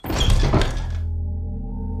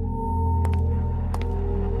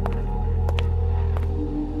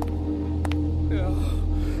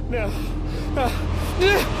No.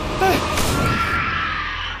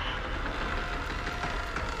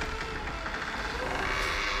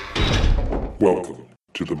 Welcome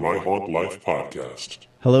to the My Haunt Life podcast.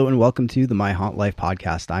 Hello and welcome to the My Haunt Life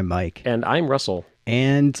podcast. I'm Mike. And I'm Russell.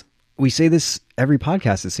 And we say this every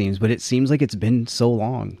podcast, it seems, but it seems like it's been so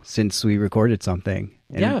long since we recorded something.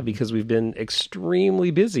 And yeah, because we've been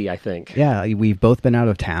extremely busy, I think. Yeah, we've both been out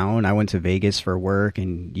of town. I went to Vegas for work,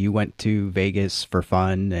 and you went to Vegas for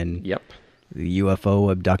fun, and Yep. the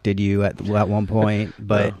UFO abducted you at one point.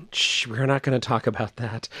 But We're not going to talk about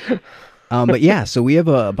that. but yeah, so we have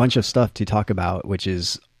a bunch of stuff to talk about, which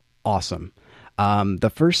is awesome.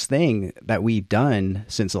 The first thing that we've done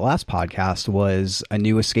since the last podcast was a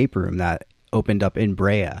new escape room that opened up in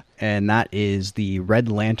Brea, and that is the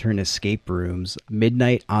Red Lantern Escape Rooms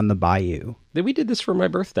Midnight on the Bayou. We did this for my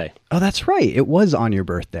birthday. Oh, that's right. It was on your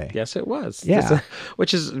birthday. Yes, it was. Yeah.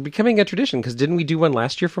 Which is becoming a tradition, because didn't we do one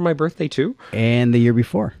last year for my birthday too? And the year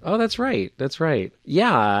before. Oh, that's right. That's right.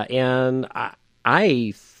 Yeah, and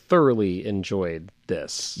I thoroughly enjoyed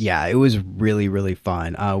this. Yeah, it was really, really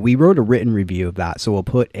fun. We wrote a written review of that, so we'll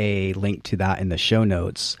put a link to that in the show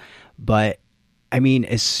notes. But I mean,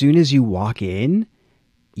 as soon as you walk in,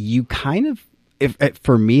 you kind of,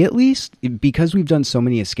 for me at least, because we've done so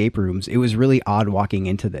many escape rooms, it was really odd walking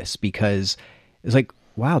into this because it's like,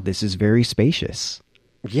 wow, this is very spacious.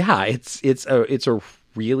 Yeah, it's a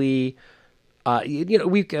really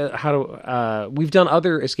we've done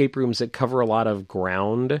other escape rooms that cover a lot of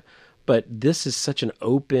ground, but this is such an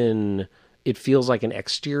open. It feels like an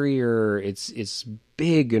exterior. It's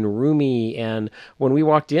big and roomy, and when we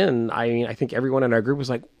walked in, I mean, I think everyone in our group was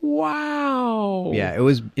like, "Wow!" Yeah, it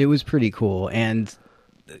was pretty cool, and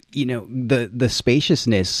you know the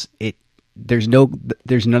spaciousness. There's none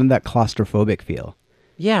of that claustrophobic feel.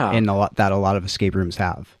 Yeah, and a lot of escape rooms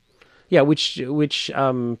have. Yeah, which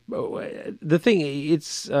the thing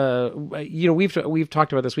it's we've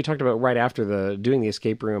talked about this. We talked about right after doing the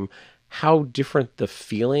escape room how different the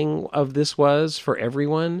feeling of this was for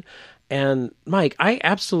everyone. And Mike, I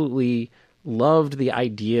absolutely loved the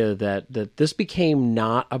idea that this became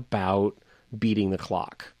not about beating the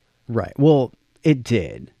clock. Right. Well, it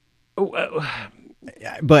did.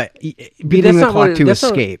 But That's beating the not clock what- to that's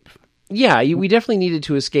not- escape. Yeah, we definitely needed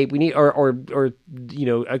to escape. We need or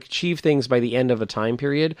achieve things by the end of a time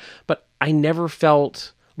period. But I never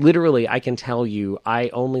felt, literally, I can tell you, I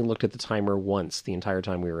only looked at the timer once the entire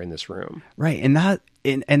time we were in this room. Right, and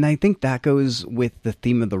I think that goes with the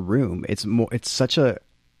theme of the room. It's such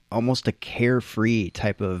almost a carefree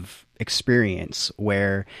type of experience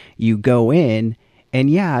where you go in and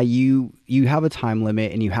yeah, you have a time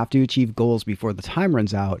limit and you have to achieve goals before the time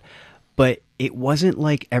runs out. But it wasn't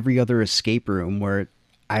like every other escape room where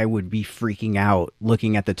I would be freaking out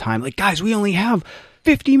looking at the time. Like, guys, we only have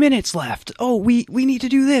 50 minutes left. Oh, we need to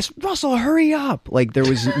do this. Russell, hurry up. Like, there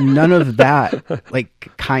was none of that,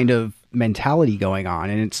 like, kind of mentality going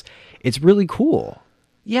on. And it's really cool.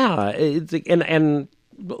 Yeah. And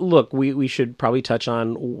look, we should probably touch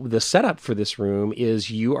on the setup for this room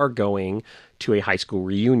is you are going to a high school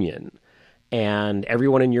reunion. And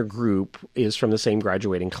everyone in your group is from the same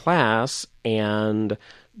graduating class. And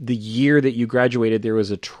the year that you graduated, there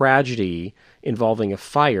was a tragedy involving a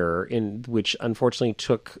fire in which unfortunately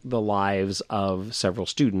took the lives of several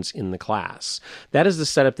students in the class. That is the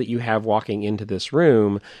setup that you have walking into this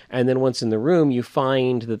room. And then once in the room, you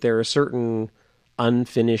find that there are certain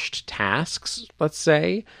unfinished tasks, let's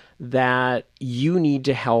say, that you need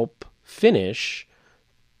to help finish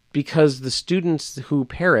because the students who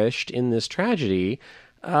perished in this tragedy,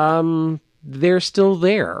 they're still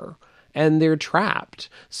there and they're trapped.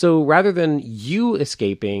 So rather than you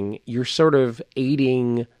escaping, you're sort of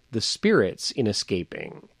aiding the spirits in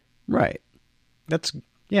escaping. Right.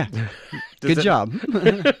 Yeah. Good job.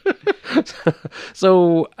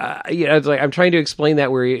 So, it's like I'm trying to explain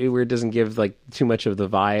that where it doesn't give like too much of the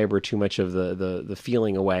vibe or too much of the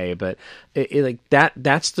feeling away. But like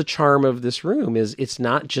that's the charm of this room is it's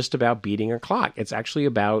not just about beating a clock. It's actually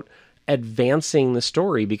about advancing the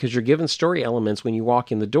story because you're given story elements when you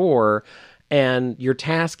walk in the door. And your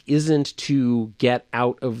task isn't to get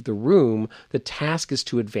out of the room. The task is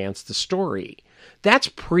to advance the story. That's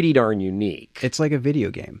pretty darn unique. It's like a video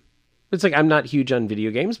game. It's like I'm not huge on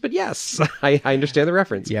video games, but yes, I understand the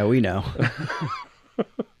reference. Yeah, we know.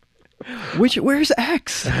 Where's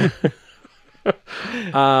X?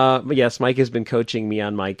 But yes, Mike has been coaching me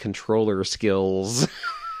on my controller skills.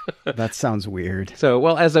 That sounds weird. So,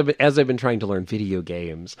 well, as I've been trying to learn video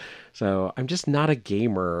games, so I'm just not a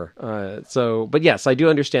gamer. But yes, I do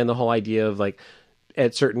understand the whole idea of like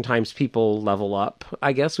at certain times people level up,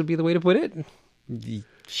 I guess would be the way to put it.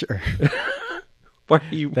 Sure. Why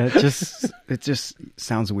are you... It just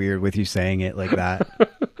sounds weird with you saying it like that.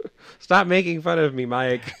 Stop making fun of me,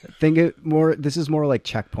 Mike. This is more like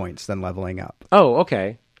checkpoints than leveling up. Oh,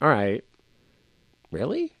 okay. All right.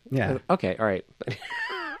 Really? Yeah. Okay, all right.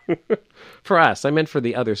 For us, I meant for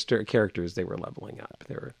the other characters, they were leveling up.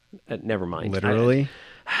 They were... never mind. Literally?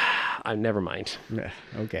 I never mind.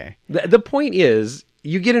 Okay. The point is,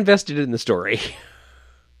 you get invested in the story.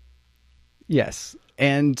 Yes.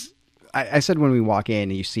 And I said when we walk in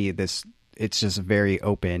and you see this, it's just very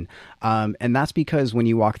open. And that's because when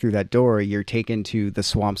you walk through that door, you're taken to the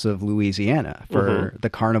swamps of Louisiana for the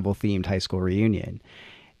carnival themed high school reunion.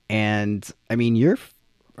 And I mean, you're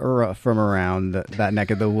from around that neck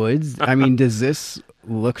of the woods. I mean, does this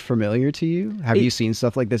look familiar to you? Have you seen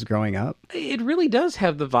stuff like this growing up? It really does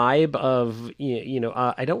have the vibe of,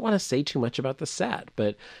 I don't want to say too much about the set,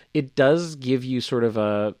 but it does give you sort of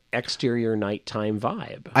a exterior nighttime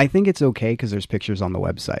vibe. I think it's okay because there's pictures on the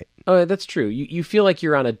website. Oh, that's true. You feel like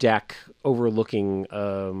you're on a deck overlooking,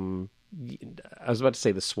 I was about to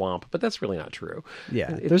say the swamp, but that's really not true.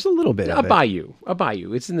 Yeah, there's a little bit of it. A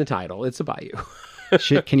bayou. It's in the title. It's a bayou.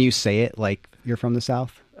 Can you say it like you're from the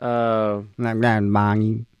South? Is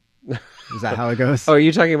that how it goes? Oh, are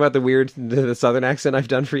you talking about the Southern accent I've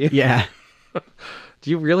done for you? Yeah. Do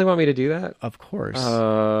you really want me to do that? Of course.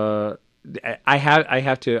 I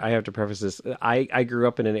have to preface this. I grew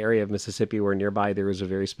up in an area of Mississippi where nearby there was a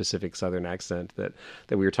very specific Southern accent that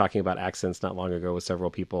we were talking about accents not long ago with several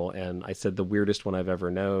people, and I said the weirdest one I've ever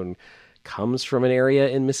known comes from an area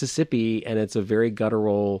in Mississippi, and it's a very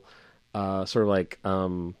guttural, sort of like,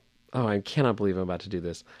 I cannot believe I'm about to do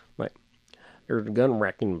this. Like, there's a gun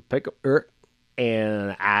rack in pickup,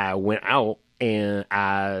 and I went out and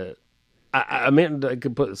I meant I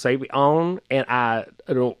could put the safety on, and I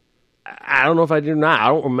don't know if I did or not. I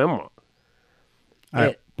don't remember.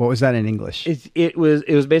 What was that in English? It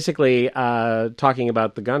was basically talking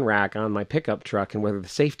about the gun rack on my pickup truck and whether the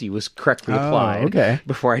safety was correctly applied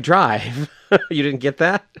before I drive. You didn't get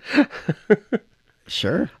that?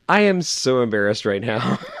 Sure. I am so embarrassed right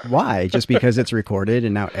now. Why? Just because it's recorded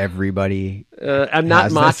and now everybody I'm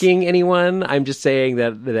not mocking anyone. I'm just saying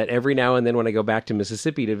that every now and then when I go back to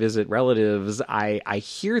Mississippi to visit relatives, I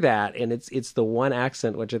hear that, and it's the one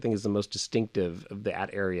accent which I think is the most distinctive of that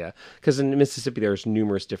area. Because in Mississippi, there's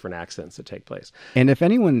numerous different accents that take place. And if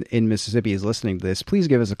anyone in Mississippi is listening to this, please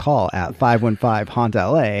give us a call at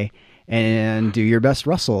 515-HAUNT-LA and do your best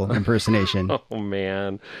Russell impersonation. Oh,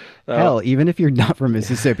 man. Hell, even if you're not from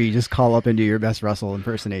Mississippi, just call up and do your best Russell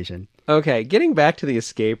impersonation. Okay, getting back to the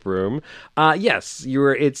escape room. Yes,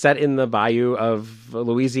 it's set in the bayou of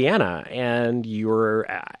Louisiana, and you're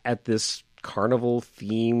at this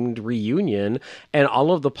carnival-themed reunion, and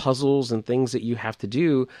all of the puzzles and things that you have to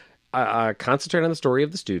do concentrate on the story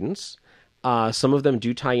of the students. Some of them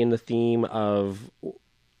do tie in the theme of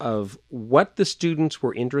what the students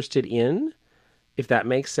were interested in, if that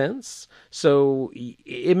makes sense. So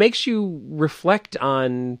it makes you reflect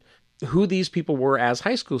on who these people were as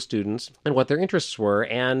high school students and what their interests were.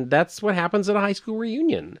 And that's what happens at a high school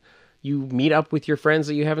reunion. You meet up with your friends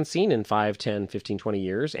that you haven't seen in 5, 10, 15, 20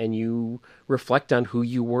 years, and you reflect on who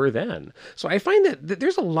you were then. So I find that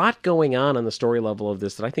there's a lot going on the story level of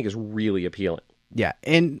this that I think is really appealing. Yeah,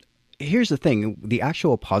 and here's the thing. The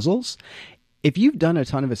actual puzzles, if you've done a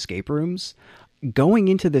ton of escape rooms, going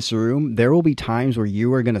into this room, there will be times where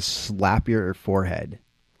you are going to slap your forehead.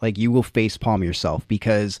 Like, you will facepalm yourself,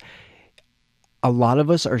 because a lot of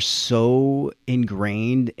us are so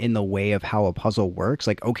ingrained in the way of how a puzzle works.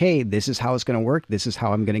 Like, okay, this is how it's going to work. This is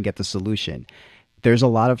how I'm going to get the solution. There's a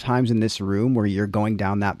lot of times in this room where you're going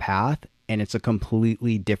down that path and it's a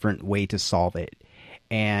completely different way to solve it.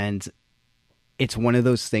 And it's one of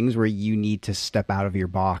those things where you need to step out of your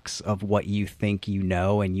box of what you think you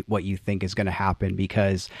know and what you think is going to happen,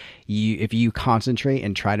 because if you concentrate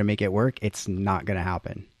and try to make it work, it's not going to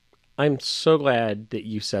happen. I'm so glad that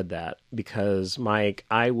you said that, because, Mike,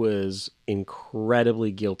 I was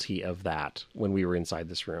incredibly guilty of that when we were inside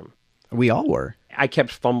this room. We all were. I kept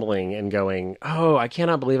fumbling and going, oh, I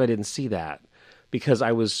cannot believe I didn't see that, because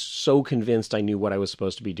I was so convinced I knew what I was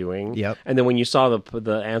supposed to be doing. Yep. And then when you saw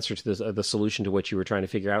the answer to the solution to what you were trying to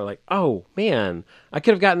figure out, like, oh, man, I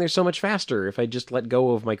could have gotten there so much faster if I just let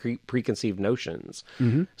go of my preconceived notions.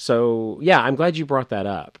 Mm-hmm. So, yeah, I'm glad you brought that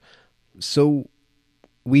up. So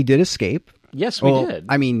we did escape. Yes, we did.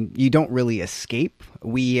 I mean, you don't really escape.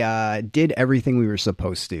 We did everything we were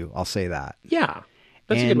supposed to. I'll say that. Yeah,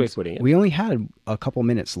 that's a good way of putting it. We only had a couple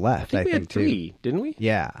minutes left, I think, we had 3, didn't we?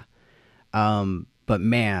 Yeah. But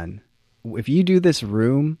man, if you do this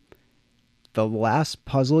room, the last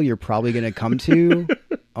puzzle you're probably going to come to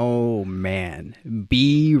oh man,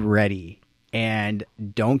 be ready. And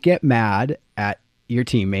don't get mad at your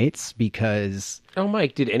teammates because... Oh,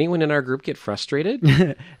 Mike, did anyone in our group get frustrated?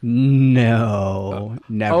 No,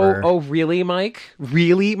 never. Oh, really, Mike?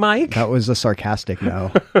 Really, Mike? That was a sarcastic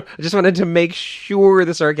no. I just wanted to make sure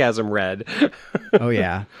the sarcasm read. Oh,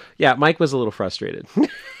 yeah. Yeah, Mike was a little frustrated.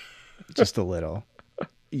 Just a little.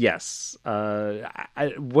 Yes.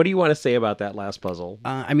 What do you want to say about that last puzzle?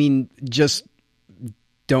 I mean, just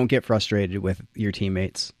don't get frustrated with your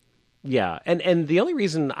teammates. Yeah, and the only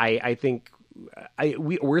reason I think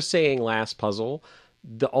we're saying last puzzle,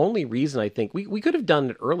 the only reason I think we could have done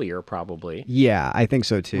it earlier probably. Yeah, I think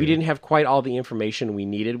so too. We didn't have quite all the information we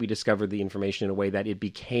needed. We discovered the information in a way that it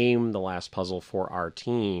became the last puzzle for our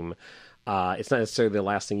team. It's not necessarily the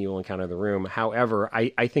last thing you will encounter in the room. However,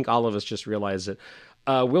 I think all of us just realized that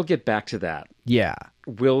we'll get back to that. Yeah.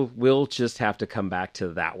 We'll just have to come back to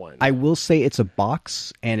that one. I will say it's a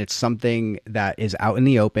box and it's something that is out in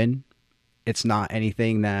the open. It's not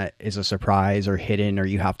anything that is a surprise or hidden or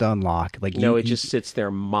you have to unlock. Like no, it just sits there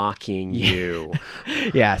mocking you.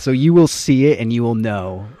 Yeah, so you will see it and you will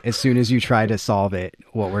know as soon as you try to solve it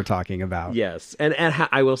what we're talking about. Yes, and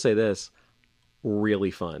I will say this, really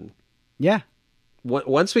fun. Yeah.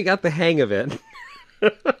 Once we got the hang of it,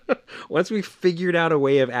 once we figured out a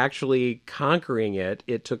way of actually conquering it,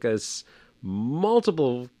 it took us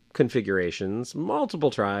multiple configurations, multiple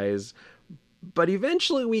tries, but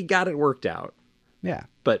eventually we got it worked out. Yeah.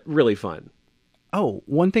 But really fun. Oh,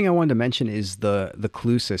 one thing I wanted to mention is the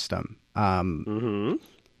clue system.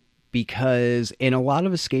 Because in a lot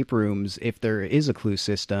of escape rooms, if there is a clue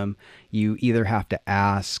system, you either have to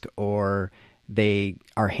ask or they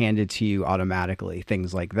are handed to you automatically,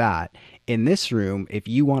 things like that. In this room, if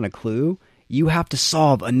you want a clue, you have to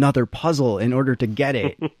solve another puzzle in order to get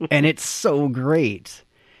it. And it's so great.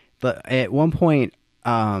 But at one point,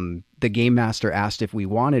 the game master asked if we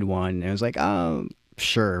wanted one, and I was like, oh,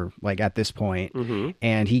 sure, like at this point.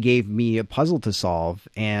 And he gave me a puzzle to solve,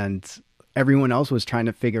 and everyone else was trying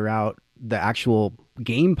to figure out the actual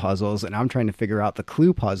game puzzles, and I'm trying to figure out the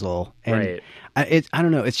clue puzzle. And I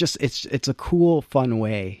don't know, it's a cool, fun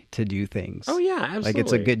way to do things. Oh yeah, absolutely. Like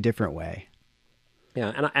it's a good, different way.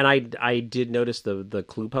 Yeah, and I did notice the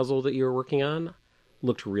clue puzzle that you were working on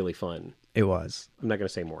looked really fun. It was. I'm not going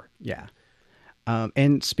to say more. Yeah.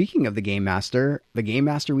 And speaking of the game master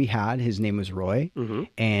we had, his name was Roy,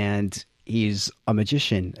 and he's a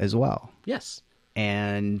magician as well. Yes.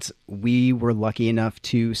 And we were lucky enough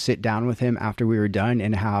to sit down with him after we were done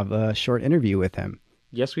and have a short interview with him.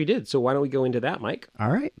 Yes, we did. So why don't we go into that, Mike?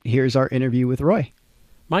 All right. Here's our interview with Roy.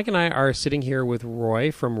 Mike and I are sitting here with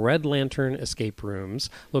Roy from Red Lantern Escape Rooms,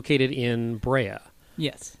 located in Brea.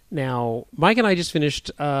 Yes. Now, Mike and I just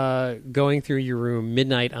finished going through your room,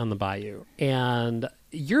 Midnight on the Bayou, and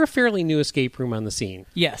you're a fairly new escape room on the scene.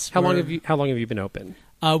 Yes. How long have you been open?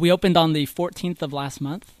 We opened on the 14th of last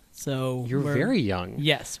month, so you're very young.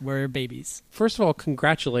 Yes, we're babies. First of all,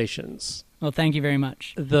 congratulations. Well, thank you very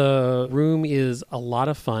much. The room is a lot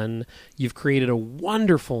of fun. You've created a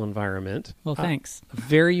wonderful environment. Well, thanks.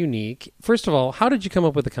 Very unique. First of all, how did you come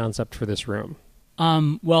up with the concept for this room?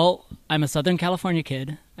 Well, I'm a Southern California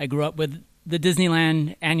kid. I grew up with the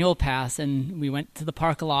Disneyland annual pass, and we went to the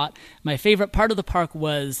park a lot. My favorite part of the park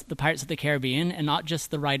was the Pirates of the Caribbean, and not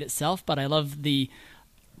just the ride itself, but I love the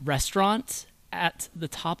restaurant at the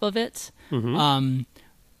top of it.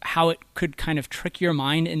 How it could kind of trick your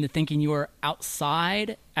mind into thinking you were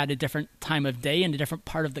outside at a different time of day in a different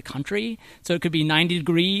part of the country. So it could be 90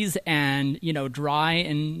 degrees and, dry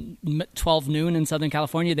and 12 noon in Southern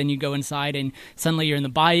California. Then you go inside and suddenly you're in the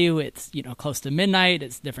bayou. It's, close to midnight.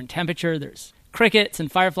 It's different temperature. There's crickets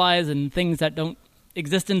and fireflies and things that don't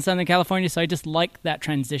exist in Southern California. So I just like that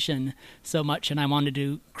transition so much. And I wanted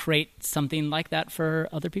to create something like that for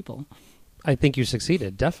other people. I think you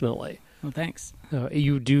succeeded, definitely. Well, thanks.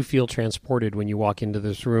 You do feel transported when you walk into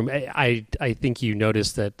this room. I think you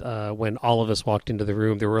noticed that when all of us walked into the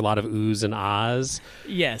room, there were a lot of oohs and ahs.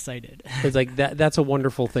 Yes, I did. It's like that's a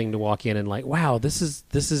wonderful thing to walk in and like, wow, this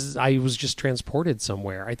is. I was just transported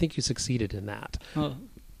somewhere. I think you succeeded in that. Oh,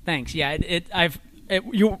 thanks. Yeah,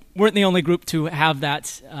 you weren't the only group to have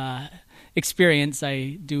that experience.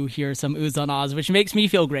 I do hear some oohs and ahs, which makes me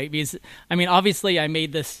feel great because, obviously I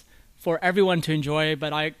made this for everyone to enjoy,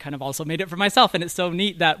 but I kind of also made it for myself, and it's so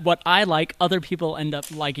neat that what I like, other people end up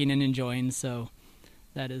liking and enjoying, so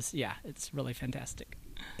that is, it's really fantastic.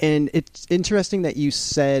 And it's interesting that you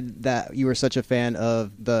said that you were such a fan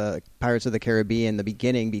of the Pirates of the Caribbean in the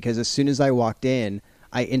beginning, because as soon as I walked in,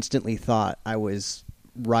 I instantly thought I was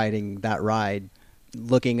riding that ride,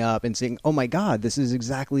 looking up and saying, oh my God, this is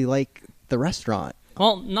exactly like the restaurant.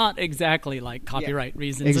 Well, not exactly like copyright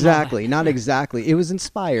reasons. Exactly, not exactly. It was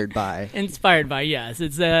inspired by. Inspired by, yes.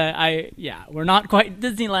 It's we're not quite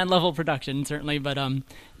Disneyland level production certainly, but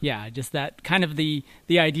just that kind of the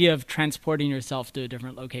idea of transporting yourself to a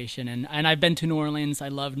different location. And I've been to New Orleans. I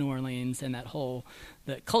love New Orleans and that whole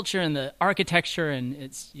the culture and the architecture, and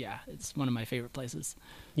it's one of my favorite places.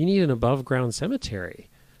 You need an above ground cemetery.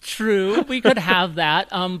 True, we could have that,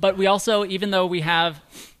 but we also, even though we have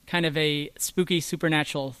kind of a spooky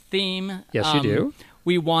supernatural theme. Yes, you do.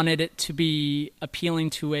 We wanted it to be appealing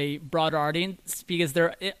to a broader audience because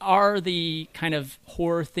there are the kind of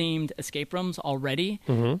horror-themed escape rooms already,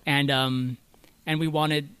 and we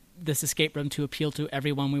wanted this escape room to appeal to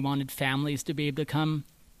everyone. We wanted families to be able to come,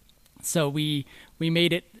 so we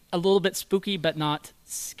made it a little bit spooky but not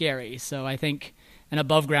scary. So I think an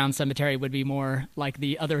above-ground cemetery would be more like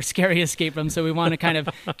the other scary escape room. So we want to kind of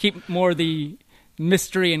keep more the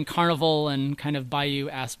mystery and carnival and kind of bayou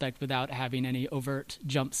aspect without having any overt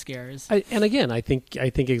jump scares. And again, I think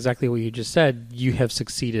exactly what you just said, you have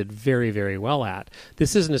succeeded very, very well at.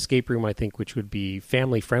 This is an escape room, I think, which would be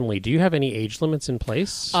family friendly. Do you have any age limits in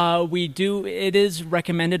place? We do. It is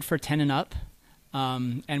recommended for 10 and up.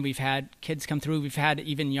 And we've had kids come through. We've had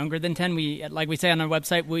even younger than 10. Like we say on our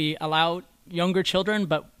website, we allow younger children,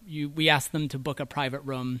 but we ask them to book a private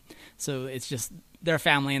room. So it's just their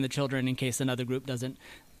family and the children in case another group isn't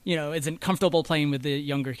comfortable playing with the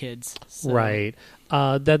younger kids. So. Right.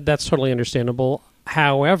 That's totally understandable.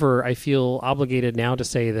 However, I feel obligated now to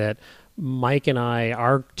say that Mike and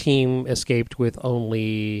our team escaped with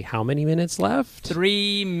only how many minutes left?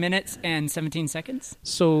 3 minutes and 17 seconds.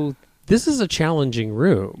 So this is a challenging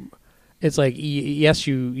room. It's like, yes,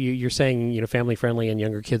 you're saying, family friendly and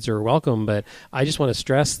younger kids are welcome, but I just want to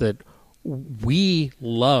stress that we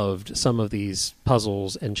loved some of these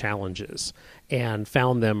puzzles and challenges and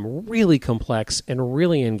found them really complex and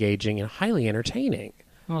really engaging and highly entertaining.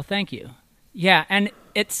 Well, thank you. Yeah, and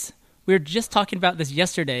we were just talking about this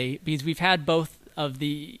yesterday because we've had both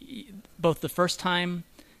the first time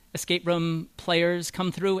escape room players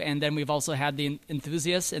come through, and then we've also had the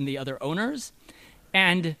enthusiasts and the other owners,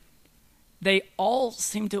 and they all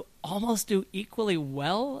seem to almost do equally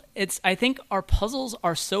well. I think our puzzles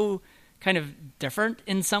are so kind of different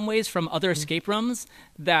in some ways from other escape rooms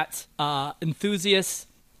that enthusiasts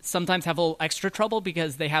sometimes have a little extra trouble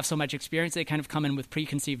because they have so much experience. They kind of come in with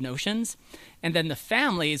preconceived notions. And then the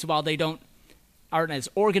families, while they aren't as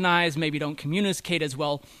organized, maybe don't communicate as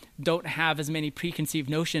well, don't have as many preconceived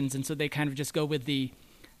notions. And so they kind of just go with the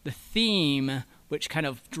theme, which kind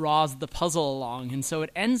of draws the puzzle along. And so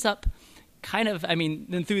it ends up the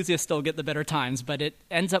enthusiasts still get the better times, but it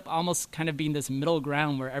ends up almost kind of being this middle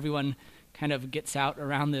ground where everyone kind of gets out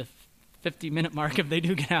around the 50-minute mark if they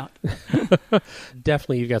do get out.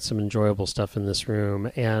 Definitely, you've got some enjoyable stuff in this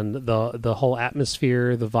room, and the whole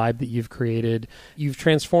atmosphere, the vibe that you've created, you've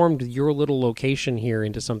transformed your little location here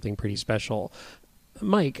into something pretty special.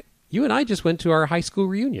 Mike, you and I just went to our high school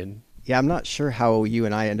reunion. Yeah, I'm not sure how you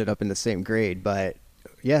and I ended up in the same grade, but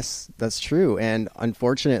yes, that's true. And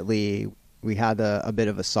unfortunately, we had a bit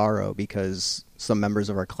of a sorrow because some members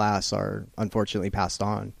of our class are unfortunately passed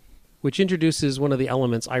on. Which introduces one of the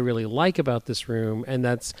elements I really like about this room, and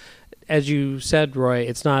that's, as you said, Roy,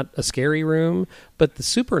 it's not a scary room, but the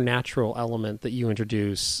supernatural element that you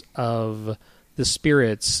introduce of the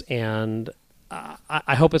spirits, and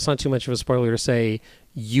I hope it's not too much of a spoiler to say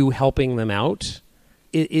you helping them out.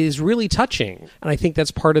 It is really touching, and I think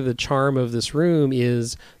that's part of the charm of this room.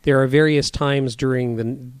 Is there are various times during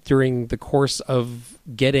the course of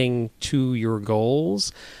getting to your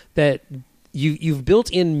goals that you've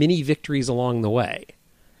built in mini victories along the way.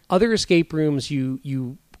 Other escape rooms,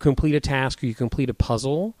 you complete a task or you complete a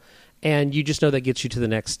puzzle, and you just know that gets you to the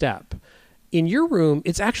next step. In your room,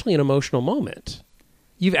 it's actually an emotional moment.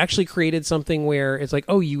 You've actually created something where it's like,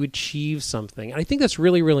 oh, you achieved something. And I think that's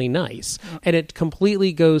really, really nice. And it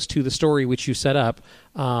completely goes to the story which you set up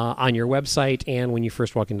on your website and when you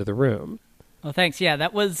first walk into the room. Well, thanks. Yeah,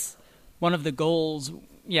 that was one of the goals.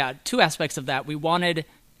 Yeah, two aspects of that. We wanted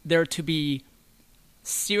there to be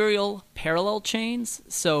serial parallel chains.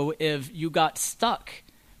 So if you got stuck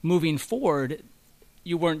moving forward,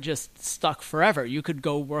 you weren't just stuck forever. You could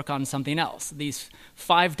go work on something else. These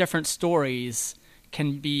 5 different stories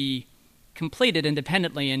can be completed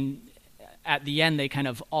independently, and at the end they kind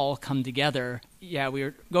of all come together. Yeah, we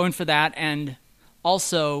were going for that, and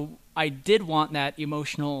also I did want that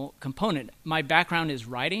emotional component. My background is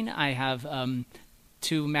writing. I have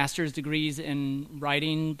 2 master's degrees in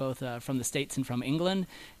writing, both from the States and from England,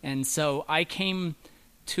 and so I came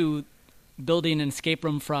to building an escape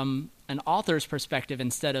room from an author's perspective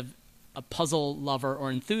instead of a puzzle lover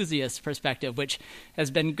or enthusiast perspective, which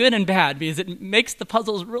has been good and bad because it makes the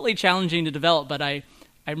puzzles really challenging to develop. But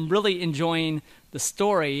I'm really enjoying the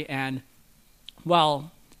story, and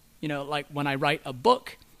while, like when I write a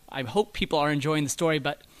book, I hope people are enjoying the story,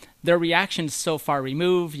 but their reaction's so far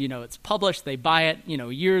removed. It's published, they buy it,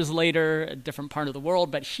 years later, a different part of the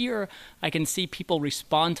world. But here, I can see people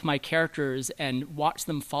respond to my characters and watch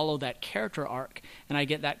them follow that character arc, and I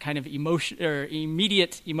get that kind of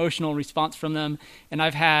immediate emotional response from them. And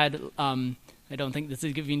I've had, I don't think this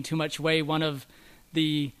is giving too much away, one of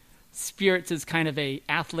the spirits is kind of a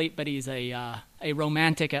athlete, but he's a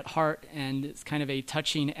romantic at heart, and it's kind of a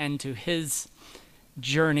touching end to his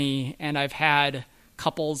journey. And I've had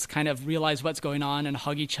couples kind of realize what's going on and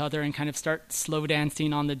hug each other and kind of start slow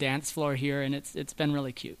dancing on the dance floor here, and it's been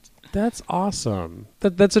really cute. That's awesome.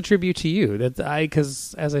 That's a tribute to you.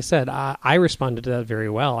 Because as I said, I responded to that very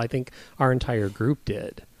well. I think our entire group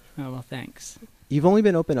did. Oh, well, thanks. You've only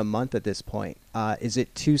been open a month at this point. Is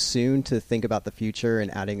it too soon to think about the future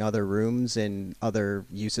and adding other rooms and other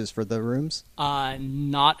uses for the rooms?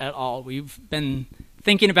 Not at all. We've been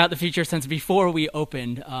thinking about the future since before we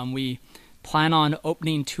opened. We plan on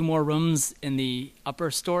opening 2 more rooms in the upper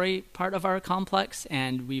story part of our complex,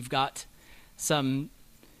 and we've got some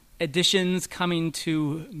additions coming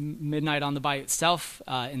to Midnight on the Bayou itself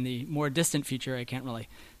in the more distant future. I can't really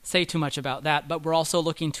say too much about that, but we're also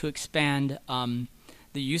looking to expand the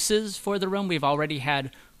uses for the room. We've already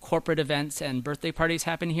had corporate events and birthday parties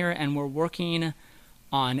happen here, and we're working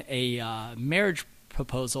on a marriage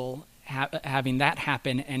proposal, having that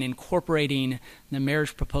happen and incorporating the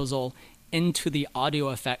marriage proposal into the audio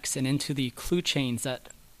effects and into the clue chains that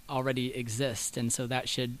already exist. And so that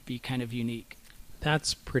should be kind of unique.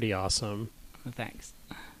 That's pretty awesome. Well, thanks.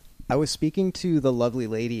 I was speaking to the lovely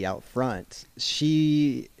lady out front.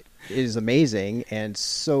 She is amazing and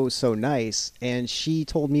so nice, and she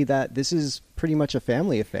told me that this is pretty much a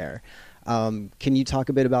family affair. Can you talk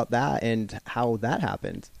a bit about that and how that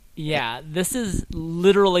happened? Yeah, this is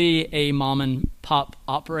literally a mom and pop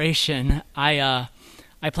operation. I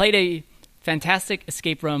played a fantastic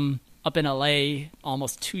escape room up in LA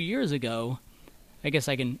almost 2 years ago. I guess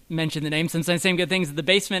I can mention the name since I'm saying good things. The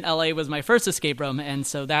Basement LA was my first escape room, and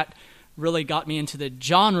so that really got me into the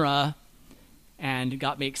genre and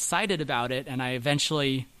got me excited about it. And I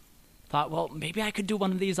eventually thought, well, maybe I could do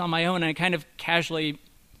one of these on my own. And I kind of casually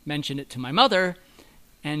mentioned it to my mother,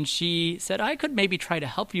 and she said, I could maybe try to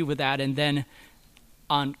help you with that. And then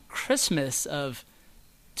on Christmas of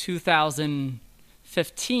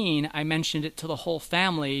 2015, I mentioned it to the whole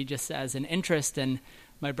family just as an interest, and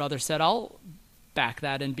my brother said, I'll back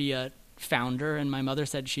that and be a founder, and my mother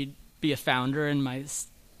said she'd be a founder, and my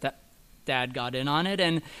dad got in on it.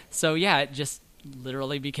 And so yeah, it just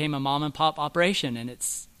literally became a mom and pop operation. And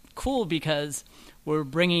it's cool because we're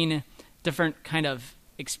bringing different kind of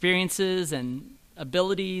experiences and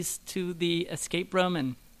abilities to the escape room,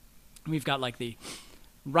 and we've got like the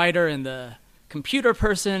writer and the computer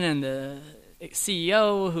person and the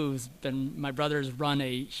CEO who's been, my brother's run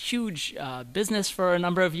a huge business for a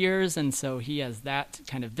number of years, and so he has that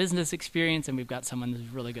kind of business experience, and we've got someone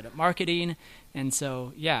who's really good at marketing. And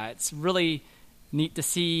so yeah, it's really neat to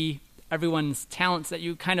see everyone's talents that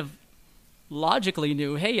you kind of logically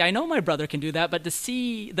knew, hey, I know my brother can do that, but to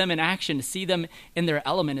see them in action, to see them in their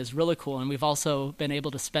element is really cool. And we've also been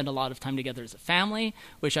able to spend a lot of time together as a family,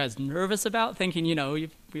 which I was nervous about, thinking,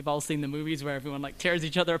 we've all seen the movies where everyone like tears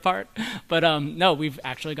each other apart. But no, we've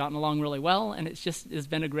actually gotten along really well, and it's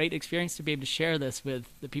been a great experience to be able to share this with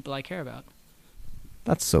the people I care about.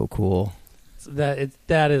 That's so cool. That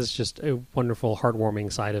is just a wonderful,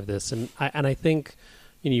 heartwarming side of this. And I think,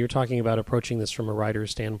 you're talking about approaching this from a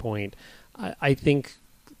writer's standpoint. I think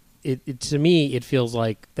it to me, it feels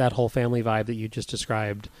like that whole family vibe that you just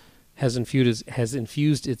described has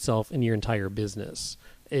infused itself in your entire business.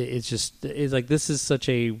 It's like, this is such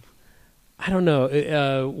a, I don't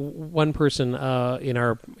know. One person in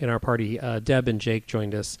our party, Deb and Jake,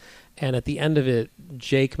 joined us, and at the end of it,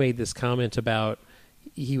 Jake made this comment about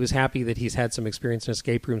he was happy that he's had some experience in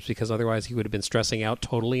escape rooms because otherwise he would have been stressing out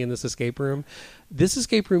totally in this escape room. This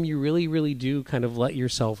escape room, you really, really do kind of let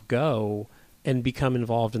yourself go and become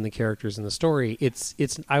involved in the characters in the story.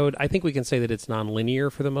 I think we can say that it's non-linear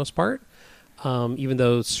for the most part. Even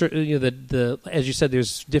though as you said,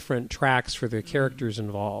 there's different tracks for the characters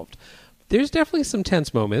involved. There's definitely some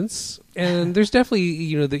tense moments, and there's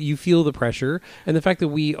definitely that you feel the pressure, and the fact that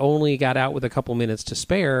we only got out with a couple minutes to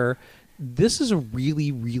spare. This is a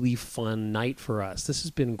really, really fun night for us. This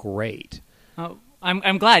has been great. Oh,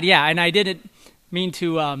 I'm glad, yeah, and I didn't mean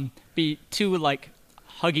to be too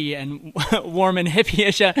huggy and warm and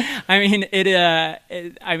hippie-ish. I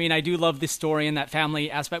mean, I do love the story and that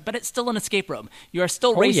family aspect, but it's still an escape room. You are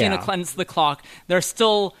still racing against the clock. There's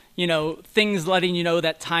still, things letting you know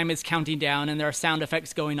that time is counting down, and there are sound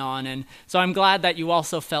effects going on. And so I'm glad that you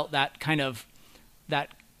also felt that kind of that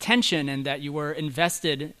tension, and that you were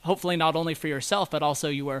invested, hopefully not only for yourself, but also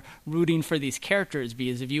you were rooting for these characters,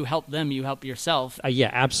 because if you help them, you help yourself. Yeah,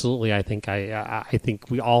 absolutely. I think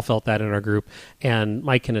we all felt that in our group, and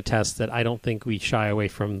Mike can attest that I don't think we shy away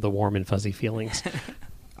from the warm and fuzzy feelings.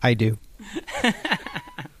 I do.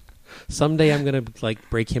 Someday I'm going to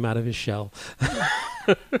break him out of his shell.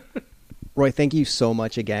 Roy, thank you so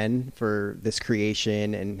much again for this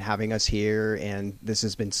creation and having us here, and this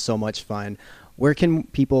has been so much fun. Where can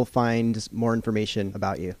people find more information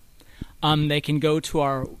about you? They can go to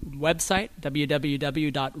our website,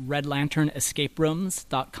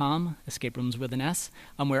 www.redlanternescaperooms.com, escape rooms with an S.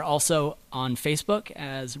 We're also on Facebook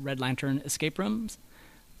as Red Lantern Escape Rooms.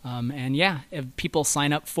 If people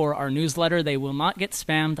sign up for our newsletter, they will not get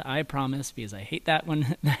spammed, I promise, because I hate that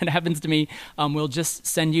when that happens to me. We'll just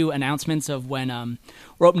send you announcements of when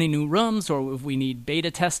we're opening new rooms, or if we need beta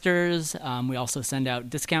testers. We also send out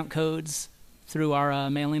discount codes through our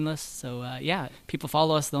mailing list. So, people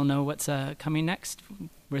follow us, they'll know what's coming next.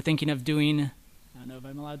 We're thinking of doing, I don't know if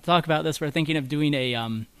I'm allowed to talk about this, we're thinking of doing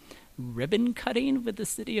a ribbon cutting with the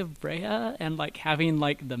city of Brea, and having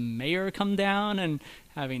the mayor come down and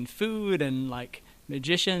having food and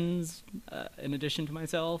magicians in addition to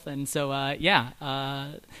myself. And so,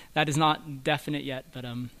 that is not definite yet, but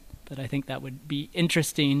I think that would be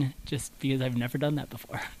interesting just because I've never done that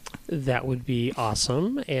before. That would be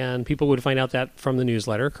awesome, and people would find out that from the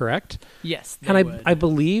newsletter, correct? Yes, and I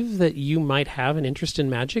believe that you might have an interest in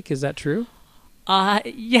magic. Is that true?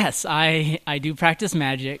 Yes, I do practice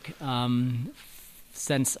magic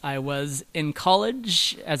since I was in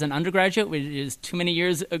college as an undergraduate, which is too many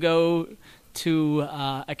years ago to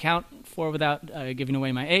account for without giving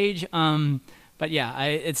away my age.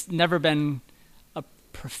 It's never been a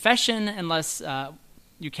profession unless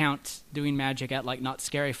you count doing magic at Not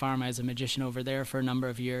Scary Farm. I was a magician over there for a number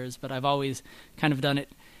of years, but I've always kind of done it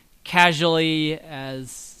casually,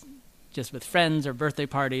 as just with friends or birthday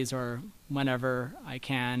parties or whenever I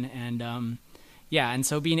can. And and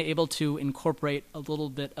so being able to incorporate a little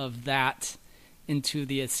bit of that into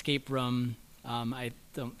the escape room, I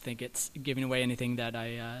don't think it's giving away anything that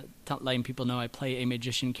letting people know I play a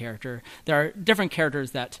magician character. There are different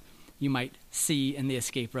characters that you might see in the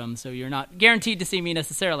escape room, so you're not guaranteed to see me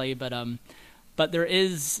necessarily, but there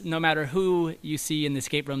is, no matter who you see in the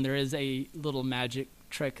escape room, there is a little magic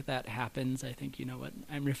trick that happens. I think you know what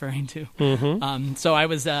I'm referring to. Mm-hmm. So I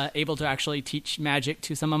was able to actually teach magic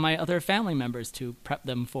to some of my other family members to prep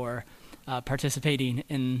them for participating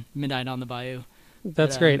in Midnight on the Bayou.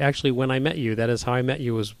 That's great. Actually, when I met you, that is how I met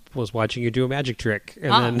you, was watching you do a magic trick,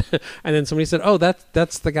 and then somebody said, "Oh,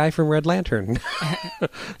 that's the guy from Red Lantern."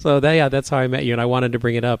 So that's how I met you, and I wanted to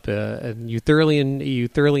bring it up. And you thoroughly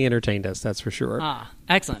entertained us. That's for sure.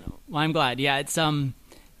 Excellent. Well, I'm glad. Yeah, it's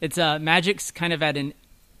magic's kind of at an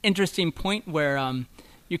interesting point where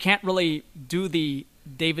you can't really do the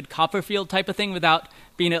David Copperfield type of thing without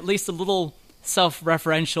being at least a little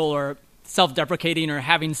self-referential or self-deprecating or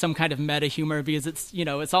having some kind of meta humor, because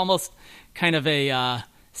it's almost kind of a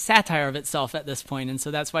satire of itself at this point. And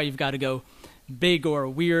so that's why you've got to go big or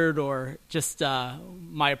weird, or just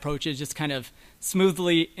my approach is just kind of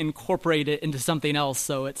smoothly incorporate it into something else,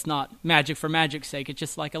 so it's not magic for magic's sake. It's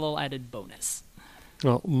just like a little added bonus.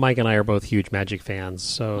 Well, Mike and I are both huge magic fans,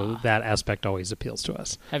 so that aspect always appeals to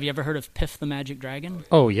us. Have you ever heard of Piff the Magic Dragon?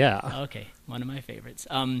 Oh, yeah. Okay, one of my favorites.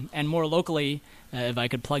 And more locally, if I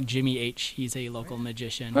could plug Jimmy H., he's a local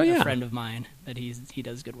magician, a friend of mine, but he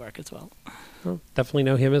does good work as well. Well, definitely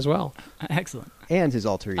know him as well. Excellent. And his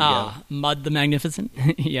alter ego. Mud the Magnificent.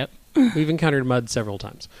 Yep. We've encountered Mud several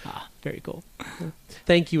times. Very cool.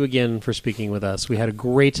 Thank you again for speaking with us. We had a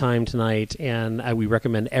great time tonight, and we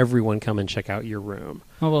recommend everyone come and check out your room.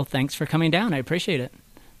 Well, thanks for coming down. I appreciate it.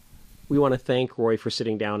 We want to thank Roy for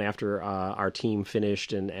sitting down after our team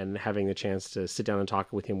finished, and having the chance to sit down and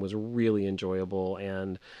talk with him was really enjoyable.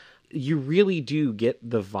 And you really do get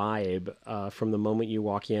the vibe from the moment you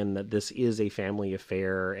walk in that this is a family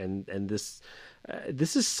affair, and this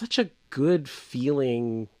is such a good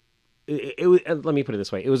feeling. Let me put it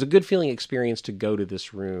this way. It was a good feeling experience to go to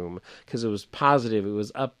this room because it was positive. It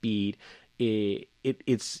was upbeat.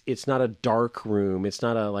 It's not a dark room. It's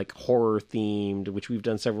not a horror themed, which we've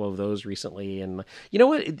done several of those recently. And you know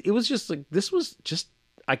what? It was just this was just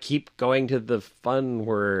I keep going to the fun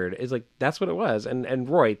word. It's like, that's what it was. And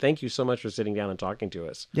Roy, thank you so much for sitting down and talking to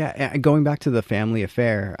us. Yeah, and going back to the family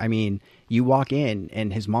affair, I mean, you walk in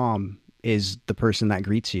and his mom is the person that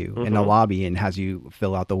greets you in the lobby and has you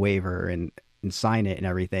fill out the waiver and sign it and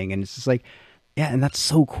everything. And it's just like, yeah, and that's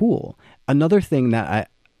so cool. Another thing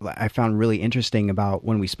that I found really interesting about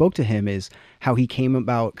when we spoke to him is how he came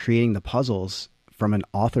about creating the puzzles from an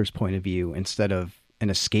author's point of view instead of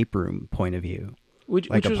an escape room point of view, which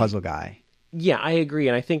a puzzle guy. Yeah, I agree.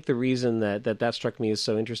 And I think the reason that struck me as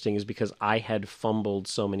so interesting is because I had fumbled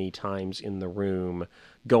so many times in the room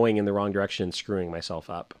going in the wrong direction and screwing myself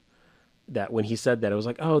up. That when he said that, I was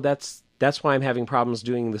like, oh, that's why I'm having problems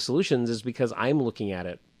doing the solutions, is because I'm looking at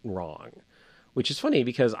it wrong. Which is funny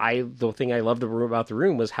because the thing I loved about the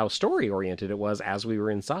room was how story oriented it was as we were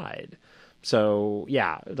inside. So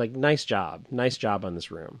yeah, like nice job on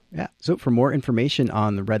this room. Yeah. So for more information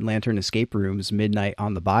on the Red Lantern Escape Rooms Midnight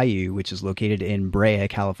on the Bayou, which is located in Brea,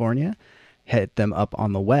 California, hit them up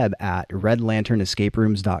on the web at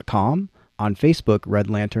redlanternescaperooms.com, on Facebook, Red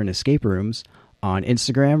Lantern Escape Rooms, on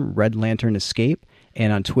Instagram, Red Lantern Escape,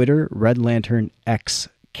 and on Twitter, Red Lantern X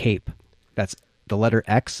Cape. That's the letter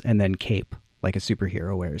X and then cape, like a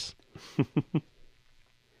superhero wears.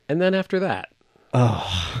 And then after that,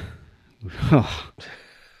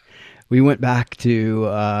 we went back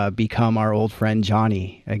to become our old friend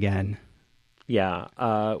Johnny again.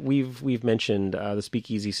 Yeah, we've mentioned the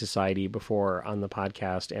Speakeasy Society before on the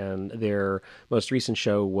podcast, and their most recent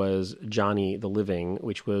show was Johnny the Living,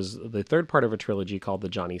 which was the third part of a trilogy called The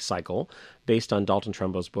Johnny Cycle, based on Dalton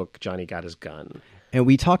Trumbo's book Johnny Got His Gun. And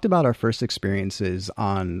we talked about our first experiences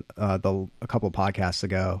on a couple podcasts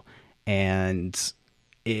ago, and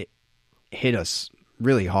it hit us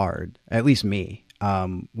really hard, at least me.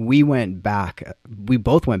 We both went back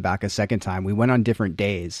a second time. We went on different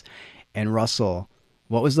days. And Russell,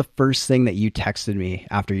 what was the first thing that you texted me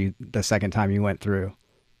after the second time you went through?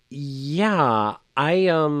 Yeah,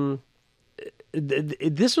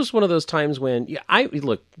 this was one of those times when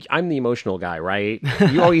I'm the emotional guy, right?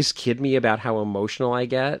 You always kid me about how emotional I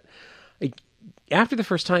get. After the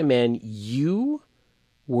first time, man, you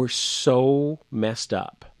were so messed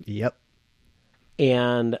up. Yep.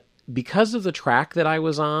 And because of the track that I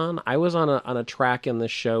was on a track in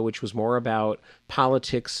this show which was more about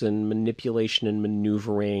politics and manipulation and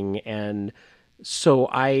maneuvering, and so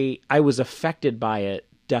I was affected by it,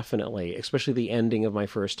 definitely. Especially the ending of my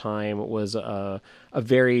first time was a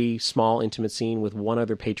very small, intimate scene with one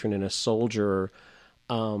other patron and a soldier,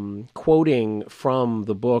 quoting from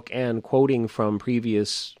the book and quoting from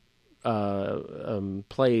previous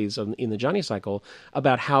plays in the Johnny Cycle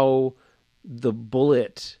about how the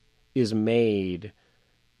bullet is made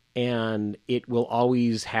and it will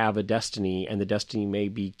always have a destiny, and the destiny may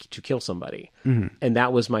be to kill somebody. Mm-hmm. And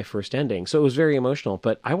that was my first ending. So it was very emotional,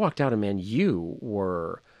 but I walked out and, man, you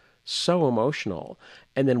were so emotional.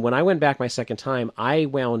 And then when I went back my second time, I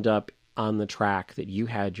wound up on the track that you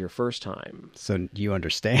had your first time. So you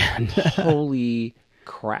understand. Holy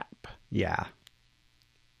crap. Yeah.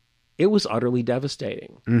 It was utterly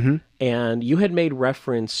devastating. Mm-hmm. And you had made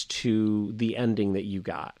reference to the ending that you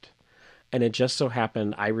got. And it just so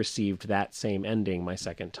happened I received that same ending my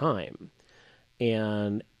second time.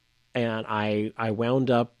 And I wound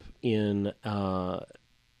up in that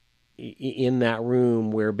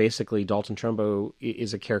room where basically Dalton Trumbo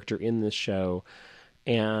is a character in this show.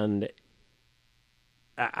 And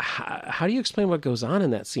how do you explain what goes on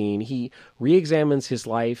in that scene? He re-examines his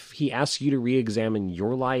life. He asks you to re-examine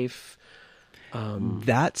your life.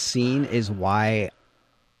 That scene is why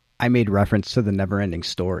I made reference to the never-ending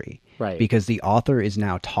story. Right. Because the author is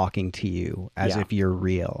now talking to you as if you're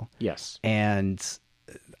real. Yes. And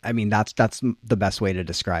I mean, that's the best way to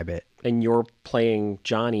describe it. And you're playing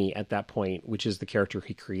Johnny at that point, which is the character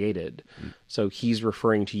he created. So he's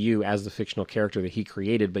referring to you as the fictional character that he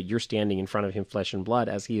created, but you're standing in front of him flesh and blood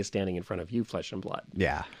as he is standing in front of you flesh and blood.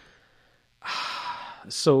 Yeah.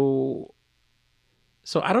 So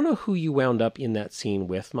I don't know who you wound up in that scene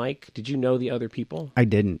with, Mike. Did you know the other people? I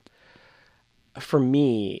didn't. For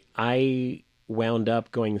me, I wound up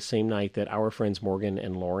going the same night that our friends Morgan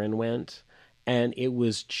and Lauren went, and it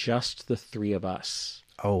was just the three of us.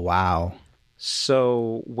 Oh, wow.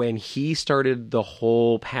 So when he started the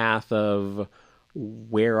whole path of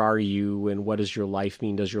where are you and what does your life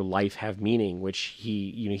mean? Does your life have meaning? Which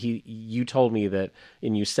you told me that,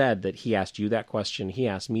 and you said that he asked you that question. He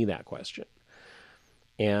asked me that question.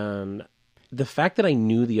 And the fact that I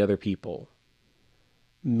knew the other people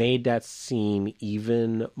made that scene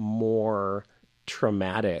even more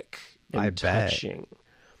traumatic and touching.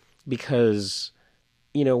 Because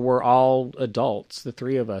we're all adults, the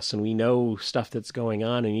three of us, and we know stuff that's going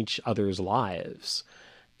on in each other's lives.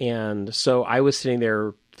 And so I was sitting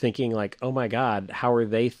there thinking like, oh my God, how are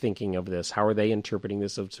they thinking of this? How are they interpreting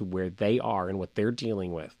this of to where they are and what they're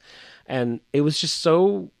dealing with? And it was just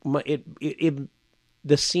so,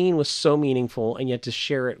 the scene was so meaningful, and yet to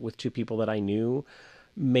share it with two people that I knew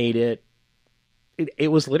made it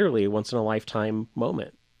was literally a once in a lifetime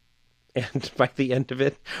moment. And by the end of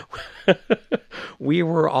it, we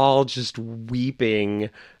were all just weeping.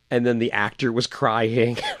 And then the actor was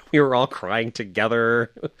crying. We were all crying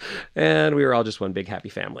together. And we were all just one big happy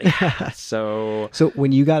family. So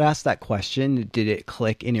when you got asked that question, did it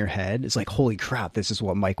click in your head? It's like, holy crap, this is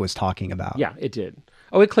what Mike was talking about. Yeah, it did.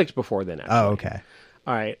 Oh, it clicked before then, actually. Oh, okay.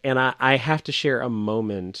 All right. And I have to share a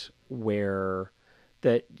moment where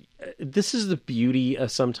this is the beauty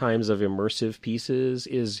of sometimes of immersive pieces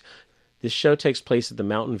is this show takes place at the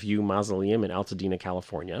Mountain View Mausoleum in Altadena,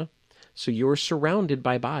 California. So you're surrounded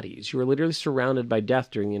by bodies. You are literally surrounded by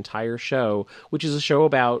death during the entire show, which is a show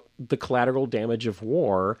about the collateral damage of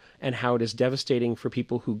war and how it is devastating for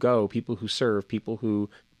people who go, people who serve, people who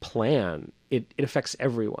plan. It affects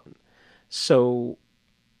everyone. So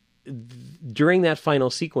during that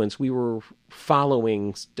final sequence, we were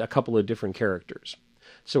following a couple of different characters.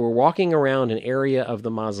 So we're walking around an area of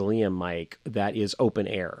the mausoleum, Mike, that is open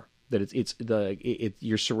air. That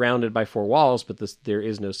you're surrounded by four walls, but there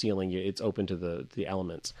is no ceiling. It's open to the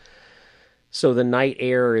elements. So the night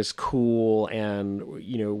air is cool, and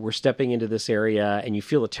we're stepping into this area, and you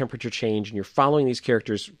feel a temperature change, and you're following these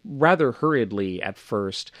characters rather hurriedly at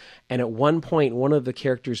first. And at one point, one of the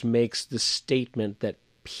characters makes the statement that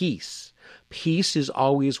peace is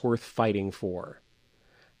always worth fighting for.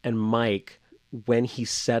 And Mike, when he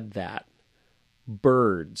said that,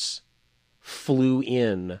 birds flew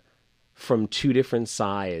in from two different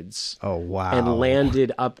sides. Oh, wow. And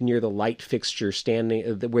landed up near the light fixture standing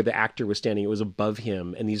where the actor was standing. It was above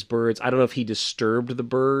him. And these birds, I don't know if he disturbed the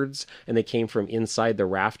birds and they came from inside the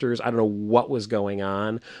rafters. I don't know what was going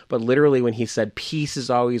on. But literally when he said, peace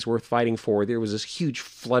is always worth fighting for, there was this huge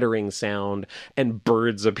fluttering sound and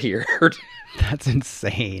birds appeared. That's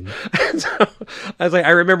insane. So, I was like,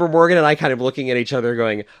 I remember Morgan and I kind of looking at each other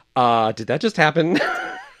going, did that just happen?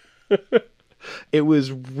 It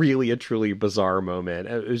was really a truly bizarre moment.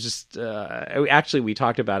 It was just actually we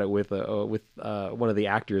talked about it with one of the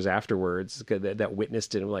actors afterwards that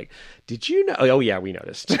witnessed it. And we're like, did you know? Oh yeah, we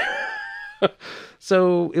noticed.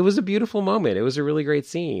 So it was a beautiful moment. It was a really great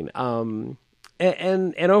scene. And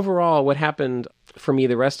overall, what happened for me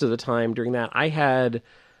the rest of the time during that, I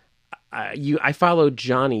followed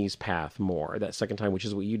Johnny's path more that second time, which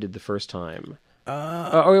is what you did the first time.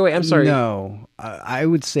 Wait, I'm sorry. No, I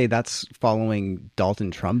would say that's following Dalton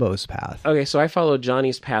Trumbo's path. Okay, so I followed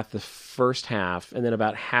Johnny's path the first half, and then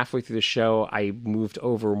about halfway through the show, I moved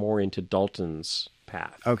over more into Dalton's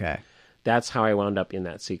path. Okay. That's how I wound up in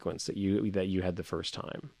that sequence that you had the first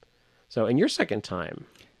time. So, and your second time?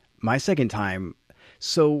 My second time,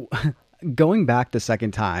 so going back the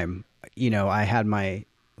second time, I had my,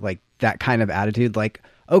 that kind of attitude,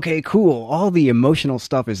 okay, cool. All the emotional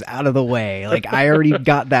stuff is out of the way. I already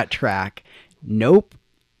got that track. Nope.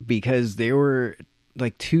 Because there were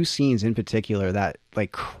two scenes in particular that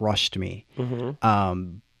crushed me.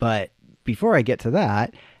 Mm-hmm. But before I get to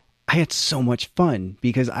that, I had so much fun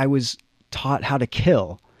because I was taught how to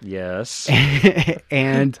kill. Yes.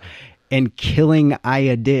 and killing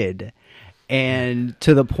Aya did. And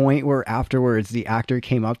to the point where afterwards the actor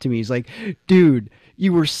came up to me. He's like, dude,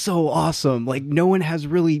 you were so awesome. No one has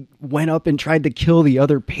really went up and tried to kill the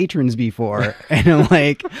other patrons before. And I'm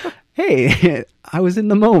like, hey, I was in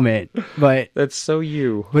the moment. But that's so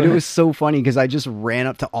you. But it was so funny because I just ran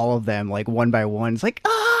up to all of them one by one. It's like,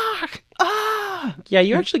 Yeah,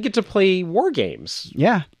 you actually get to play war games.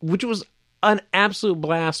 Yeah. Which was an absolute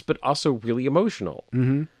blast, but also really emotional.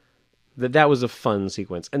 Mm-hmm. That was a fun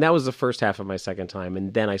sequence. And that was the first half of my second time.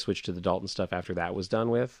 And then I switched to the Dalton stuff after that was done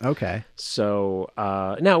with. Okay. So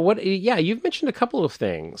now you've mentioned a couple of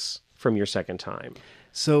things from your second time.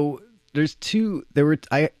 So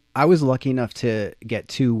I was lucky enough to get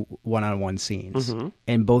 2 one-on-one scenes. Mm-hmm.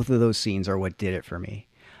 And both of those scenes are what did it for me.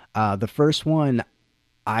 The first one,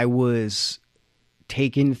 I was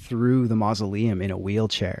taken through the mausoleum in a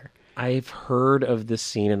wheelchair. I've heard of this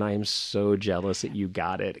scene, and I am so jealous that you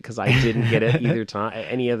got it because I didn't get it either time.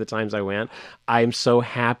 Any of the times I went, I'm so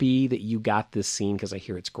happy that you got this scene because I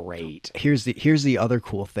hear it's great. Here's the other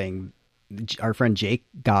cool thing: our friend Jake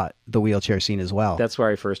got the wheelchair scene as well. That's where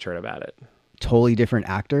I first heard about it. Totally different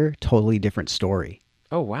actor, totally different story.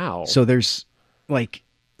 Oh wow! So there's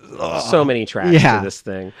So many tracks Yeah. to this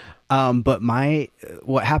thing. But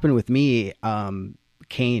what happened with me,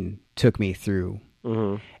 Kane took me through,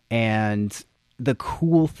 and the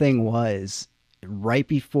cool thing was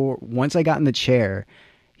once I got in the chair,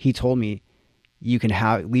 he told me, you can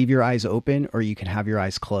leave your eyes open or you can have your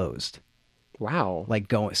eyes closed. Wow.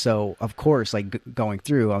 So of course, going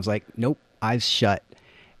through, I was like, nope, eyes shut.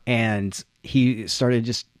 And he started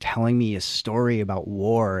just telling me a story about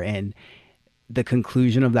war, and the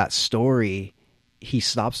conclusion of that story, he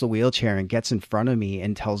stops the wheelchair and gets in front of me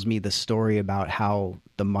and tells me the story about how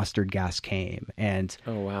the mustard gas came, and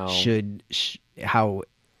Oh, wow. how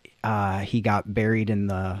he got buried in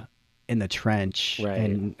the trench, Right.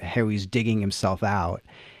 and how he's digging himself out,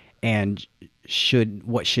 and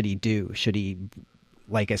what should he do? Should he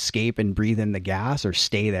escape and breathe in the gas or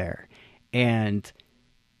stay there? And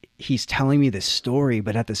he's telling me this story,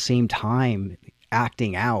 but at the same time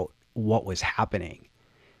acting out what was happening.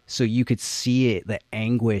 So you could see it, the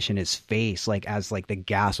anguish in his face, as the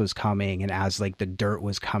gas was coming and as the dirt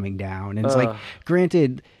was coming down. And it's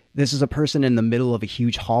granted, this is a person in the middle of a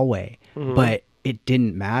huge hallway, but it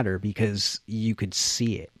didn't matter because you could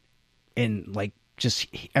see it. And just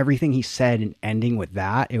everything he said and ending with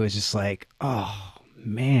that, it was just oh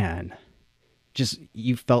man, just,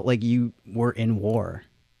 you felt like you were in war.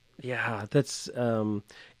 Yeah, that's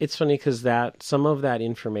it's funny because some of that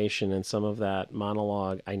information and some of that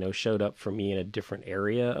monologue I know showed up for me in a different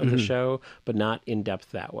area of the show, but not in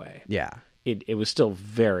depth that way. Yeah. It was still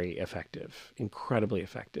very effective, incredibly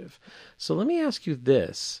effective. So let me ask you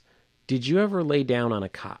this. Did you ever lay down on a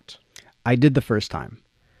cot? I did the first time.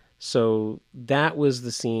 So that was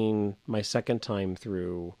the scene my second time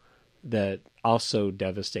through that also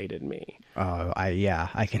devastated me.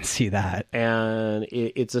 I can see that. And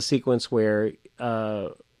it's a sequence where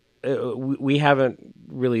we haven't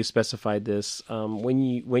really specified this. When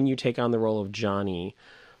you take on the role of Johnny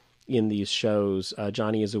in these shows,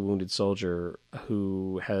 Johnny is a wounded soldier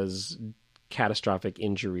who has catastrophic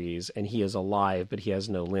injuries, and he is alive, but he has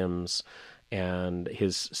no limbs, and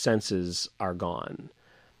his senses are gone.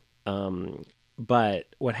 But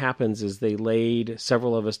what happens is they laid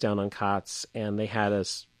several of us down on cots, and they had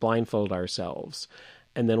us blindfold ourselves.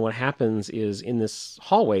 And then what happens is in this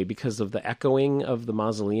hallway, because of the echoing of the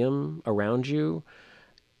mausoleum around you,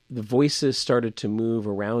 the voices started to move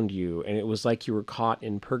around you, and it was like you were caught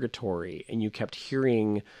in purgatory, and you kept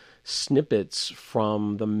hearing snippets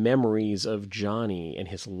from the memories of Johnny and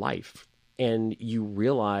his life. And you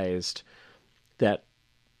realized that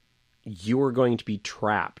you were going to be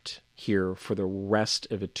trapped here for the rest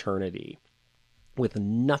of eternity with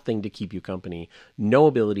nothing to keep you company, no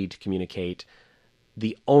ability to communicate.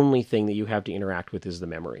 The only thing that you have to interact with is the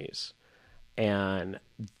memories. And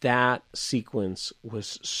that sequence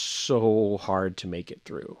was so hard to make it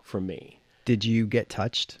through for me. Did you get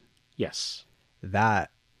touched? Yes. That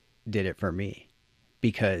did it for me.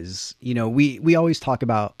 Because, we always talk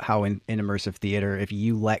about how in immersive theater, if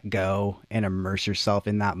you let go and immerse yourself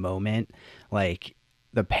in that moment,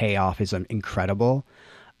 the payoff is incredible.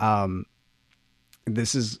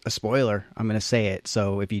 This is a spoiler. I'm going to say it.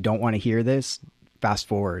 So if you don't want to hear this, fast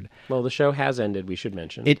forward. Well, the show has ended, we should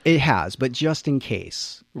mention. It has, but just in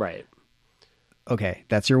case. Right. Okay,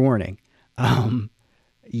 that's your warning.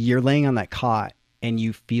 You're laying on that cot and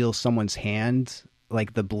you feel someone's hand,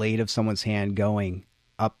 the blade of someone's hand going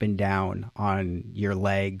up and down on your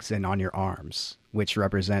legs and on your arms, which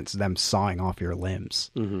represents them sawing off your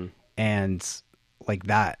limbs. Mm-hmm. And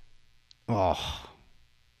that,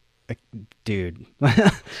 dude.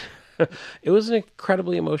 It was an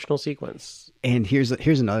incredibly emotional sequence. And here's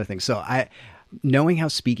another thing. So knowing how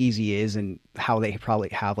Speakeasy is and how they probably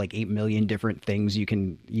have 8 million different things you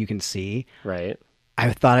can see. Right.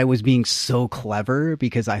 I thought I was being so clever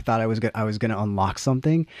because I thought I was going to unlock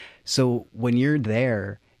something. So when you're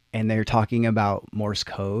there and they're talking about Morse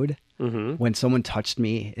code, when someone touched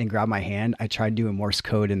me and grabbed my hand, I tried doing Morse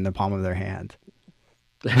code in the palm of their hand.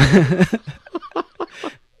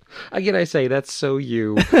 Again, I say that's so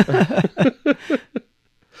you.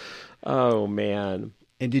 Oh, man.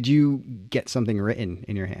 And did you get something written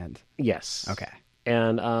in your hand? Yes. Okay.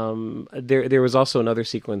 And there was also another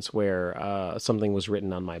sequence where something was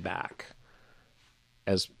written on my back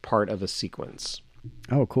as part of a sequence.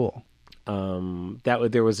 Oh, cool.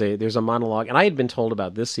 There's a monologue, and I had been told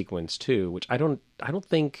about this sequence too, which I don't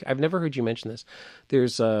think I've never heard you mention this.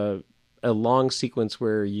 There's a long sequence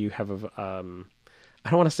where you have I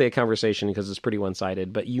don't want to say a conversation because it's pretty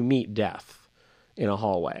one-sided, but you meet Death in a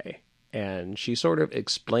hallway. And she sort of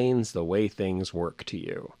explains the way things work to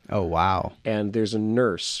you. Oh, wow. And there's a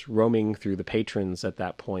nurse roaming through the patrons at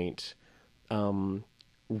that point,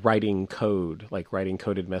 writing code, like writing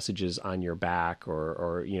coded messages on your back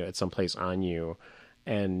or at some place on you.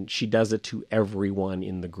 And she does it to everyone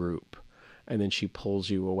in the group. And then she pulls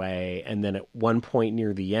you away. And then at one point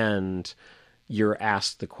near the end, you're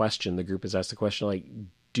asked the question, the group is asked the question, like,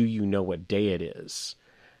 do you know what day it is?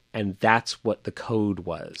 And that's what the code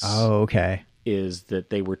was. Oh, okay. Is that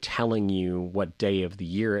they were telling you what day of the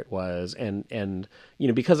year it was. And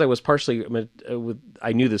because I was partially,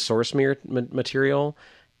 I knew the source material,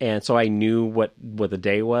 and so I knew what the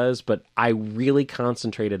day was, but I really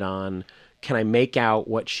concentrated on, can I make out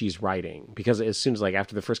what she's writing? Because as soon as, like,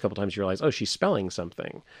 after the first couple times you realize, oh, she's spelling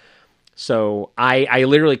something. So I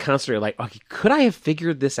literally concentrated, like, okay, could I have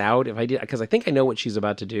figured this out if I did? Because I think I know what she's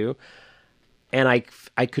about to do. And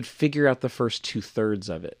I could figure out the first 2/3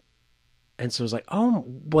 of it. And so it was like, oh,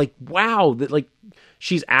 like, wow, that, like,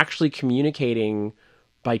 she's actually communicating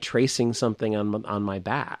by tracing something on my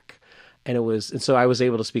back. And so I was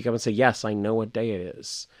able to speak up and say, yes, I know what day it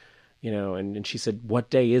is. And she said, what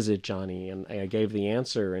day is it, Johnny? And I gave the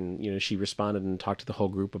answer, and, she responded and talked to the whole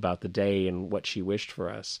group about the day and what she wished for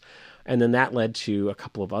us. And then that led to a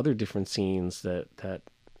couple of other different scenes that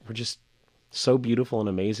were just so beautiful and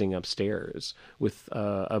amazing upstairs, with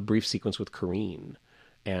a brief sequence with Corrine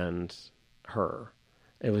and her.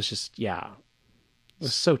 It was just, it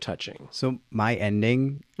was so touching. So my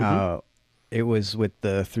ending, it was with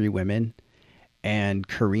the 3 women, and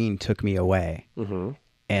Corrine took me away. Mm-hmm.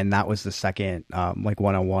 And that was the second, like,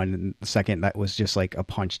 one-on-one. And the second, that was just like a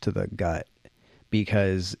punch to the gut,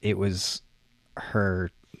 because it was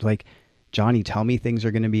her, like, Johnny, tell me things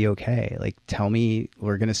are going to be okay. Like, tell me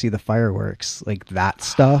we're going to see the fireworks, like that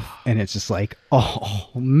stuff. And it's just like, oh,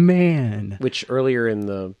 man. Which earlier in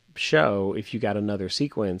the show, if you got another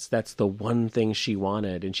sequence, that's the one thing she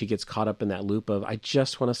wanted. And she gets caught up in that loop of, I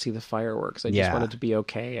just want to see the fireworks. I just want it to be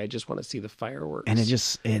okay. I just want to see the fireworks.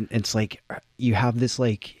 And it's like, you have this,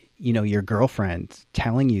 like, your girlfriend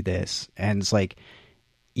telling you this, and it's like,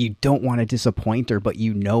 you don't want to disappoint her, but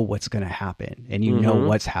you know what's going to happen, and you know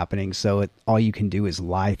what's happening. So all you can do is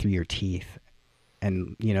lie through your teeth.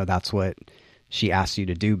 And, that's what she asks you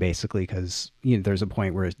to do, basically, because, there's a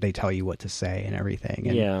point where they tell you what to say and everything.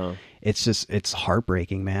 And it's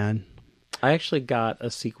heartbreaking, man. I actually got a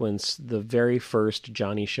sequence, the very first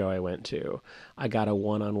Johnny show I went to, I got a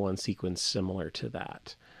one-on-one sequence similar to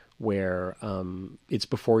that, where it's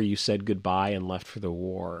before you said goodbye and left for the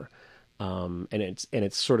war. And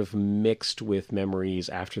it's sort of mixed with memories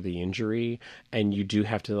after the injury, and you do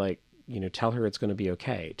have to, like, tell her it's going to be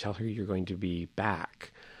okay. Tell her you're going to be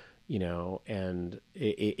back, and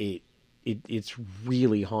it's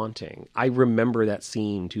really haunting. I remember that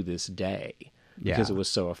scene to this day because it was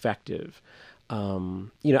so effective.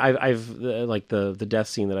 I've like the death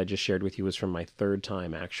scene that I just shared with you was from my 3rd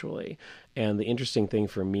time, actually. And the interesting thing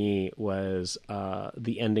for me was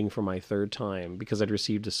the ending for my 3rd time, because I'd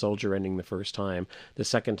received a soldier ending the first time. The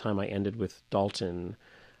second time I ended with Dalton.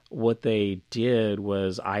 What they did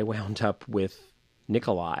was I wound up with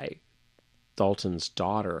Nikolai, Dalton's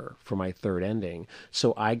daughter, for my 3rd ending.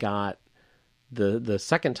 So I got the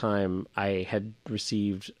second time I had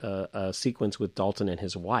received a sequence with Dalton and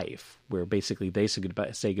his wife, where basically they said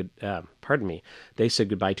goodbye. They said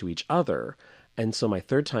goodbye to each other. And so my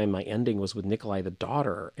 3rd time, my ending was with Nikolai, the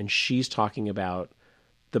daughter, and she's talking about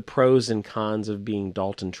the pros and cons of being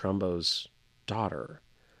Dalton Trumbo's daughter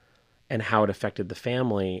and how it affected the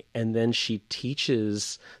family. And then she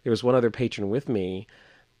teaches, there was one other patron with me,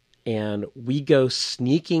 and we go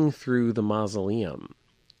sneaking through the mausoleum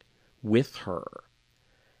with her.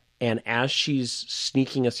 And as she's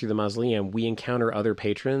sneaking us through the mausoleum, we encounter other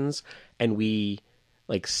patrons, and we,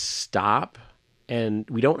 like, stop. And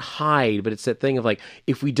we don't hide, but it's that thing of, like,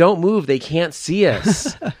 if we don't move, they can't see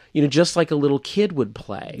us. Just like a little kid would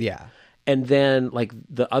play. Yeah. And then, like,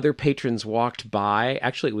 the other patrons walked by.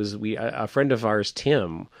 Actually, it was a friend of ours,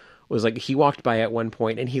 Tim, was like, he walked by at one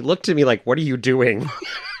point, and he looked at me like, what are you doing?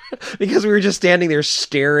 Because we were just standing there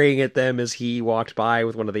staring at them as he walked by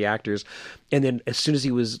with one of the actors. And then as soon as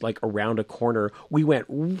he was, like, around a corner, we went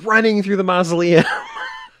running through the mausoleum.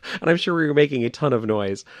 And I'm sure we were making a ton of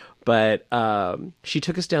noise. But she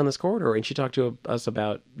took us down this corridor, and she talked to us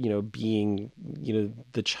about, being,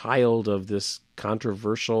 the child of this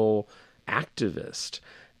controversial activist.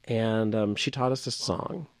 And she taught us a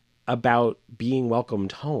song about being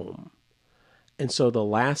welcomed home. And so the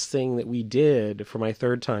last thing that we did for my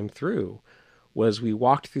 3rd time through was we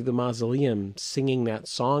walked through the mausoleum singing that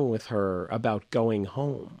song with her about going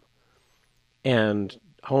home. And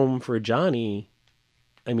home for Johnny,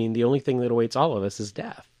 I mean, the only thing that awaits all of us is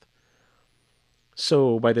death.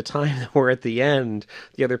 So by the time that we're at the end,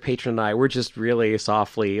 the other patron and I, we're just really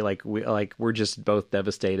softly, we're just both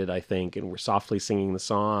devastated, I think, and we're softly singing the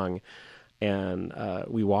song. And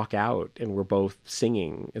we walk out, and we're both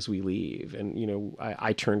singing as we leave. And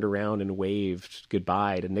I turned around and waved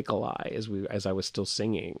goodbye to Nikolai as I was still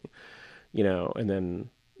singing, and then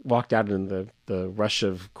walked out in the rush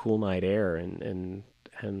of cool night air and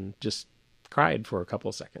just cried for a couple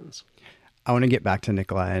of seconds. I want to get back to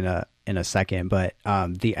Nikolai in a second, but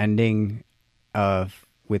the ending of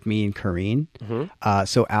with me and Kareen. Mm-hmm.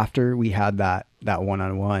 So after we had that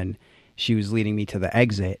one-on-one, she was leading me to the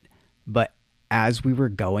exit. But as we were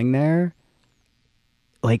going there,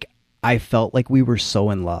 like, I felt like we were so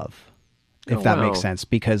in love, if that makes sense,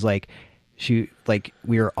 because we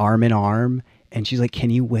were arm in arm, and she's like, "Can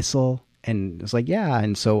you whistle?" And I was like, "Yeah."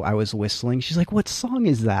 And so I was whistling. She's like, "What song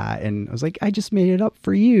is that?" And I was like, "I just made it up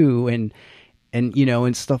for you." And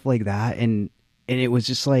stuff like that. And it was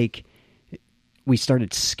just like, we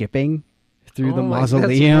started skipping through the mausoleum.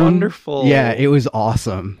 That's wonderful. Yeah, it was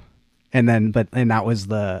awesome. And then, that was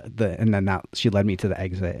she led me to the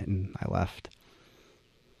exit, and I left.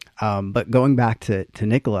 But going back to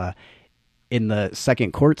Nicola, in the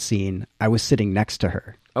second court scene, I was sitting next to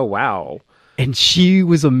her. Oh, wow. And she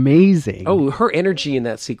was amazing. Oh, her energy in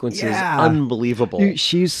that sequence is unbelievable. Dude,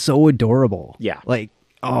 she's so adorable. Yeah.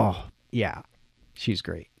 She's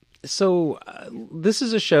great. So this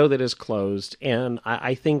is a show that is closed, and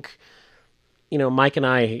I think, Mike and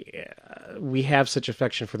I, we have such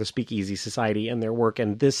affection for the Speakeasy Society and their work,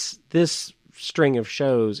 and this string of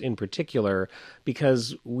shows in particular,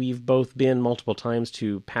 because we've both been multiple times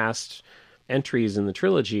to past entries in the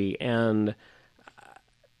trilogy, and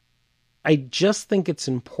I just think it's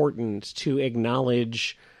important to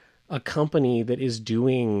acknowledge a company that is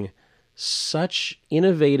doing such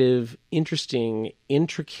innovative, interesting,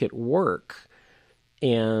 intricate work.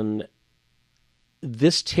 And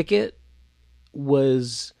this ticket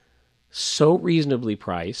was so reasonably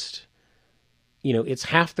priced. It's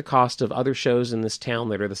half the cost of other shows in this town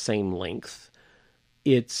that are the same length.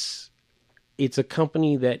 It's a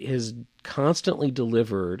company that has constantly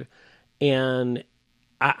delivered, and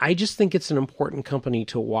I just think it's an important company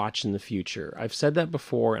to watch in the future. I've said that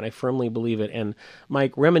before, and I firmly believe it. And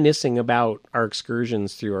Mike, reminiscing about our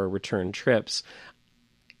excursions through our return trips,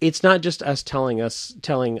 it's not just us telling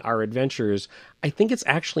our adventures. I think it's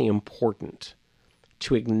actually important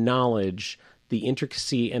to acknowledge the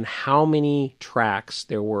intricacy and how many tracks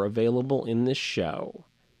there were available in this show.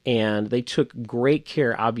 And they took great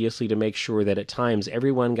care, obviously, to make sure that at times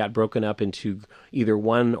everyone got broken up into either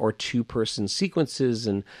one or two person sequences,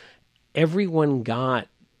 and everyone got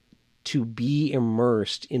to be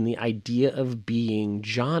immersed in the idea of being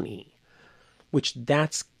Johnny, which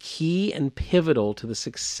that's key and pivotal to the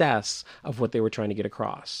success of what they were trying to get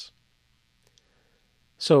across.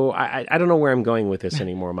 So I don't know where I'm going with this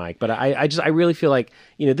anymore, Mike, but I really feel like,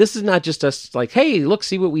 this is not just us like, hey, look,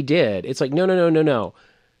 see what we did. It's like, no.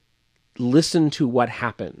 Listen to what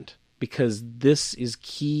happened, because this is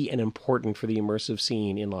key and important for the immersive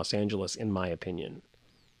scene in Los Angeles, in my opinion.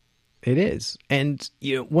 It is. And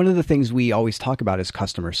one of the things we always talk about is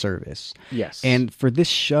customer service. Yes. And for this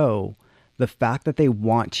show, the fact that they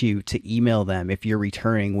want you to email them if you're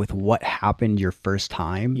returning with what happened your first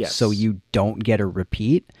time, yes, so you don't get a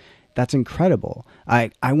repeat, that's incredible.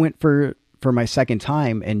 I went for my second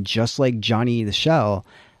time, and just like Johnny the Shell,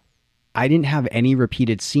 I didn't have any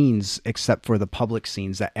repeated scenes except for the public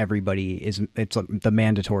scenes that everybody it's the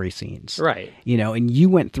mandatory scenes. Right. And you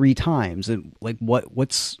went 3 times, and like,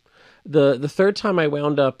 what's the third time I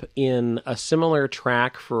wound up in a similar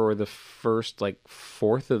track for the first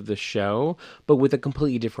fourth of the show, but with a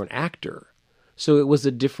completely different actor. So it was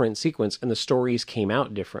a different sequence, and the stories came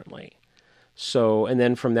out differently. So, and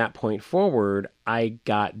then from that point forward, I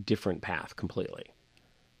got different path completely.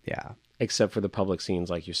 Yeah. Except for the public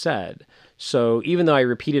scenes, like you said. So even though I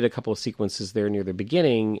repeated a couple of sequences there near the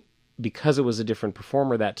beginning, because it was a different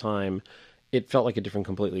performer that time, it felt like a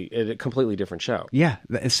completely different show. Yeah,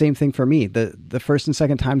 the same thing for me. The first and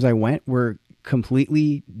second times I went were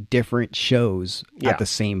completely different shows at the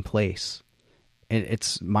same place. And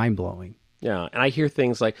it's mind-blowing. Yeah, and I hear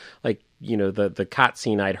things like the cot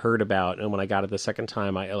scene I'd heard about, and when I got it the second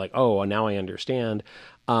time, I now I understand.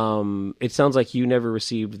 It sounds like you never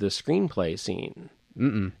received the screenplay scene.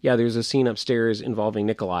 Mm-mm. Yeah, there's a scene upstairs involving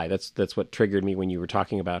Nikolai. That's what triggered me when you were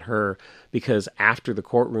talking about her, because after the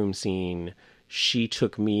courtroom scene, she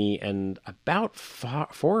took me and about 4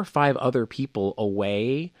 or 5 other people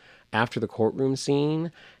away after the courtroom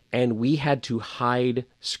scene, and we had to hide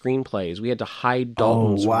screenplays. We had to hide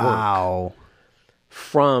Dalton's work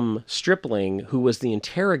from Stripling, who was the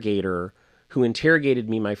interrogator who interrogated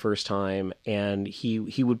me my first time, and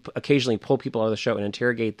he would occasionally pull people out of the show and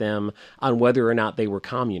interrogate them on whether or not they were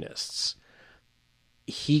communists.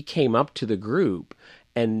 He came up to the group,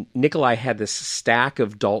 and Nikolai had this stack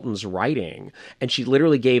of Dalton's writing, and she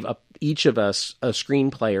literally gave each of us a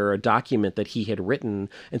screenplay or a document that he had written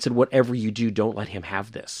and said, whatever you do, don't let him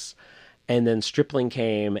have this. And then Stripling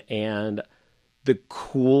came, and the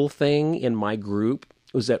cool thing in my group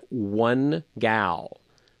was that one gal,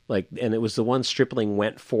 and it was the one Stripling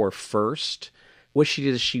went for first. What she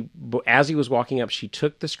did is as he was walking up, she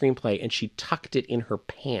took the screenplay and she tucked it in her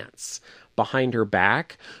pants behind her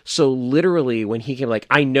back. So literally when he came,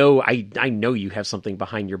 I know you have something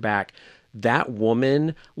behind your back. That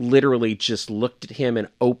woman literally just looked at him and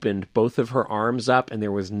opened both of her arms up, and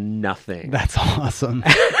there was nothing. That's awesome.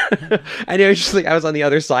 And it was just I was on the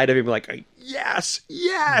other side of him, yes.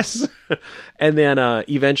 And then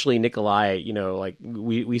eventually Nikolai,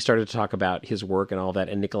 we started to talk about his work and all that,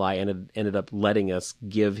 and Nikolai ended up letting us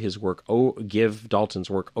give give Dalton's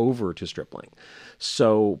work over to Stripling.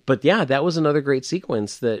 So, but yeah, that was another great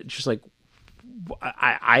sequence that just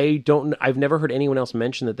I've never heard anyone else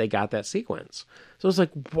mention that they got that sequence. So it's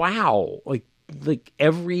wow,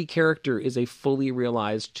 every character is a fully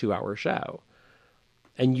realized 2-hour show.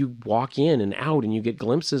 And you walk in and out and you get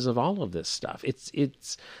glimpses of all of this stuff.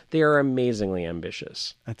 They are amazingly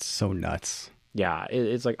ambitious. That's so nuts. Yeah.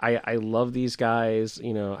 It's I love these guys.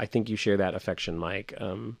 I think you share that affection, Mike.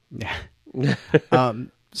 Yeah.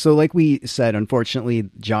 So like we said, unfortunately,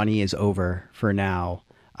 Johnny is over for now.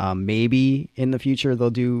 Maybe in the future they'll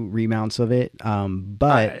do remounts of it.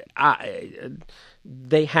 But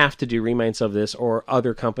they have to do remounts of this, or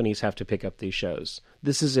other companies have to pick up these shows.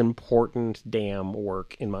 This is important damn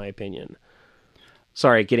work, in my opinion.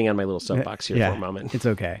 Sorry, getting on my little soapbox here for a moment. It's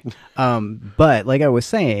okay. But like I was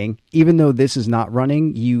saying, even though this is not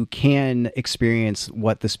running, you can experience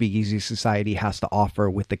what the Speakeasy Society has to offer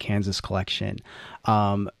with the Kansas collection.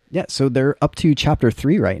 So they're up to chapter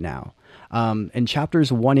 3 right now. And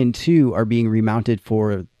chapters 1 and 2 are being remounted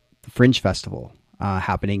for the Fringe Festival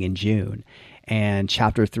happening in June. And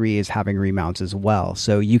chapter 3 is having remounts as well.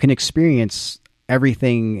 So you can experience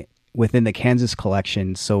everything within the Kansas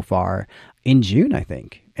collection so far in June, I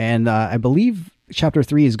think. And I believe chapter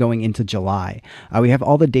 3 is going into July. We have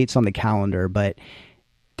all the dates on the calendar, but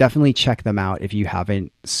definitely check them out if you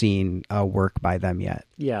haven't seen work by them yet.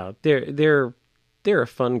 Yeah, they're a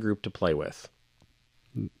fun group to play with.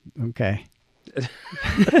 Okay.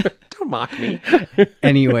 Don't mock me.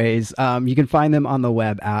 Anyways, you can find them on the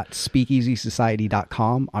web at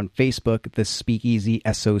speakeasysociety.com, on Facebook, the Speakeasy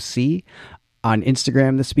SOC, on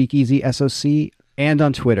Instagram, the Speakeasy SOC, and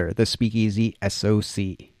on Twitter, the Speakeasy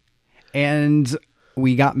SOC. And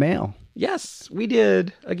we got mail. Yes, we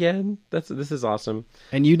did. Again, this is awesome.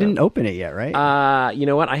 And you didn't open it yet, right? You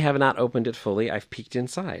know what? I have not opened it fully. I've peeked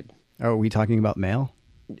inside. Oh, are we talking about mail?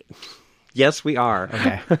 Yes, we are.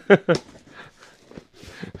 Okay.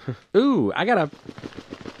 Ooh, I got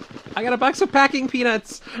a box of packing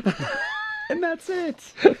peanuts. And that's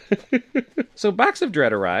it. So Box of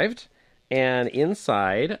Dread arrived, and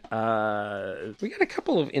inside we got a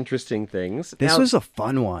couple of interesting things. This was a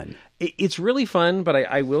fun one. It's really fun, but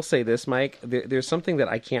I will say this, Mike. There's something that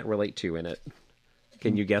I can't relate to in it.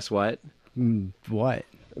 Can you guess what? What?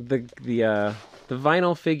 The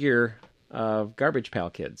vinyl figure of Garbage Pail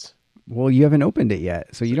Kids. Well, you haven't opened it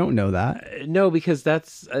yet, so you don't know that. No, because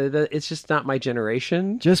it's just not my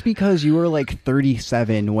generation. Just because you were like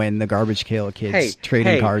 37 when the Garbage Pail Kids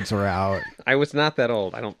trading cards were out. I was not that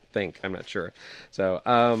old, I don't think. I'm not sure. So,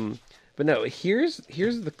 but no, here's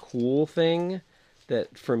the cool thing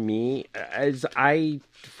that for me is I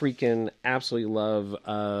freaking absolutely love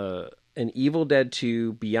an Evil Dead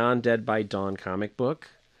 2 Beyond Dead by Dawn comic book.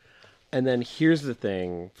 And then here's the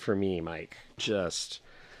thing for me, Mike.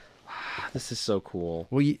 This is so cool.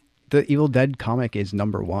 Well, the Evil Dead comic is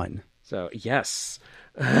number 1. So, yes.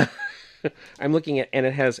 I'm looking at, and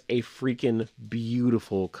it has a freaking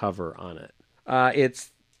beautiful cover on it.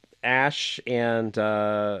 It's Ash and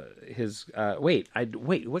his... Wait,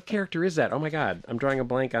 what character is that? Oh my god, I'm drawing a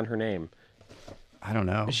blank on her name. I don't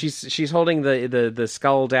know. She's holding the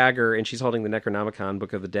skull dagger, and she's holding the Necronomicon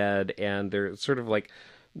Book of the Dead, and they're sort of like...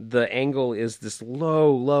 The angle is this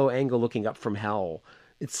low angle looking up from hell.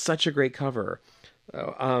 It's such a great cover.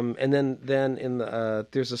 And then in the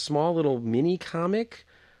there's a small little mini comic,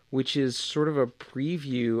 which is sort of a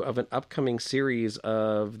preview of an upcoming series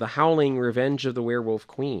of The Howling: Revenge of the Werewolf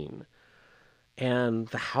Queen. And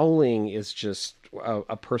The Howling is just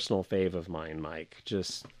a personal fave of mine, Mike.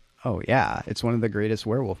 Oh yeah, it's one of the greatest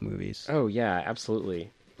werewolf movies. Oh yeah,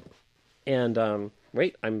 absolutely. And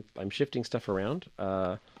wait, I'm shifting stuff around.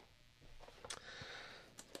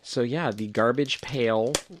 So yeah, the Garbage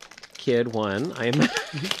Pail Kid one.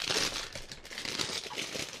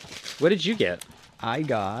 What did you get? I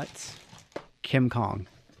got Kim Kong.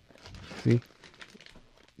 See?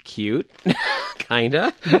 Cute,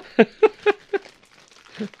 kinda.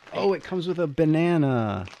 Oh, it comes with a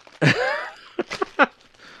banana.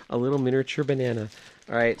 A little miniature banana.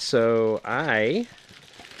 All right, so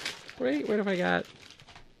wait, what have I got?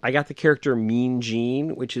 I got the character Mean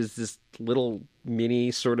Gene, which is this little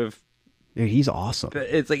mini sort of. Dude, he's awesome.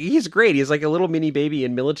 It's like he's great. He's like a little mini baby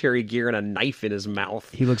in military gear and a knife in his mouth.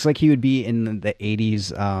 He looks like he would be in the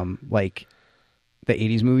 80s, like the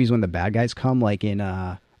 80s movies when the bad guys come, like in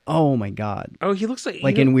oh my god. Oh, he looks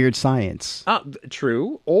like in Weird Science.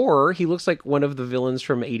 True. Or he looks like one of the villains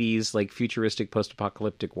from 80s like futuristic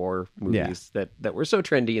post-apocalyptic war movies that were so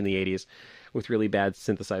trendy in the 80s with really bad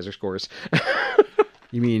synthesizer scores.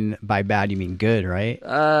 You mean by bad you mean good, right?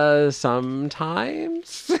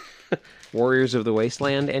 Sometimes. Warriors of the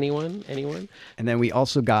Wasteland, anyone? And then we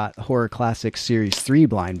also got Horror Classics Series 3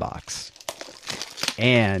 blind box.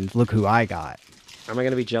 And look who I got. Am I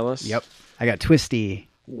going to be jealous? Yep. I got Twisty.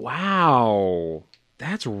 Wow.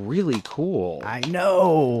 That's really cool. I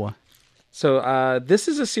know. So this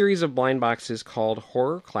is a series of blind boxes called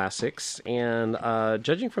Horror Classics. And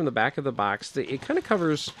judging from the back of the box, it kind of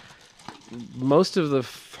covers most of the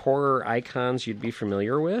horror icons you'd be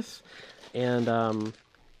familiar with. And,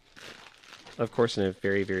 of course, in a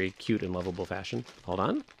very, very cute and lovable fashion. Hold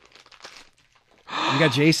on. You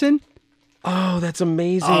got Jason? Oh, that's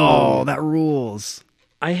amazing. Oh, that rules.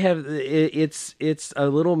 I have it's a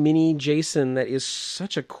little mini Jason that is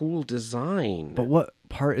such a cool design. But what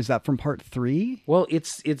part is that from part 3? Well,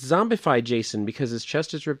 it's zombified Jason because his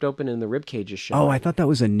chest is ripped open and the rib cage is showing. Oh, I thought that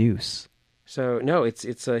was a noose. So no, it's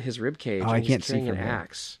his rib cage. Oh, I and can't he's see carrying from an here.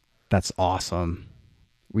 axe. That's awesome.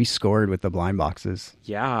 We scored with the blind boxes.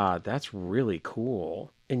 Yeah, that's really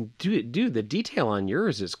cool. And dude, the detail on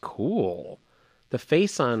yours is cool. The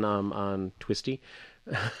face on Twisty.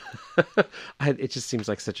 It just seems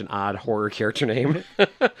like such an odd horror character name.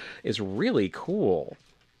 Is really cool.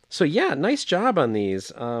 So yeah, nice job on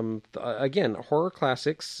these. Again, Horror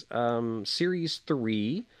Classics Series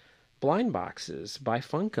 3 blind boxes by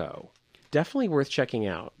Funko. Definitely worth checking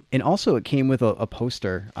out. And also it came with a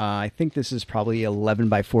poster. I think this is probably 11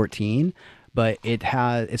 by 14, but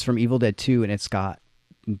it's from Evil Dead 2 and it's got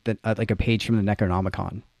like a page from the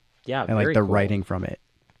Necronomicon. Yeah, and like very the cool. writing from it.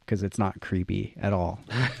 Because it's not creepy at all,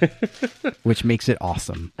 which makes it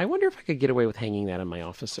awesome. I wonder if I could get away with hanging that in my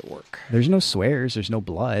office at work. There's no swears. There's no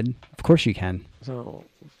blood. Of course you can. So, well,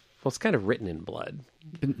 it's kind of written in blood.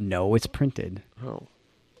 But no, it's printed. Oh,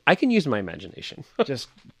 I can use my imagination. Just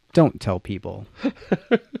don't tell people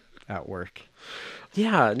at work.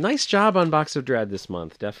 Yeah, nice job on Box of Dread this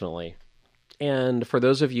month, definitely. And for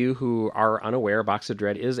those of you who are unaware, Box of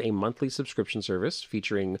Dread is a monthly subscription service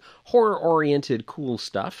featuring horror-oriented cool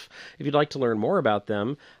stuff. If you'd like to learn more about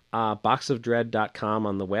them, boxofdread.com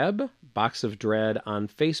on the web, Box of Dread on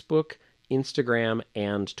Facebook, Instagram,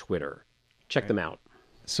 and Twitter. Check them out.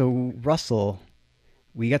 So, Russell,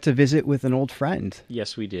 we got to visit with an old friend.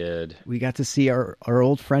 Yes, we did. We got to see our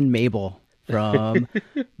old friend Mabel from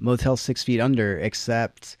Motel 6 Feet Under,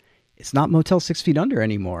 except it's not Motel 6 Feet Under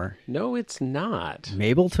anymore. No, it's not.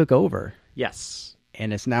 Mabel took over. Yes.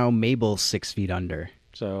 And it's now Mabel 6 Feet Under.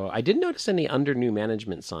 So I didn't notice any under new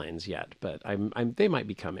management signs yet, but they might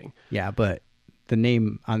be coming. Yeah, but the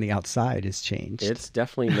name on the outside has changed. It's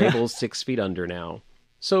definitely Mabel's 6 Feet Under now.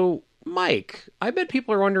 So, Mike, I bet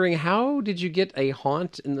people are wondering, how did you get a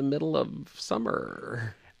haunt in the middle of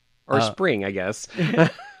summer? Or spring, I guess.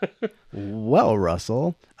 Well,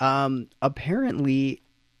 Russell, apparently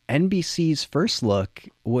NBC's First Look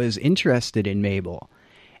was interested in Mabel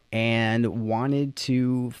and wanted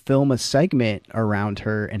to film a segment around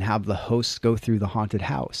her and have the hosts go through the haunted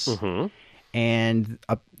house. Mm-hmm. And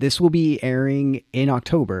this will be airing in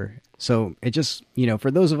October. So it just,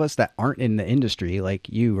 for those of us that aren't in the industry, like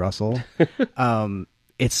you, Russell,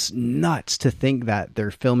 it's nuts to think that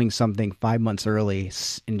they're filming something 5 months early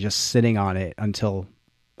and just sitting on it until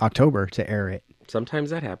October to air it. Sometimes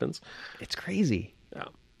that happens. It's crazy. Yeah.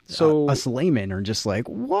 So us laymen are just like,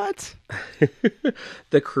 what?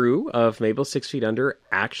 The crew of Mabel 6 Feet Under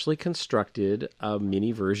actually constructed a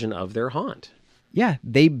mini version of their haunt. Yeah,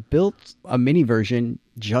 they built a mini version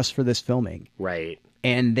just for this filming. Right.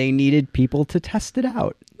 And they needed people to test it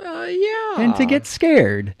out. Yeah, and to get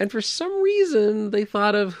scared. And for some reason, they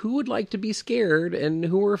thought of who would like to be scared and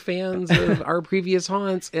who were fans of our previous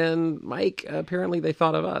haunts. And Mike, apparently they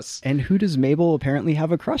thought of us. And who does Mabel apparently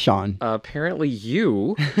have a crush on? Apparently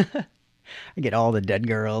you. I get all the dead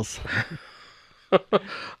girls.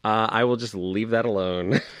 I will just leave that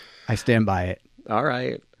alone. I stand by it. All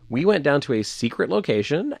right. We went down to a secret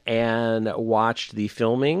location and watched the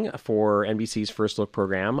filming for NBC's First Look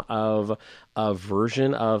program of a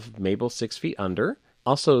version of Mabel 6 Feet Under.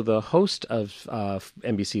 Also, the host of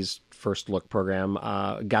NBC's First Look program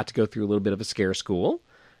got to go through a little bit of a scare school,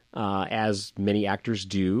 as many actors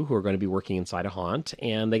do who are going to be working inside a haunt.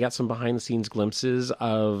 And they got some behind-the-scenes glimpses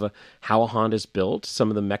of how a haunt is built, some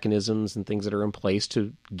of the mechanisms and things that are in place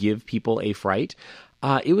to give people a fright.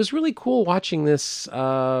 It was really cool watching this,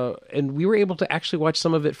 and we were able to actually watch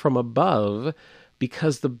some of it from above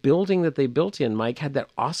because the building that they built in, Mike, had that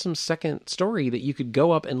awesome second story that you could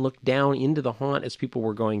go up and look down into the haunt as people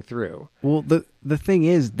were going through. Well, the thing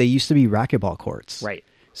is, they used to be racquetball courts. Right.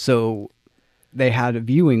 So they had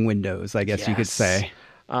viewing windows, I guess you could say.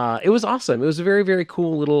 It was awesome. It was a very, very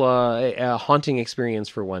cool little haunting experience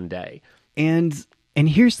for one day. And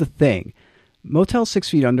here's the thing. Motel 6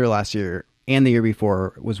 Feet Under last year and the year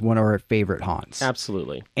before was one of our favorite haunts.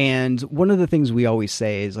 Absolutely. And one of the things we always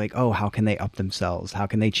say is like, oh, how can they up themselves? How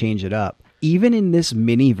can they change it up? Even in this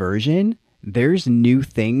mini version, there's new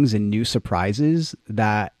things and new surprises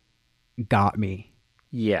that got me.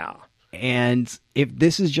 Yeah. And if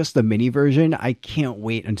this is just the mini version, I can't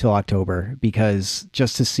wait until October because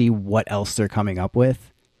just to see what else they're coming up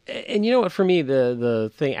with. And you know what, for me,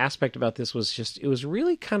 the aspect about this was just, it was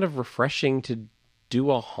really kind of refreshing to do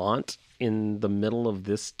a haunt in the middle of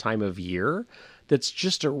this time of year that's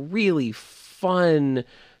just a really fun,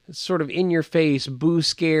 sort of in-your-face, boo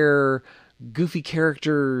scare, goofy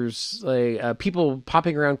characters, like people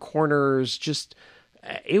popping around corners. Just,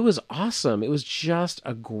 it was awesome. It was just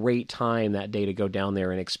a great time that day to go down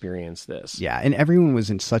there and experience this. Yeah, and everyone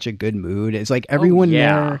was in such a good mood. It's like everyone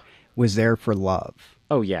there was there for love.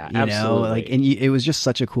 Oh, yeah, you absolutely. know? Like, and it was just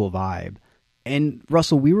such a cool vibe. And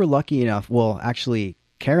Russell, we were lucky enough, well, actually,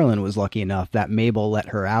 Carolyn was lucky enough that Mabel let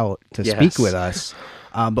her out to speak with us.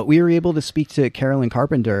 But we were able to speak to Carolyn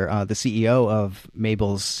Carpenter, the CEO of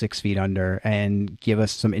Mabel's 6 Feet Under, and give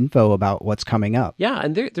us some info about what's coming up. Yeah,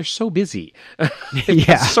 and they're so busy. Yeah.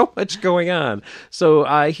 Got so much going on. So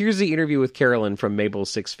here's the interview with Carolyn from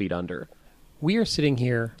Mabel's 6 Feet Under. We are sitting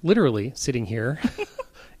here, literally sitting here,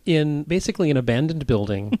 in basically an abandoned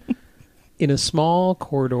building, in a small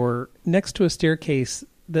corridor next to a staircase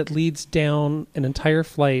that leads down an entire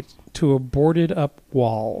flight to a boarded up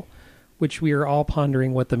wall, which we are all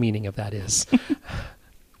pondering what the meaning of that is.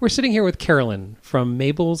 We're sitting here with Carolyn from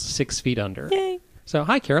Mabel's 6 Feet Under. Yay. So,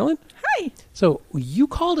 hi, Carolyn. Hi. So, you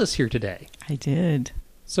called us here today. I did.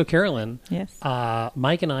 So, Carolyn, Yes.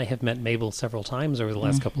 Mike and I have met Mabel several times over the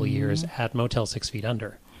last couple of years at Motel 6 Feet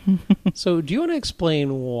Under. So, do you want to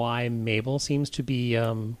explain why Mabel seems to be,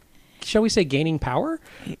 shall we say, gaining power?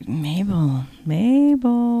 Mabel.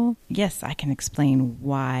 Yes, I can explain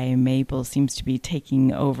why Mabel seems to be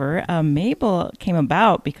taking over. Mabel came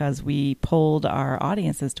about because we polled our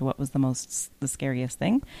audience as to what was the scariest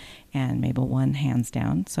thing, and Mabel won hands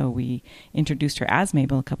down. So we introduced her as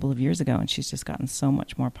Mabel a couple of years ago, and she's just gotten so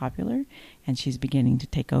much more popular, and she's beginning to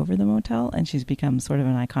take over the motel, and she's become sort of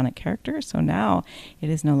an iconic character. So now it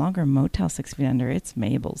is no longer Motel 6 Feet Under, it's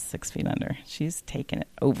Mabel's 6 Feet Under. She's taken it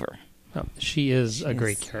over. Oh, she is a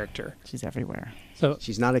great character. She's everywhere. So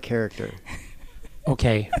She's not a character.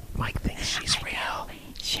 okay, Mike thinks she's real.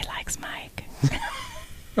 She likes Mike.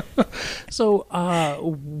 So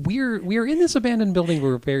we're in this abandoned building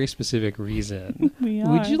for a very specific reason. We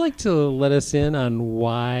are. Would you like to let us in on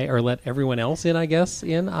why, or let everyone else in, I guess,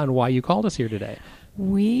 in on why you called us here today?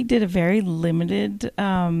 We did a very limited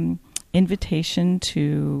invitation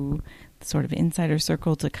to sort of insider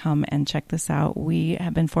circle to come and check this out. We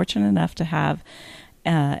have been fortunate enough to have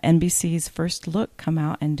NBC's First Look come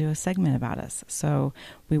out and do a segment about us. So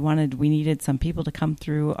we needed some people to come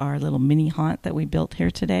through our little mini haunt that we built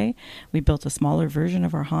here today. We built a smaller version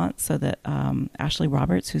of our haunt so that Ashley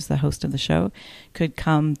Roberts, who's the host of the show, could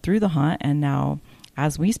come through the haunt. And now,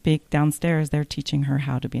 as we speak, downstairs, they're teaching her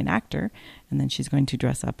how to be an actor. And then she's going to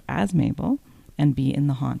dress up as Mabel and be in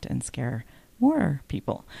the haunt and scare more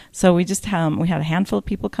people. So we just we had a handful of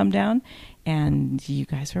people come down, and you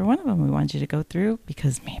guys were one of them. We wanted you to go through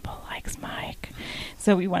because Mabel likes Mike.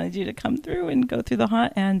 So we wanted you to come through and go through the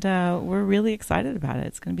haunt, and we're really excited about it.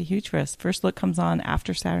 It's going to be huge for us. First Look comes on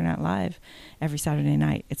after Saturday Night Live every Saturday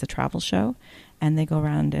night. It's a travel show, and they go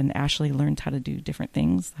around, and Ashley learns how to do different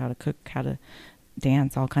things, how to cook, how to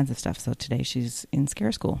dance, all kinds of stuff. So today she's in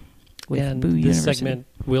scare school with And Boo this University. segment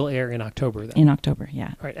will air in October then. In October,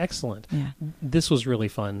 yeah. All right, excellent. Yeah. This was really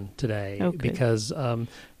fun today Oh, good. because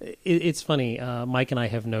it's funny. Mike and I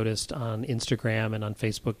have noticed on Instagram and on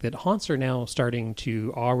Facebook that haunts are now starting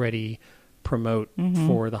to already promote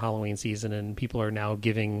for the Halloween season, and people are now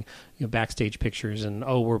giving backstage pictures and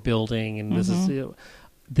we're building, and this is.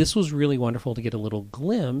 This was really wonderful to get a little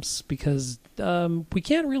glimpse because we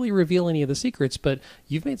can't really reveal any of the secrets, but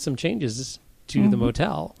you've made some changes to the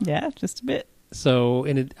motel. Yeah, just a bit. So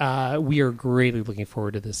we are greatly looking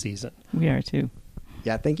forward to this season. We are too.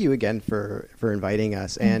 Yeah, thank you again for inviting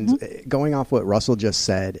us. And going off what Russell just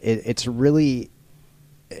said, it's really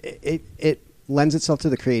it lends itself to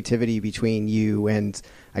the creativity between you and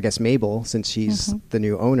I guess Mabel, since she's the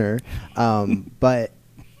new owner. But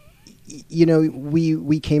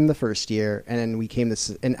we came the first year, and then we came this,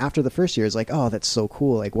 and after the first year, it's like, oh, that's so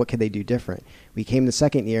cool. Like, what could they do different? We came the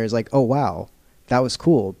second year, it's like, oh wow, that was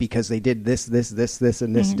cool because they did this,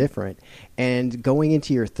 and this different. And going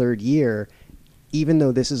into your third year, even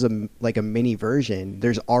though this is a mini version,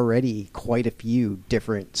 there's already quite a few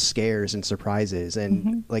different scares and surprises,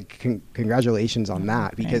 and congratulations on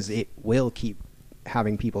that, because it will keep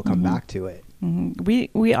having people come back to it.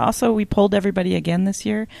 We also polled everybody again this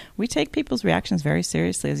year. We take people's reactions very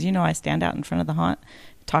seriously. As you know, I stand out in front of the haunt,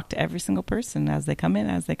 talk to every single person as they come in,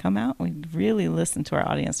 as they come out. We really listen to our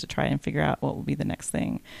audience to try and figure out what will be the next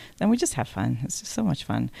thing. Then we just have fun. It's just so much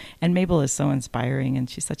fun. And Mabel is so inspiring, and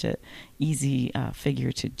she's such a easy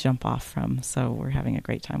figure to jump off from. So we're having a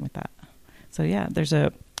great time with that. So yeah,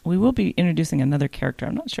 we will be introducing another character.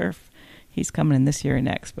 I'm not sure if he's coming in this year or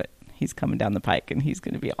next, but he's coming down the pike, and he's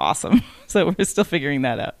going to be awesome. So we're still figuring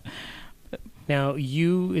that out. Now,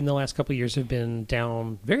 you, in the last couple of years, have been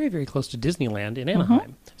down very, very close to Disneyland in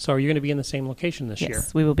Anaheim. So are you going to be in the same location this year?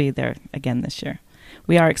 Yes, we will be there again this year.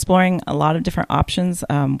 We are exploring a lot of different options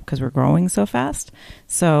because we're growing so fast.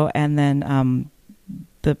 So, and then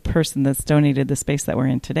the person that's donated the space that we're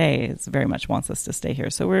in today very much wants us to stay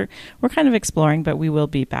here. So we're kind of exploring, but we will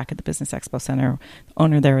be back at the Business Expo Center. The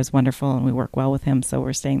owner there is wonderful, and we work well with him. So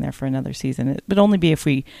we're staying there for another season. It would only be if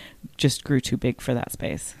we just grew too big for that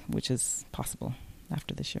space, which is possible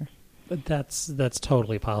after this year. But that's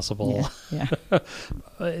totally possible. Yeah.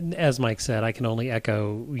 As Mike said, I can only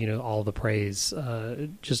echo all the praise.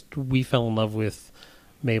 Just we fell in love with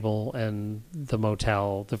Mabel and the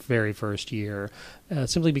motel the very first year,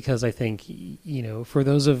 simply because I think, for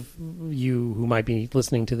those of you who might be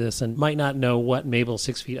listening to this and might not know what Mabel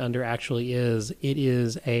 6 Feet Under actually is, it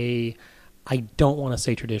is I don't want to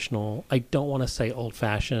say traditional, I don't want to say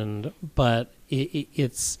old-fashioned, but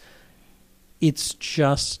it's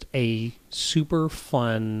just a super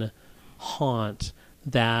fun haunt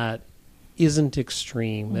that isn't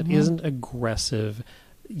extreme, that isn't aggressive.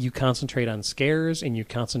 You concentrate on scares and you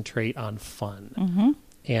concentrate on fun.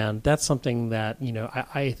 And that's something that,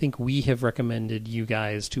 I think we have recommended you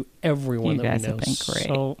guys to everyone you that guys we know.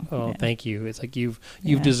 Have been great. Thank you. It's like you've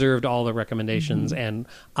deserved all the recommendations, and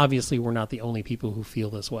obviously we're not the only people who feel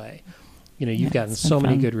this way. You've gotten so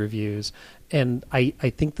many good reviews, and I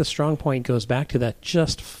think the strong point goes back to that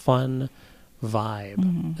just fun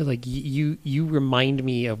vibe. Like you remind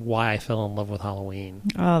me of why I fell in love with Halloween.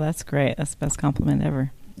 Oh, that's great. That's the best compliment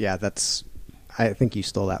ever. Yeah, I think you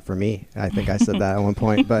stole that from me. I think I said that at one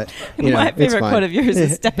point, but my favorite quote of yours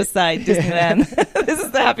is "Step aside, Disneyland. This is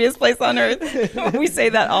the happiest place on earth." We say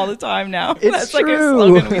that all the time now. It's That's true. Like a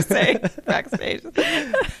slogan we say backstage.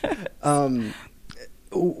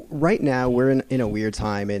 Right now, we're in a weird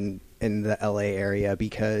time in the LA area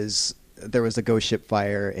because there was a ghost ship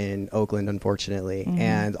fire in Oakland, unfortunately,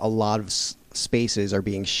 and a lot of spaces are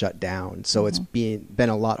being shut down. So it's been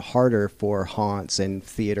a lot harder for haunts and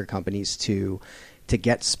theater companies to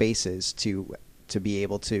get spaces to be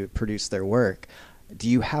able to produce their work. Do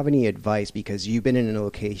you have any advice, because you've been in a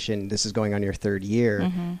location, this is going on your third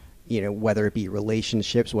year, whether it be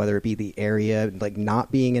relationships, whether it be the area, like not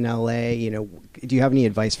being in LA, do you have any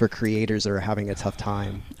advice for creators that are having a tough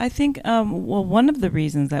time? I think, one of the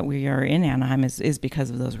reasons that we are in Anaheim is because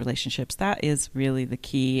of those relationships. That is really the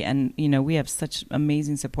key. And, we have such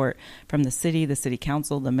amazing support from the city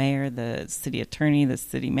council, the mayor, the city attorney, the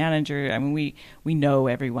city manager. I mean, we know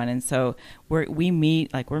everyone. And so we're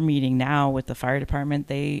meeting now with the fire department.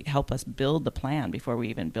 They help us build the plan before we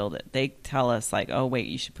even build it. They tell us like, oh, wait,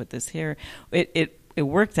 you should put this here. It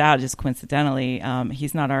worked out just coincidentally.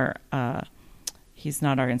 He's not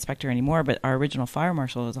our inspector anymore, but our original fire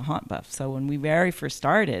marshal was a haunt buff. So when we very first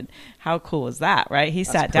started, how cool is that, right? He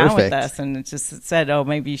sat down with us and just said, oh,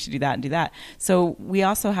 maybe you should do that and do that. So we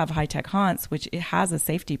also have High Tech Haunts, which it has a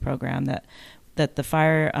safety program that that the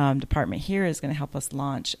fire department here is going to help us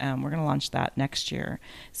launch. We're going to launch that next year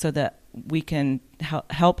so that we can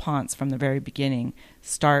help haunts from the very beginning.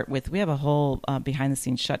 Start with, we have a whole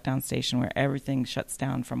behind-the-scenes shutdown station where everything shuts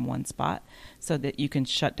down from one spot, so that you can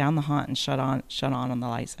shut down the haunt and shut on the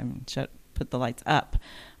lights. Put the lights up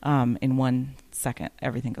in 1 second.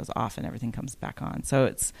 Everything goes off and everything comes back on. So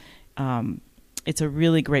it's a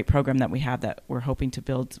really great program that we have that we're hoping to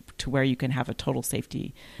build to where you can have a total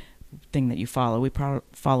safety thing that you follow. We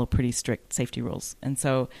follow pretty strict safety rules. And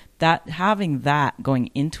so that having that going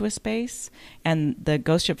into a space, and the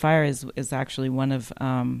Ghost Ship Fire is actually one of,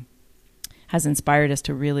 has inspired us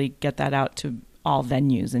to really get that out to all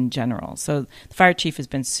venues in general. So the fire chief has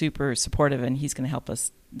been super supportive, and he's going to help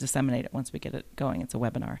us disseminate it once we get it going. It's a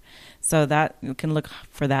webinar. So that you can look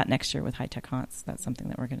for that next year with High Tech Haunts. That's something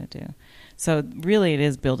that we're going to do. So really it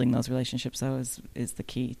is building those relationships, though, is the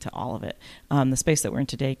key to all of it. The space that we're in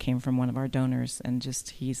today came from one of our donors, and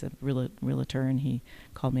he's a realtor, and he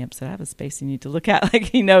called me up and said, I have a space you need to look at. Like,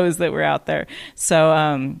 he knows that we're out there. So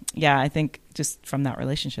I think just from that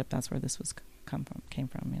relationship, that's where this came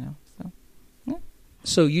from, so.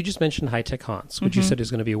 So you just mentioned High Tech Haunts, which you said is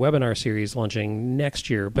going to be a webinar series launching next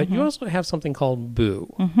year, but you also have something called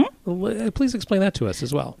Boo. Please explain that to us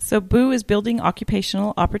as well. So Boo is building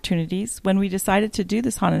occupational opportunities. When we decided to do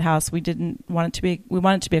this haunted house, we wanted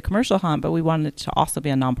it to be a commercial haunt, but we wanted it to also be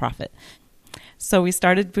a nonprofit. So we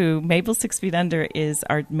started Boo. Mabel 6 Feet Under is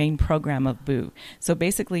our main program of Boo. So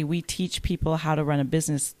basically we teach people how to run a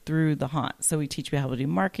business through the haunt. So we teach people how to do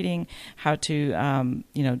marketing, how to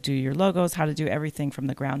do your logos, how to do everything from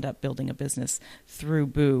the ground up, building a business through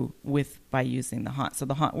Boo by using the haunt. So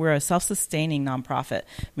the haunt, we're a self-sustaining nonprofit,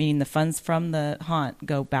 meaning the funds from the haunt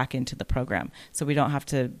go back into the program. So we don't have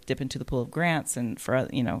to dip into the pool of grants and for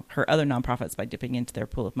her other nonprofits by dipping into their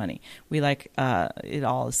pool of money. We like it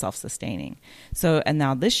all is self-sustaining. So, and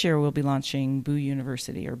now this year we'll be launching Boo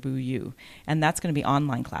University, or Boo U, and that's going to be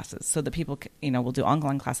online classes. So that people, we'll do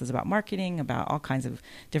online classes about marketing, about all kinds of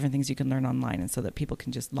different things you can learn online, and so that people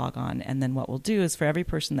can just log on. And then what we'll do is for every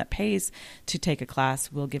person that pays to take a class,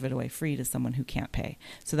 we'll give it away free to someone who can't pay.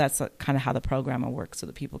 So that's kind of how the program will work, so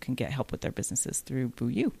that people can get help with their businesses through Boo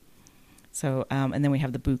U. So, and then we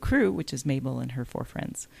have the Boo Crew, which is Mabel and her 4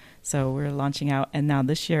 friends. So we're launching out. And now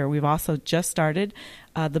this year, we've also just started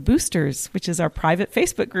the Boosters, which is our private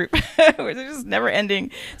Facebook group. They're just never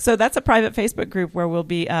ending. So that's a private Facebook group where we'll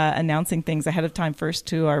be announcing things ahead of time first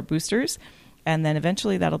to our boosters. And then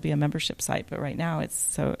eventually that'll be a membership site. But right now it's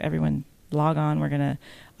so everyone log on. We're going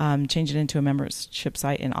to change it into a membership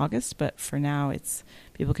site in August. But for now,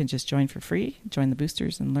 people can just join for free, join the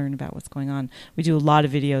boosters, and learn about what's going on. We do a lot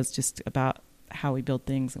of videos just about how we build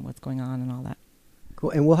things and what's going on and all that.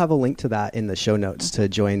 Cool. And we'll have a link to that in the show notes to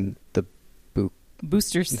join the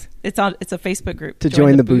Boosters. It's a Facebook group. To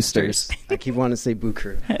join the boosters. I keep wanting to say Boo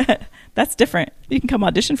Crew. That's different. You can come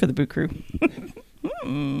audition for the Boo Crew.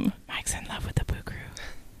 Mike's in love with the Boo Crew.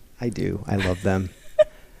 I do. I love them.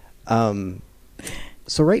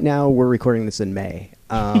 So right now we're recording this in May,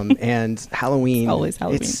 and Halloween, always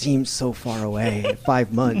Halloween. It seems so far away,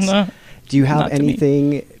 5 months. Do you have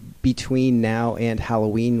anything between now and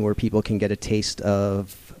Halloween where people can get a taste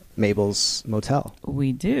of Mabel's Motel?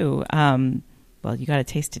 We do. Well, you got a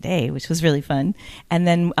taste today, which was really fun. And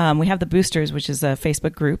then we have the Boosters, which is a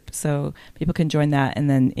Facebook group, so people can join that. And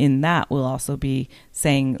then in that, we'll also be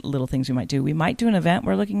saying little things we might do. We might do an event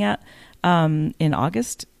we're looking at in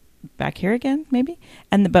August, back here again, maybe.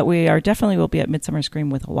 But we will be at Midsummer Scream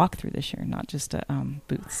with a walkthrough this year, not just a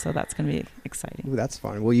booth. So that's going to be exciting. Ooh, that's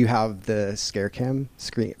fun. Will you have the scare cam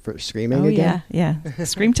for screaming again? Yeah.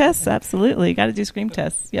 Scream tests, absolutely. Got to do scream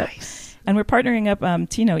tests. Yep. Nice. And we're partnering up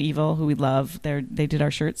Tino Evil, who we love. They did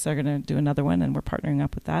our shirts. They're going to do another one, and we're partnering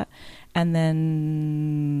up with that. And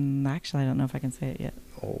then, actually, I don't know if I can say it yet.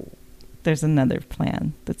 Oh. There's another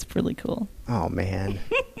plan that's really cool. Oh, man.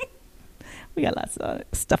 We got lots of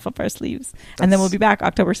stuff up our sleeves. And then we'll be back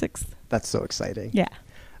October 6th. That's so exciting. Yeah.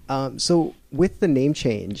 So with the name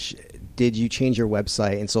change, did you change your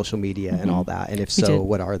website and social media and all that? And if so,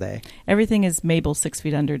 what are they? Everything is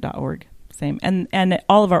mabel6feetunder.org. Same. And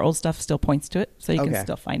all of our old stuff still points to it. So you can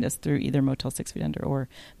still find us through either Motel 6 Feet Under or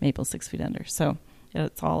Mabel 6 Feet Under. So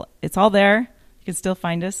it's all there. You can still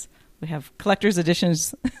find us. We have collector's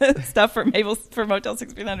editions stuff for Motel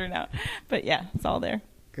 6 Feet Under now. But yeah, it's all there.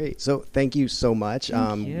 Great. So thank you so much.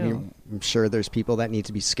 Thank you. I'm sure there's people that need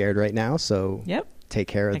to be scared right now. So take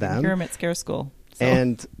care of them. I can hear them at Scare School. So.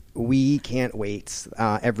 And we can't wait.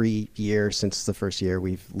 Every year since the first year,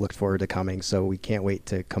 we've looked forward to coming. So we can't wait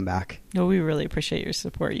to come back. No, we really appreciate your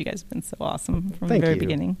support. You guys have been so awesome from the very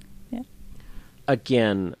beginning. Yeah.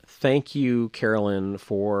 Again, thank you, Carolyn,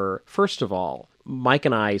 for, first of all, Mike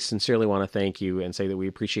and I sincerely want to thank you and say that we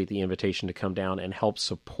appreciate the invitation to come down and help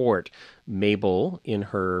support Mabel in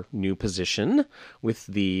her new position with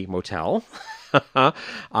the motel.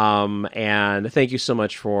 And thank you so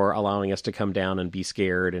much for allowing us to come down and be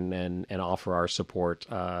scared and offer our support.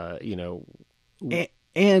 And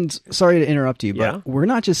sorry to interrupt you, but Yeah? we're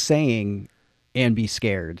not just saying and be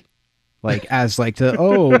scared, like as like to,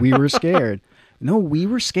 oh, we were scared. No, we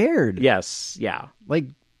were scared. Yes, yeah. Like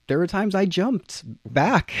there were times I jumped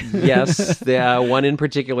back. Yes, the one in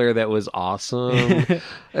particular that was awesome. It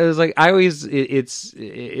was like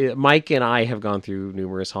Mike and I have gone through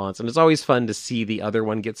numerous haunts, and it's always fun to see the other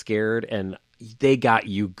one get scared, and they got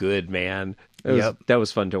you good, man. That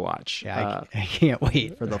was fun to watch. Yeah, I can't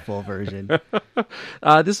wait for the full version.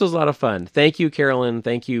 This was a lot of fun. Thank you, Carolyn.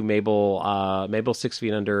 Thank you, Mabel. Mabel 6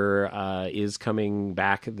 Feet Under is coming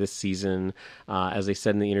back this season. As they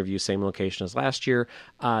said in the interview, same location as last year.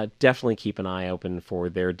 Definitely keep an eye open for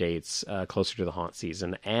their dates closer to the haunt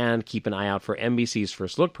season, and keep an eye out for NBC's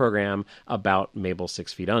First Look program about Mabel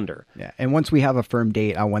 6 Feet Under. Yeah, and once we have a firm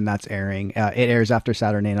date on when that's airing, it airs after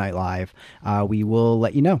Saturday Night Live. We will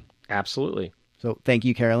let you know. Absolutely. So thank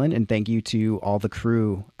you, Carolyn, and thank you to all the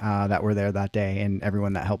crew that were there that day and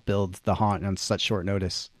everyone that helped build the haunt on such short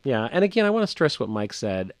notice. Yeah, and again, I want to stress what Mike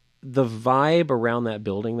said. The vibe around that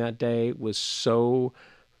building that day was so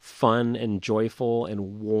fun and joyful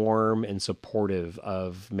and warm and supportive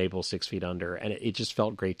of Mabel 6 Feet Under, and it just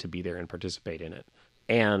felt great to be there and participate in it.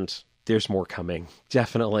 And there's more coming,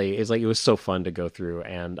 definitely. It was so fun to go through,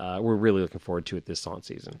 and we're really looking forward to it this haunt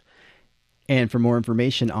season. And for more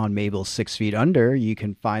information on Mabel 6 Feet Under, you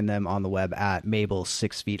can find them on the web at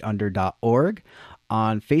mabel6feetunder.org.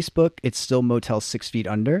 On Facebook, it's still Motel 6 Feet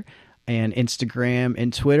Under. And Instagram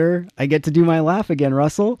and Twitter, I get to do my laugh again,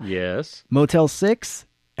 Russell. Yes. Motel 6,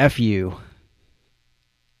 FU.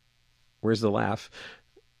 Where's the laugh?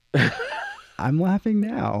 I'm laughing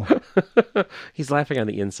now. He's laughing on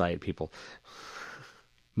the inside, people.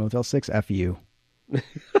 Motel 6, FU.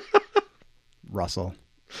 Russell.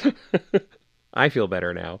 I feel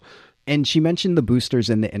better now. And she mentioned the boosters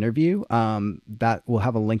in the interview. That we'll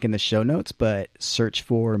have a link in the show notes, but search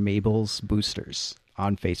for Mabel's Boosters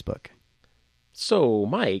on Facebook. So,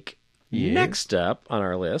 Mike, Yeah? next up on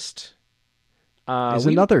our list is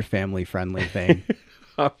another family-friendly thing.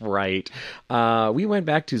 Right. We went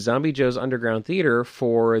back to Zombie Joe's Underground Theater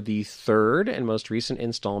for the third and most recent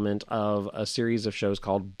installment of a series of shows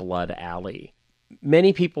called Blood Alley.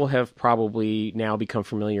 Many people have probably now become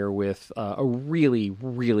familiar with a really,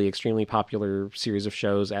 really extremely popular series of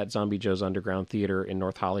shows at Zombie Joe's Underground Theater in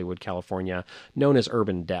North Hollywood, California, known as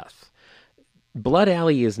Urban Death. Blood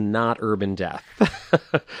Alley is not Urban Death.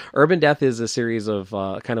 Urban Death is a series of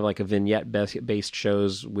kind of like a vignette-based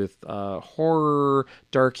shows with horror,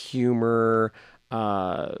 dark humor,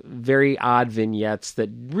 very odd vignettes that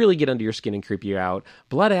really get under your skin and creep you out.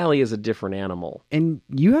 Blood Alley is a different animal. And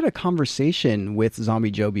you had a conversation with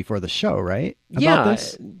Zombie Joe before the show, right? About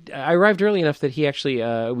this? I arrived early enough that he actually,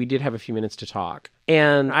 we did have a few minutes to talk.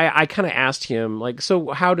 And I kind of asked him, like,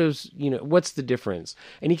 so how does, what's the difference?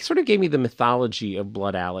 And he sort of gave me the mythology of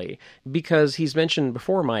Blood Alley, because he's mentioned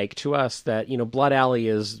before, Mike, to us that, Blood Alley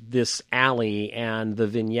is this alley, and the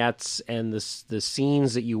vignettes and the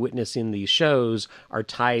scenes that you witness in these shows are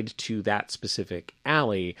tied to that specific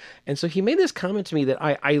alley. And so he made this comment to me that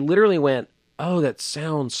I literally went, oh, that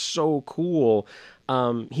sounds so cool.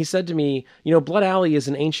 He said to me, Blood Alley is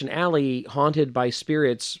an ancient alley haunted by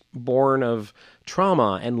spirits born of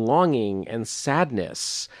trauma and longing and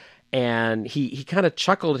sadness. And he kind of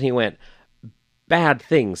chuckled and he went, bad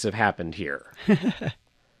things have happened here.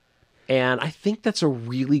 And I think that's a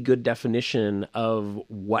really good definition of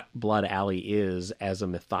what Blood Alley is as a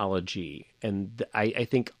mythology. And I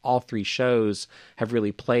think all three shows have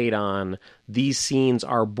really played on these scenes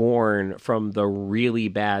are born from the really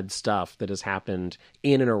bad stuff that has happened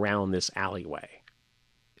in and around this alleyway.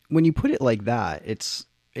 When you put it like that,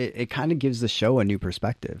 it kind of gives the show a new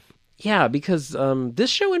perspective. Yeah, because this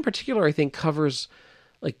show in particular, I think, covers,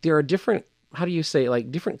 like, there are different, how do you say,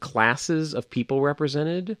 like, different classes of people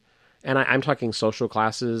represented. And I'm talking social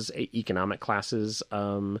classes, economic classes.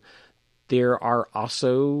 There are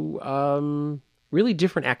also really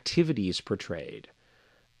different activities portrayed.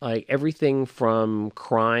 Like everything from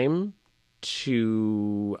crime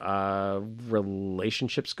to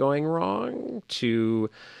relationships going wrong to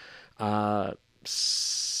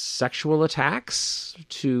sexual attacks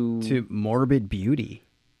to morbid beauty.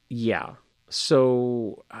 Yeah.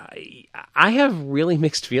 So I have really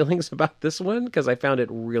mixed feelings about this one because I found it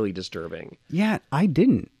really disturbing. Yeah, I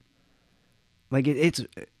didn't. Like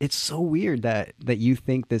it's so weird that you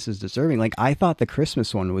think this is disturbing. Like I thought the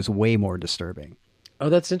Christmas one was way more disturbing. Oh,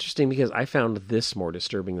 that's interesting because I found this more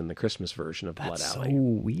disturbing than the Christmas version of Blood That's Alley. so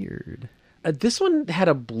weird. This one had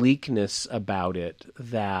a bleakness about it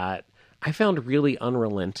that I found really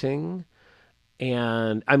unrelenting.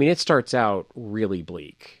 And I mean, it starts out really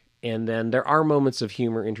bleak. And then there are moments of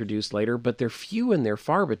humor introduced later, but they're few and they're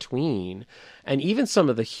far between. And even some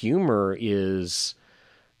of the humor is,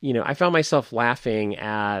 I found myself laughing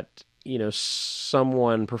at,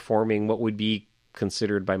 someone performing what would be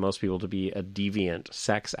considered by most people to be a deviant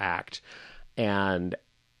sex act. And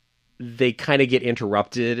they kind of get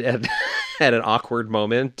interrupted at at an awkward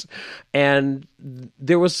moment. And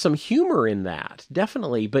there was some humor in that,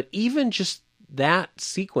 definitely. But even just that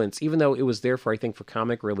sequence, even though it was there for, I think, for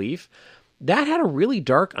comic relief, that had a really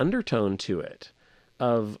dark undertone to it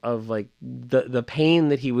of like the pain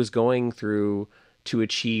that he was going through to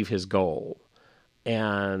achieve his goal.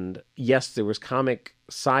 And yes, there was comic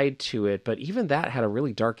side to it, but even that had a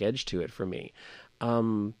really dark edge to it for me.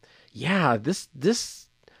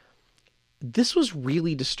 This was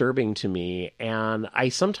really disturbing to me, and I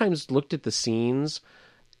sometimes looked at the scenes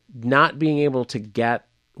not being able to get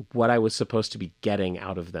what I was supposed to be getting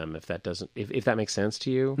out of them, if that makes sense to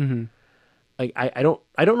you. Mm-hmm. Like I don't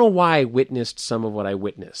know why I witnessed some of what I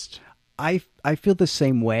witnessed. I feel the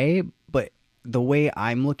same way, but the way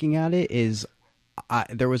I'm looking at it is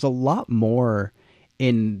there was a lot more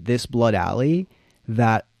in this Blood Alley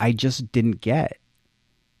that I just didn't get.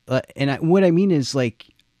 What I mean is, like,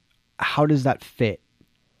 how does that fit?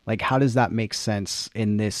 Like, how does that make sense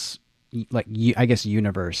in this, like, I guess,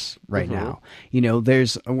 universe right now?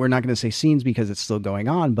 We're not going to say scenes because it's still going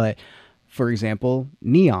on, but for example,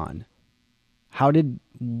 Neon. How did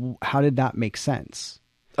that make sense?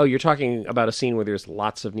 Oh, you're talking about a scene where there's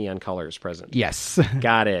lots of neon colors present. Yes.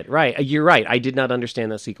 Got it. Right. You're right. I did not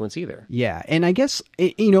understand that sequence either. Yeah. And I guess,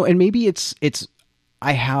 and maybe it's,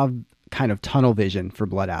 I have kind of tunnel vision for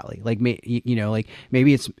Blood Alley. Like, like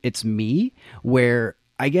maybe it's me where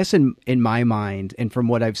I guess in my mind, and from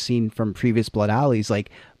what I've seen from previous Blood Alleys,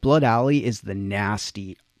 like Blood Alley is the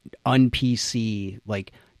nasty, un-PC,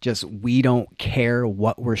 like, just, we don't care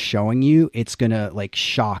what we're showing you. It's going to, like,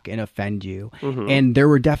 shock and offend you. Mm-hmm. And there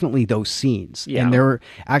were definitely those scenes. Yeah. And there were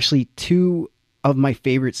actually two of my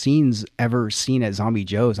favorite scenes ever seen at Zombie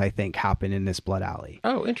Joe's, I think, happen in this Blood Alley.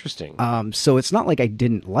 Oh, interesting. So it's not like I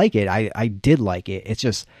didn't like it. I did like it. It's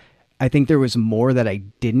just, I think there was more that I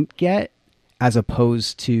didn't get, as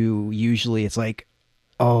opposed to usually it's like,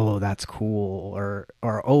 oh, that's cool, or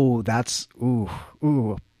oh, that's ooh,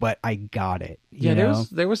 but I got it. Yeah,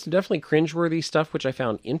 there was definitely cringeworthy stuff which I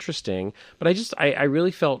found interesting, but I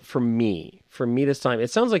really felt for me this time.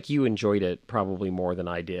 It sounds like you enjoyed it probably more than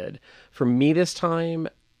I did. For me this time,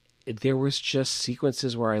 there was just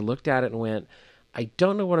sequences where I looked at it and went, I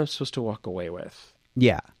don't know what I'm supposed to walk away with.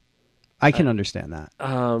 Yeah, I can understand that.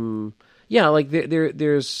 Yeah, like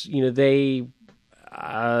there's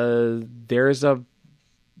there's a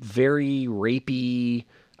very rapey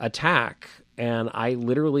attack, and I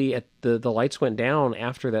literally, at the lights went down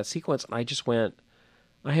after that sequence, and I just went,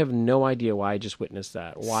 I have no idea why I just witnessed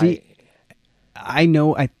that. Why? See,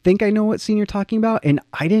 I think I know what scene you're talking about, and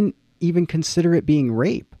I didn't even consider it being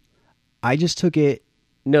rape. I just took it.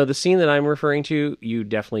 No, the scene that I'm referring to, you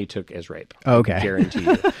definitely took as rape. Okay. I guarantee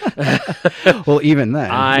you. Well, even then.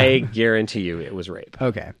 I guarantee you it was rape.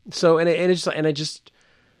 Okay. So,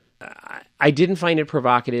 I didn't find it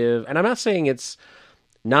provocative, and I'm not saying it's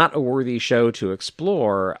not a worthy show to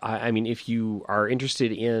explore. I mean, if you are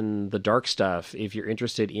interested in the dark stuff, if you're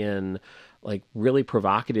interested in, like, really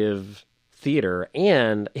provocative theater,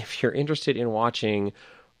 and if you're interested in watching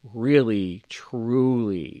really,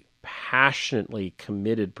 truly, passionately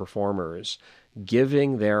committed performers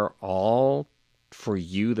giving their all for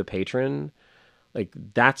you, the patron, like,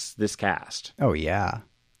 that's this cast. Oh, yeah.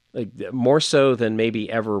 Like, more so than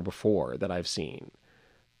maybe ever before that I've seen.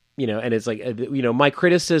 And it's like, my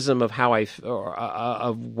criticism of how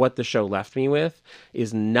of what the show left me with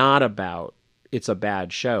is not about it's a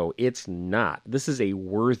bad show. It's not. This is a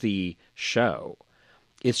worthy show.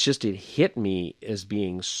 It's just, it hit me as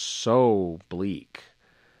being so bleak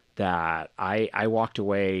that I walked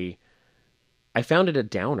away. I found it a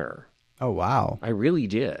downer. Oh, wow. I really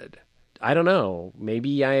did. I don't know.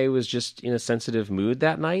 Maybe I was just in a sensitive mood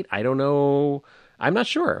that night. I don't know. I'm not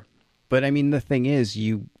sure. But I mean, the thing is,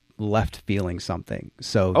 you left feeling something.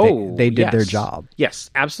 So they did their job.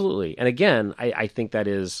 Yes, absolutely. And again, I think that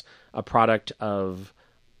is a product of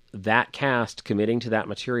that cast committing to that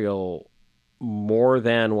material more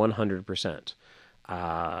than 100%.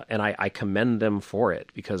 And I commend them for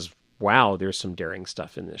it, because wow, there's some daring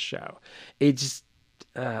stuff in this show. It just,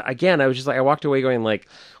 again, I was just like, I walked away going like,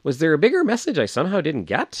 was there a bigger message I somehow didn't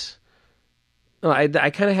get? I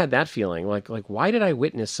kind of had that feeling like, why did I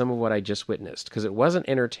witness some of what I just witnessed? Because it wasn't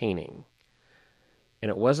entertaining and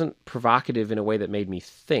it wasn't provocative in a way that made me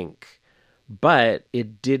think, but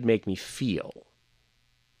it did make me feel.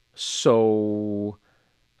 So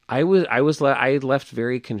I left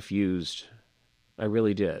very confused. I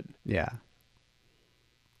really did. Yeah.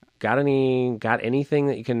 Got anything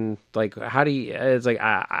that you can, like, how do you, it's like,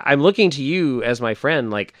 I'm looking to you as my friend,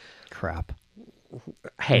 like, Crap.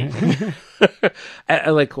 hey,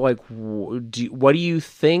 like, what do you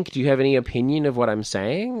think? Do you have any opinion of what I'm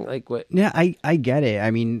saying? Like, what? Yeah, I get it.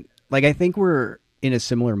 I mean, like, I think we're in a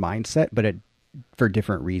similar mindset, but for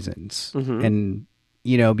different reasons. Mm-hmm. And,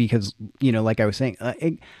 you know, because, you know, like I was saying,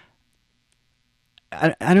 I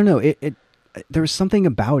don't know. There was something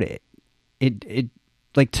about it. It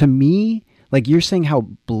like, to me, like you're saying how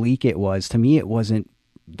bleak it was, to me, it wasn't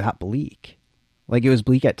that bleak. Like, it was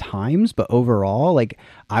bleak at times, but overall, like,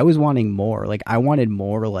 I was wanting more. Like, I wanted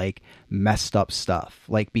more, like, messed up stuff.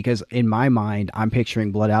 Like, because in my mind, I'm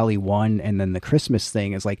picturing Blood Alley 1 and then the Christmas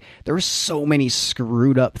thing is like, there were so many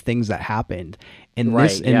screwed up things that happened. And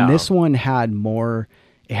this one had more,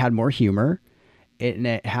 it had more humor. And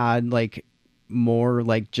it had, like, more,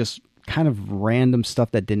 like, just kind of random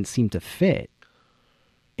stuff that didn't seem to fit.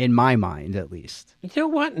 In my mind, at least. You know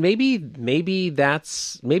what? Maybe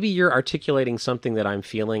you're articulating something that I'm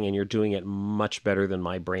feeling and you're doing it much better than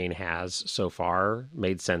my brain has so far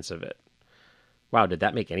made sense of it. Wow, did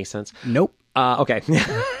that make any sense? Nope. Okay.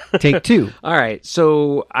 Take two. All right.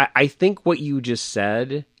 So I think what you just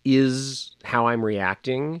said is how I'm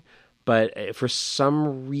reacting, but for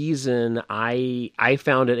some reason I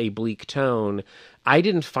found it a bleak tone. I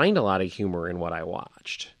didn't find a lot of humor in what I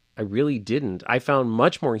watched. I really didn't. I found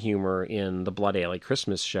much more humor in the Blood Alley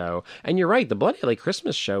Christmas show. And you're right, the Blood Alley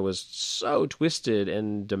Christmas show was so twisted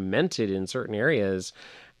and demented in certain areas.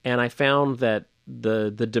 And I found that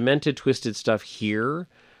the demented, twisted stuff here,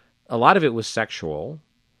 a lot of it was sexual,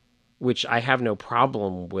 which I have no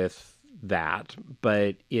problem with that.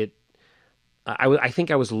 But I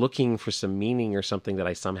think I was looking for some meaning or something that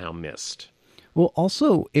I somehow missed. Well,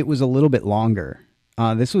 also, it was a little bit longer.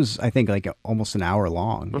 This was, I think, like almost an hour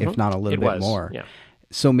long, if not a little bit more. Yeah.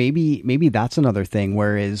 So maybe that's another thing.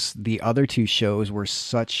 Whereas the other two shows were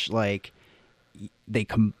such, like, they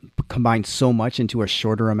combined so much into a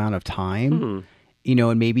shorter amount of time. You know,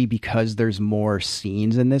 and maybe because there's more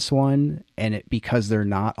scenes in this one, and because they're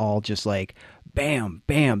not all just like bam,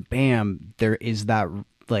 bam, bam. There is that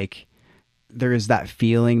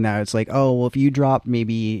feeling that it's like, oh, well, if you drop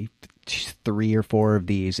maybe 3 or 4 of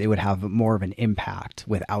these, it would have more of an impact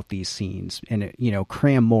without these scenes, and it, you know,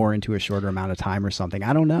 cram more into a shorter amount of time or something.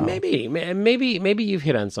 I don't know. Maybe you've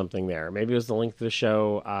hit on something there. Maybe it was the length of the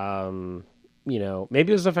show. You know,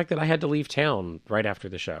 maybe it was the fact that I had to leave town right after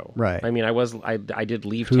the show. Right. I mean, I did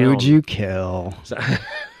leave town. Who'd you kill? So,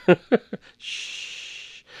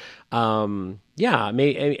 shh. Yeah,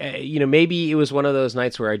 maybe it was one of those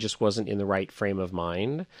nights where I just wasn't in the right frame of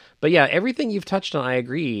mind. But yeah, everything you've touched on, I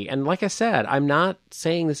agree. And like I said, I'm not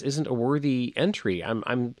saying this isn't a worthy entry.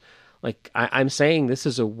 I'm saying this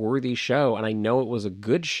is a worthy show, and I know it was a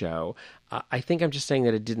good show. I think I'm just saying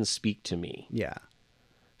that it didn't speak to me. Yeah.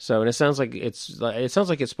 So, and it sounds like it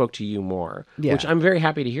spoke to you more, yeah. Which I'm very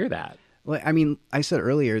happy to hear that. Like, I mean, I said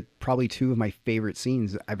earlier, probably 2 of my favorite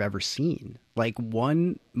scenes I've ever seen. Like,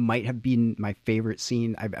 one might have been my favorite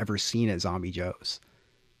scene I've ever seen at Zombie Joe's.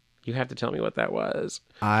 You have to tell me what that was.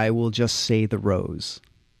 I will just say the rose.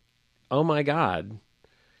 Oh my God.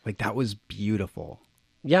 Like, that was beautiful.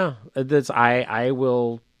 Yeah, I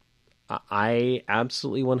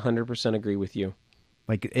absolutely 100% agree with you.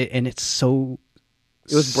 Like, and it's so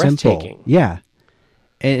It was simple. breathtaking. Yeah.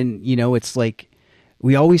 And, you know, it's like,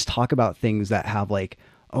 we always talk about things that have, like,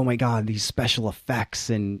 oh my God, these special effects,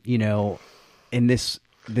 and, you know, and this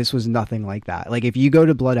was nothing like that. Like, if you go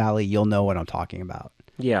to Blood Alley, you'll know what I'm talking about.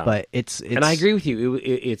 Yeah. But it's and I agree with you.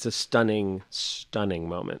 It's a stunning, stunning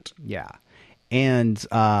moment. Yeah. And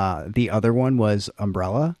the other one was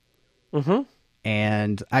Umbrella. Mm-hmm.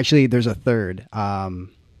 And actually, there's a third. I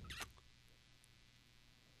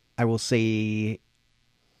will say,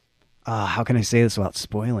 how can I say this without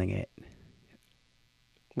spoiling it?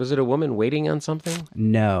 Was it a woman waiting on something?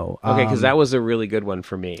 No. Okay, because that was a really good one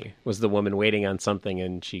for me. Was the woman waiting on something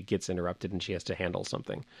and she gets interrupted and she has to handle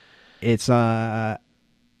something. It's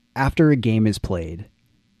after a game is played.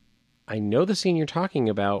 I know the scene you're talking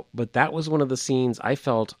about, but that was one of the scenes I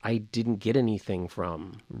felt I didn't get anything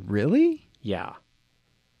from. Really? Yeah.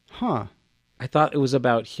 Huh. I thought it was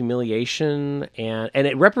about humiliation, and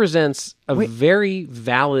it represents a very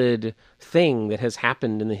valid thing that has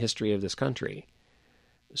happened in the history of this country.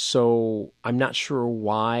 So I'm not sure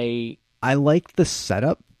why. I liked the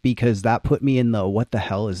setup because that put me in the what the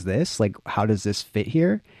hell is this? Like, how does this fit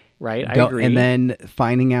here? Right, I agree. And then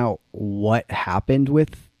finding out what happened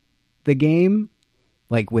with the game,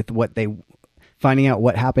 like finding out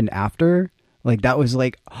what happened after, like that was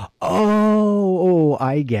like, oh,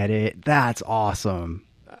 I get it. That's awesome.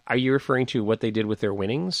 Are you referring to what they did with their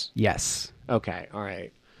winnings? Yes. Okay, all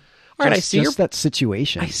right. All right, I see just that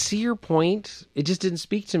situation. I see your point. It just didn't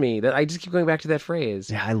speak to me. That I just keep going back to that phrase.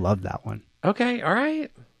 Yeah, I love that one. Okay, all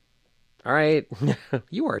right. All right.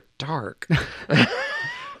 You are dark.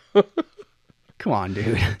 Come on,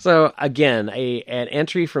 dude. So again, an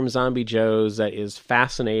entry from Zombie Joe's that is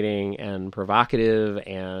fascinating and provocative,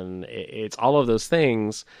 and it's all of those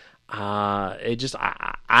things. I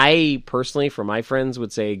personally, for my friends,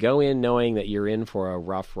 would say go in knowing that you're in for a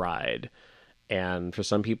rough ride. And for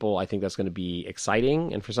some people, I think that's going to be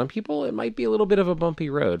exciting. And for some people, it might be a little bit of a bumpy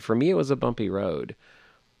road. For me, it was a bumpy road.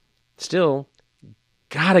 Still,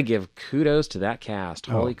 gotta give kudos to that cast.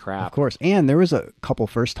 Holy crap. Of course. And there was a couple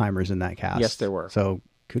first-timers in that cast. Yes, there were. So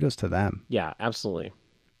kudos to them. Yeah, absolutely.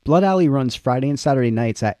 Blood Alley runs Friday and Saturday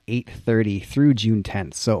nights at 8:30 through June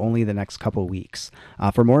 10th, so only the next couple weeks.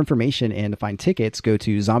 For more information and to find tickets, go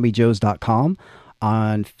to zombiejoes.com.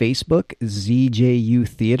 On Facebook, ZJU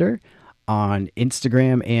Theater. On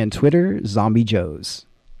Instagram and Twitter, Zombie Joes.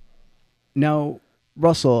 Now,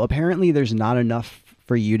 Russell, apparently there's not enough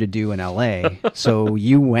for you to do in LA, so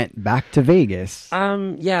you went back to Vegas.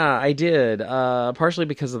 Yeah, I did. Partially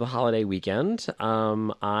because of the holiday weekend.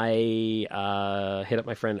 I hit up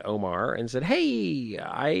my friend Omar and said, "Hey,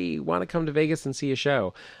 I want to come to Vegas and see a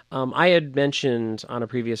show." I had mentioned on a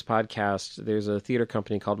previous podcast, there's a theater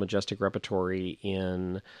company called Majestic Repertory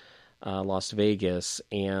in Las Vegas,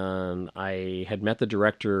 and I had met the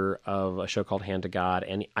director of a show called Hand to God,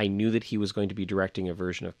 and I knew that he was going to be directing a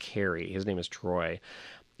version of Carrie. His name is Troy.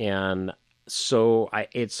 And so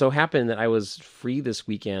it so happened that I was free this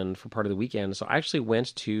weekend for part of the weekend, so I actually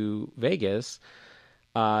went to Vegas,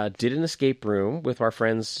 did an escape room with our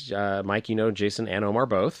friends, Mike, Jason and Omar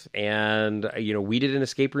both, and, we did an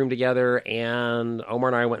escape room together, and Omar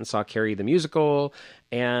and I went and saw Carrie the musical,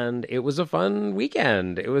 and it was a fun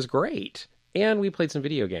weekend. It was great. And we played some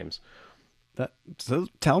video games. So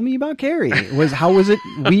tell me about Carrie. How was it?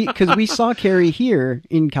 Because we saw Carrie here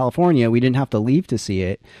in California. We didn't have to leave to see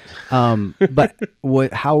it. But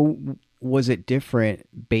how was it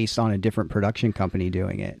different based on a different production company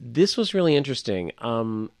doing it? This was really interesting.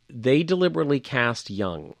 They deliberately cast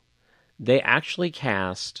young. They actually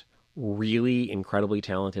cast really incredibly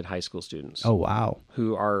talented high school students. Oh, wow.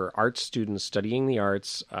 Who are art students studying the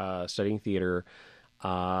arts, studying theater.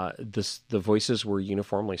 The voices were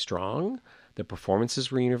uniformly strong. The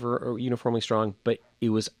performances were uniformly strong, but it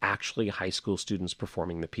was actually high school students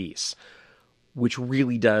performing the piece, which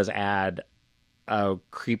really does add a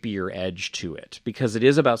creepier edge to it, because it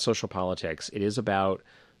is about social politics. It is about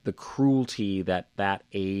the cruelty that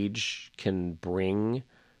age can bring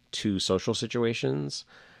to social situations,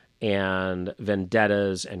 and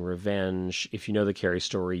vendettas and revenge. If you know the Carrie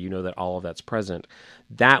story, you know that all of that's present.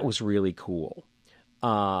 That was really cool.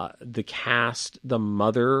 The cast, the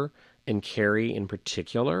mother and Carrie in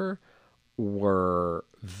particular, were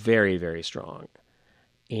very, very strong.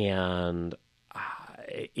 And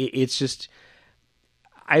it's just...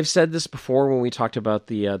 I've said this before when we talked about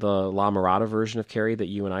the La Mirada version of Carrie that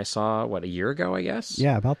you and I saw, a year ago, I guess?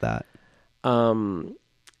 Yeah, about that.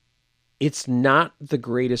 It's not the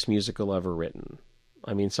greatest musical ever written.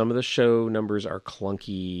 I mean, some of the show numbers are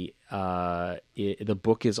clunky. The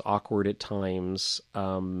book is awkward at times.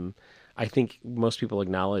 I think most people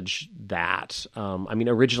acknowledge that.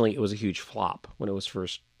 Originally it was a huge flop when it was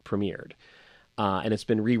first premiered. And it's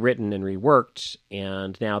been rewritten and reworked,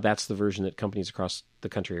 and now that's the version that companies across the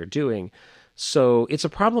country are doing. So it's a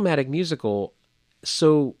problematic musical.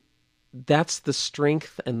 So that's the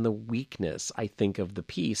strength and the weakness, I think, of the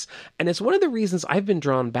piece. And it's one of the reasons I've been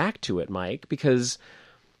drawn back to it, Mike, because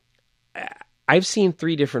I've seen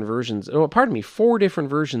 4 different versions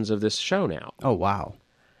of this show now. Oh, wow.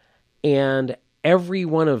 And every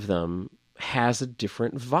one of them has a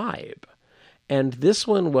different vibe. And this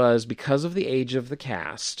one was, because of the age of the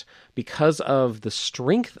cast, because of the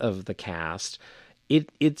strength of the cast,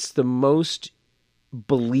 it's the most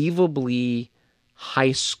believably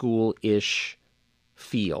high school-ish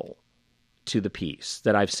feel to the piece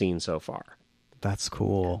that I've seen so far. That's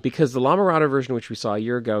cool. Because the La Mirada version, which we saw a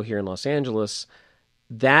year ago here in Los Angeles,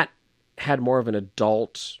 that had more of an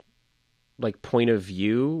adult like point of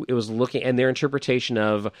view. It was looking and their interpretation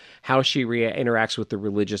of how she interacts with the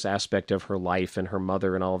religious aspect of her life and her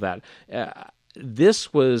mother and all of that.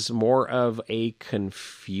 This was more of a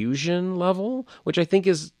confusion level, which I think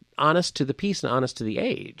is honest to the piece and honest to the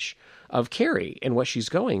age of Carrie and what she's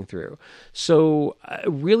going through. So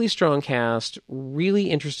really strong cast, really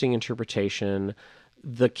interesting interpretation.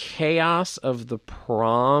 The chaos of the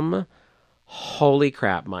prom, holy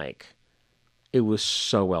crap, Mike. It was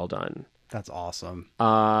so well done. That's awesome.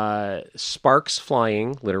 Sparks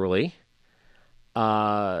flying, literally.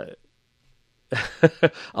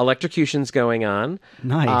 Electrocutions going on.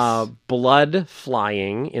 Nice. Blood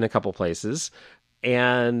flying in a couple places.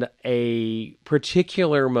 And a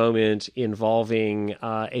particular moment involving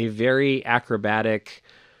a very acrobatic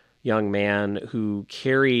young man who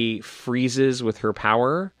Carrie freezes with her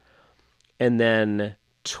power and then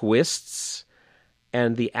twists.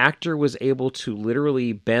 And the actor was able to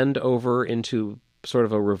literally bend over into sort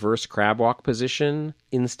of a reverse crab walk position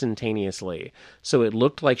instantaneously. So it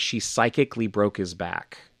looked like she psychically broke his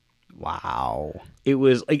back. Wow. It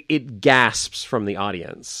was like, it gasps from the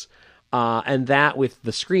audience. And that with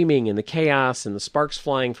the screaming and the chaos and the sparks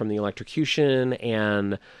flying from the electrocution.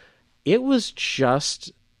 And it was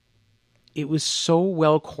so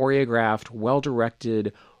well choreographed, well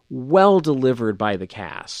directed, well delivered by the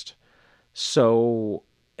cast. So,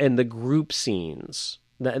 and the group scenes,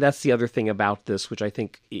 that's the other thing about this, which I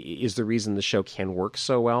think is the reason the show can work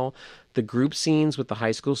so well. The group scenes with the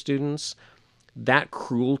high school students, that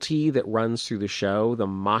cruelty that runs through the show, the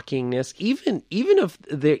mockingness, even of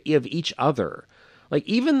each other, like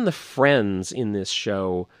even the friends in this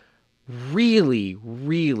show really,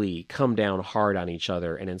 really come down hard on each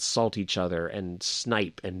other and insult each other and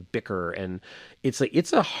snipe and bicker. And it's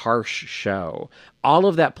a harsh show. All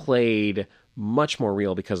of that played much more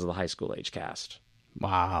real because of the high school age cast.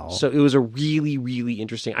 Wow. So it was a really, really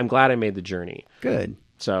interesting. I'm glad I made the journey. Good.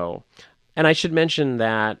 So, and I should mention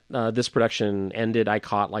that this production ended. I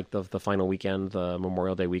caught like the final weekend, the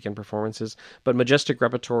Memorial Day weekend performances. But Majestic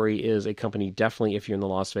Repertory is a company, definitely if you're in the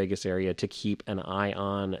Las Vegas area, to keep an eye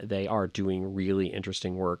on. They are doing really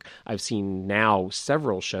interesting work. I've seen now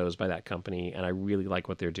several shows by that company, and I really like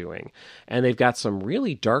what they're doing. And they've got some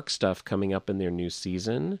really dark stuff coming up in their new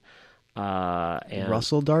season. And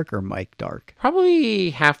Russell Dark or Mike Dark? Probably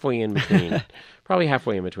halfway in between.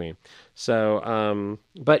 So,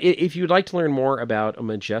 but if you'd like to learn more about a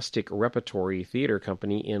Majestic Repertory theater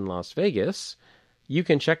company in Las Vegas, you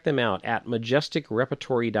can check them out at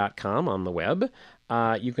majesticrepertory.com on the web.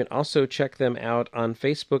 You can also check them out on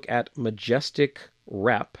Facebook at Majestic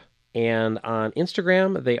Rep. And on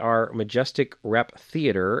Instagram, they are Majestic Rep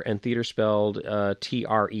Theater, and theater spelled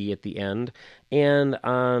T-R-E at the end. And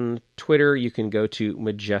on Twitter, you can go to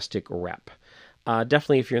Majestic Rep.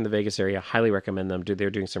 Definitely, if you're in the Vegas area, highly recommend them. They're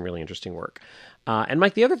doing some really interesting work. And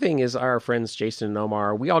Mike, the other thing is our friends Jason and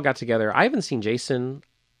Omar, we all got together. I haven't seen Jason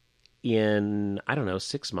in,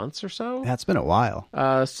 6 months or so. That's been a while.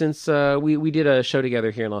 Since we did a show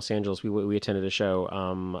together here in Los Angeles. We attended a show,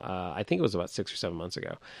 I think it was about 6 or 7 months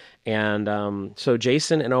ago. And so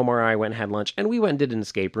Jason and Omar and I went and had lunch, and we went and did an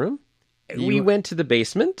escape room. We went to the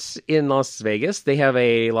basement in Las Vegas. They have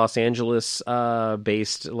a Los Angeles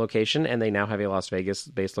based location, and they now have a Las Vegas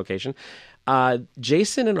based location.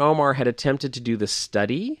 Jason and Omar had attempted to do the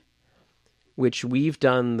study, which we've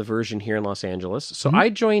done the version here in Los Angeles. So I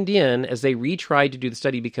joined in as they retried to do the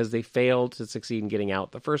study because they failed to succeed in getting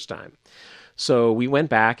out the first time. So we went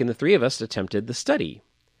back, and the three of us attempted the study.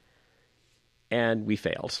 And we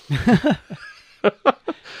failed.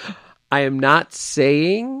 I am not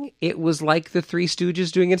saying it was like the Three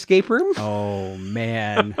Stooges doing an escape room. Oh,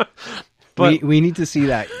 man. But we need to see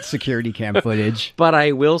that security cam footage. But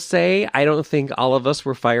I will say, I don't think all of us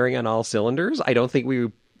were firing on all cylinders. I don't think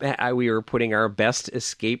we were putting our best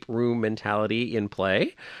escape room mentality in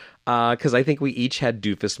play, because I think we each had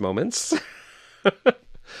doofus moments.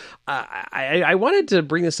 I wanted to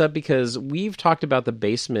bring this up because we've talked about the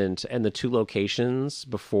basement and the two locations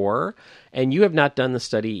before, and you have not done the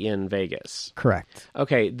study in Vegas. Correct.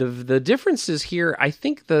 Okay, the differences here, I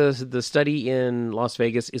think the study in Las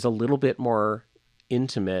Vegas is a little bit more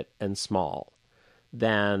intimate and small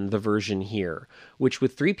than the version here, which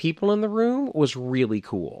with 3 people in the room was really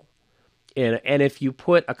cool. And if you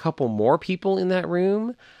put a couple more people in that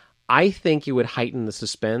room, I think it would heighten the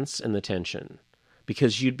suspense and the tension,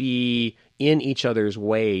 because you'd be in each other's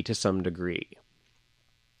way to some degree.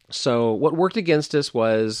 So what worked against us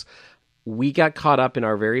was we got caught up in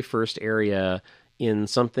our very first area in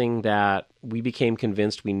something that we became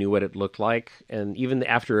convinced we knew what it looked like. And even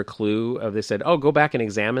after a clue of they said, oh, go back and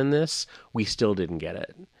examine this, we still didn't get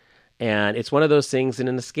it. And it's one of those things in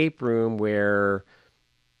an escape room where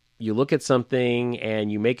you look at something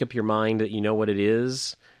and you make up your mind that you know what it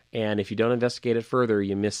is. And if you don't investigate it further,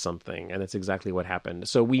 you miss something. And that's exactly what happened.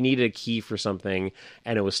 So we needed a key for something,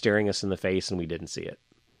 and it was staring us in the face, and we didn't see it.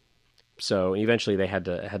 So eventually they had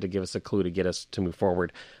to give us a clue to get us to move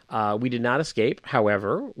forward. We did not escape.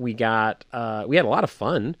 However, we had a lot of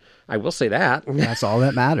fun. I will say that. That's all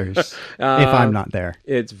that matters. If I'm not there.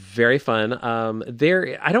 It's very fun.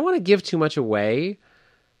 I don't want to give too much away.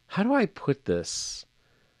 How do I put this?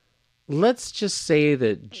 Let's just say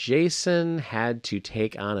that Jason had to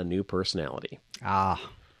take on a new personality.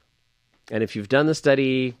 And if you've done the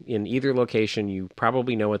study in either location, you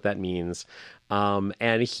probably know what that means.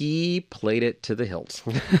 And he played it to the hilt.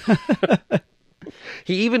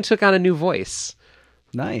 He even took on a new voice.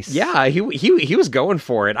 Nice. Yeah, he was going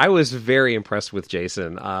for it. I was very impressed with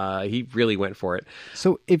Jason. He really went for it.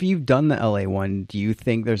 So if you've done the LA one, do you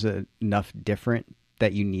think there's enough different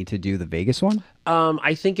that you need to do the Vegas one?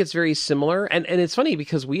 I think it's very similar. And it's funny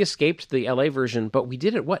because we escaped the LA version, but we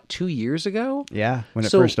did it, 2 years ago? Yeah, when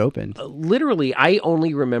it first opened. Literally, I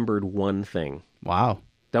only remembered one thing. Wow.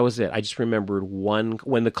 That was it. I just remembered one.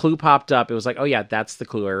 When the clue popped up, it was like, oh yeah, that's the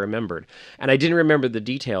clue I remembered. And I didn't remember the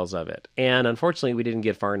details of it. And unfortunately, we didn't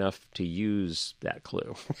get far enough to use that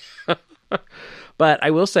clue. But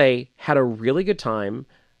I will say, had a really good time.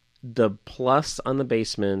 The plus on the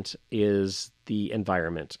basement is the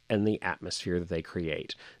environment and the atmosphere that they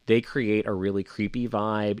create. They create a really creepy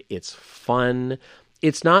vibe. It's fun.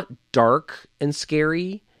 It's not dark and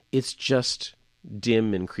scary. It's just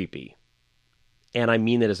dim and creepy. And I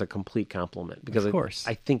mean that as a complete compliment because of course.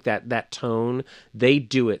 I think that tone, they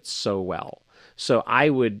do it so well. So I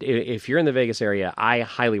would, if you're in the Vegas area, I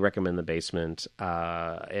highly recommend the basement.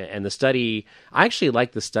 And the study, I actually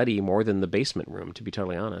like the study more than the basement room, to be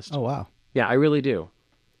totally honest. Oh, wow. Yeah, I really do.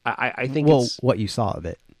 I think what you saw of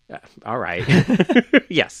it. All right.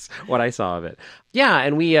 Yes, what I saw of it. Yeah,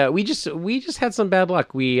 and we just had some bad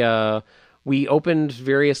luck. We opened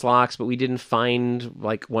various locks, but we didn't find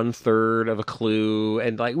like 1/3 of a clue,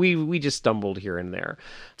 and like we just stumbled here and there.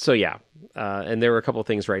 So yeah, and there were a couple of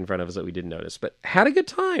things right in front of us that we didn't notice, but had a good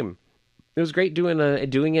time. It was great doing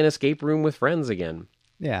an escape room with friends again.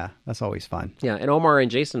 Yeah, that's always fun. Yeah, and Omar and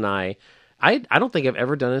Jason and I don't think I've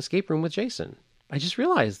ever done an escape room with Jason. I just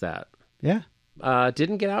realized that. Yeah.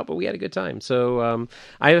 Didn't get out, but we had a good time. So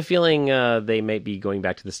I have a feeling they may be going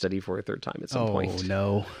back to the study for a third time at some point. Oh,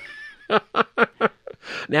 no.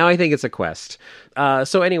 Now I think it's a quest.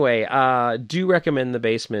 So anyway, do recommend the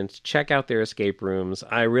basement. Check out their escape rooms.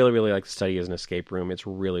 I really, really like the study as an escape room. It's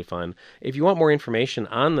really fun. If you want more information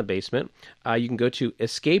on the basement, you can go to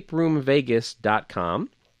escaperoomvegas.com.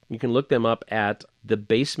 You can look them up at The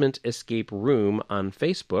Basement Escape Room on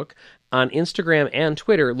Facebook. On Instagram and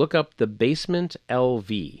Twitter, look up The Basement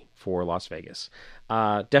LV for Las Vegas.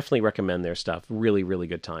 Definitely recommend their stuff. Really, really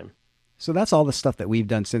good time. So that's all the stuff that we've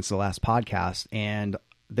done since the last podcast. And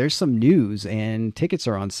there's some news, and tickets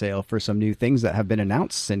are on sale for some new things that have been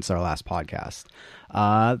announced since our last podcast.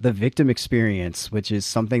 The Victim Experience, which is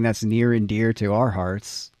something that's near and dear to our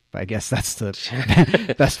hearts. I guess that's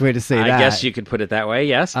the best way to say that. I guess you could put it that way,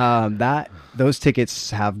 yes. Those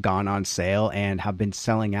tickets have gone on sale and have been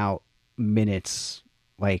selling out minutes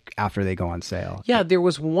like after they go on sale. Yeah, there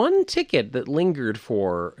was one ticket that lingered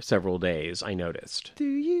for several days, I noticed. Do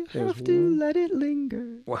you have to let it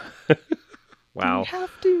linger? Wow. Do you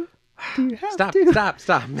have to? Do you have Stop. Do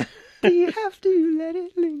you have to let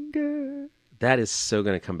it linger? That is so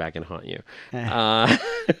going to come back and haunt you.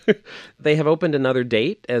 They have opened another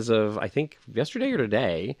date as of, I think, yesterday or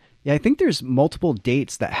today. Yeah, I think there's multiple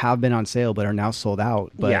dates that have been on sale but are now sold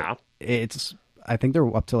out. But yeah. I think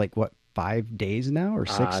they're up to 5 days now or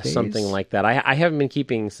 6 days? Something like that. I haven't been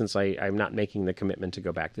keeping since I'm not making the commitment to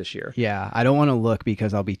go back this year. Yeah, I don't want to look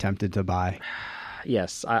because I'll be tempted to buy.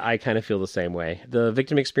 Yes, I kind of feel the same way. The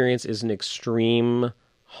Victim Experience is an extreme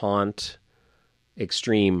haunt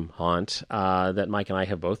that Mike and I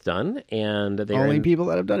have both done, and they're only people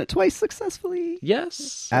that have done it twice successfully.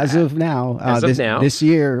 Yes, as of now. This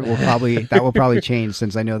year will probably change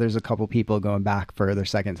since I know there's a couple people going back for their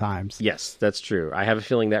second times. Yes, that's true. I have a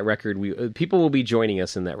feeling that record people will be joining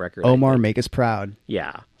us in that record. Omar, make us proud.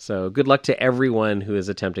 Yeah. So good luck to everyone who is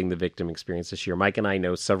attempting the Victim Experience this year. Mike and I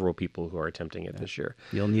know several people who are attempting it this year.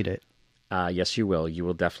 You'll need it. Yes, you will. You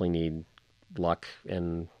will definitely need luck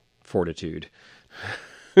and fortitude.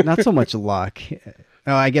 Not so much luck.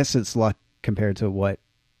 Oh, I guess it's luck compared to what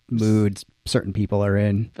moods certain people are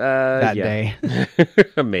in that day.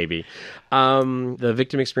 Maybe. The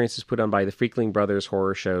Victim Experience is put on by the Freakling Brothers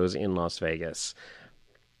Horror Shows in Las Vegas.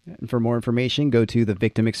 And for more information, go to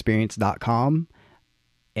thevictimexperience.com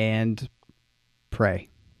and pray.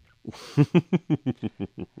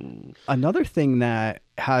 Another thing that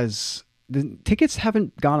the tickets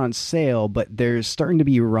haven't gone on sale, but there's starting to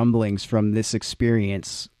be rumblings from this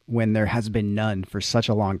experience when there has been none for such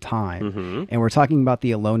a long time. And we're talking about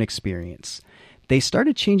the Alone experience. They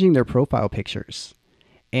started changing their profile pictures,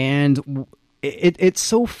 and it's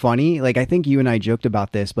so funny. Like, I think you and I joked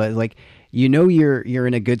about this, but like, you're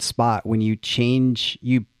in a good spot when you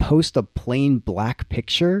post a plain black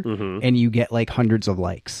picture and you get like hundreds of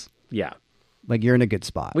likes. Yeah. Like, you're in a good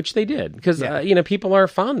spot. Which they did, because people are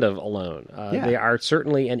fond of Alone. They are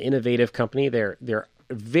certainly an innovative company. They're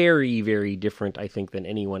very, very different, I think, than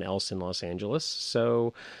anyone else in Los Angeles.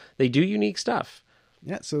 So they do unique stuff.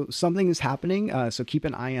 Yeah, so something is happening. So keep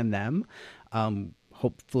an eye on them.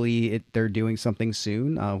 Hopefully they're doing something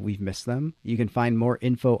soon. We've missed them. You can find more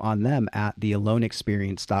info on them at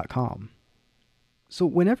thealoneexperience.com. So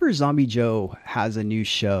whenever Zombie Joe has a new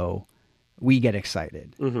show, we get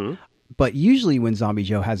excited. But usually when Zombie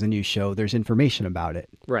Joe has a new show, there's information about it.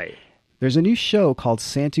 Right. There's a new show called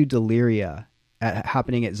Santu Deliria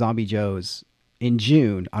happening at Zombie Joe's in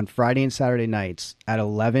June on Friday and Saturday nights at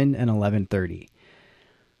 11 and 11:30.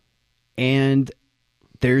 And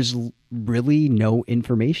there's really no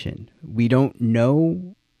information. We don't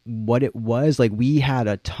know what it was. Like, we had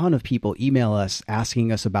a ton of people email us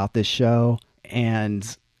asking us about this show,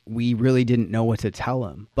 and we really didn't know what to tell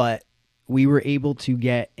them. But we were able to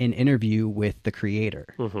get an interview with the creator.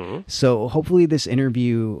 So hopefully this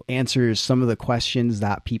interview answers some of the questions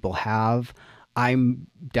that people have. I'm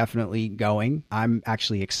definitely going. I'm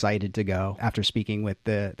actually excited to go after speaking with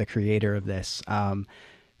the creator of this.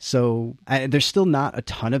 So there's still not a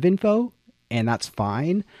ton of info, and that's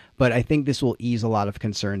fine. But I think this will ease a lot of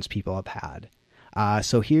concerns people have had.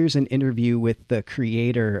 So here's an interview with the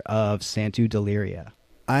creator of Santu Deliria.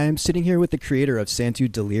 I'm sitting here with the creator of Santu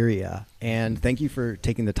Deliria, and thank you for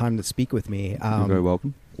taking the time to speak with me. You're very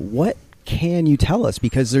welcome. What can you tell us?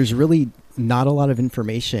 Because there's really not a lot of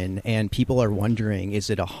information, and people are wondering, is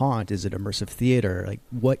it a haunt? Is it immersive theater? Like,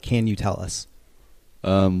 what can you tell us?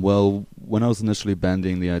 Well, when I was initially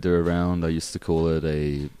banding the idea around, I used to call it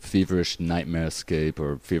a feverish nightmarescape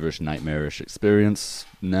or feverish nightmarish experience.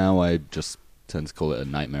 Now I just tend to call it a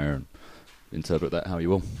nightmare and interpret that how you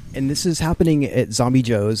will. And this is happening at Zombie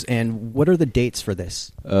Joe's, and what are the dates for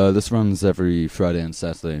this? This runs every Friday and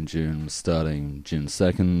Saturday in June, starting June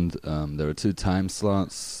 2nd. There are 2 time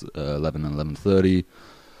slots, 11 and 11:30.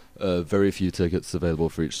 Very few tickets available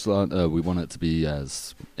for each slot. We want it to be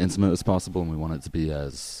as intimate as possible, and we want it to be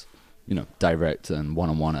as, direct and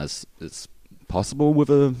one-on-one as it's possible with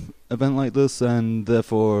an event like this, and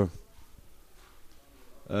therefore,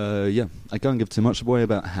 I can't give too much away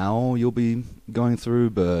about how you'll be going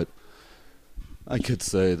through, but I could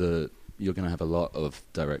say that you're going to have a lot of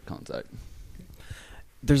direct contact.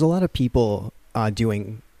 There's a lot of people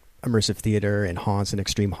doing immersive theater and haunts and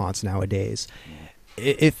extreme haunts nowadays.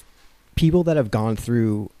 If people that have gone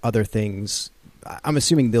through other things, I'm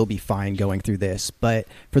assuming they'll be fine going through this, but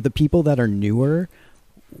for the people that are newer,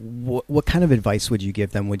 what kind of advice would you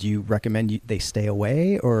give them? Would you recommend they stay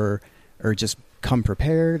away or just come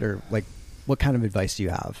prepared, or like, what kind of advice do you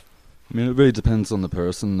have? I mean, it really depends on the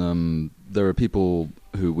person. There are people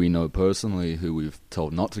who we know personally who we've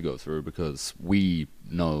told not to go through because we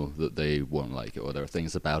know that they won't like it, or there are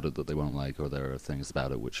things about it that they won't like, or there are things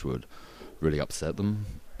about it which would really upset them.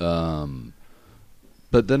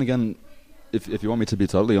 But then again, if you want me to be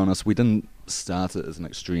totally honest, we didn't start it as an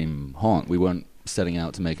extreme haunt. We weren't setting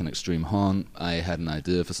out to make an extreme haunt. I had an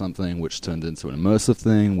idea for something which turned into an immersive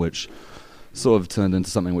thing, which sort of turned into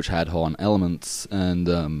something which had haunt elements. And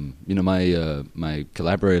my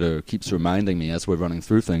collaborator keeps reminding me as we're running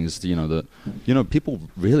through things, that people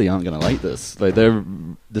really aren't going to like this. Like,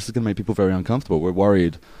 this is going to make people very uncomfortable. We're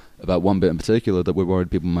worried about one bit in particular, that we're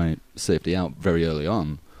worried people might safety out very early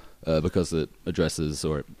on, because it addresses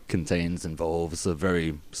or it involves a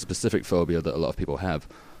very specific phobia that a lot of people have.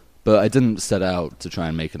 But I didn't set out to try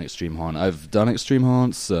and make an extreme haunt. I've done extreme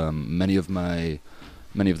haunts. Many of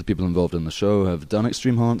the people involved in the show have done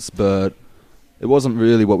extreme haunts, but it wasn't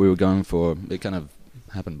really what we were going for. It kind of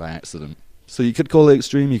happened by accident. So you could call it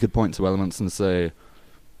extreme, you could point to elements and say,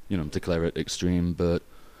 declare it extreme, but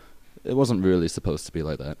it wasn't really supposed to be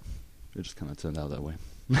like that. It just kind of turned out that way.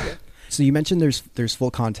 So you mentioned there's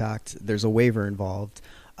full contact, there's a waiver involved,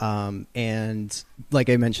 and like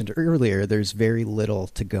I mentioned earlier, there's very little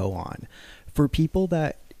to go on. For people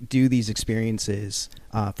that do these experiences,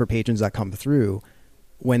 for patrons that come through,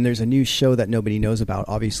 when there's a new show that nobody knows about,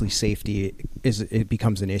 obviously safety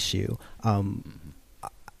becomes an issue.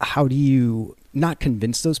 how do you not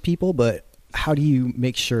convince those people, but how do you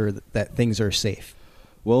make sure that things are safe?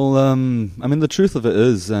 Well, I mean, the truth of it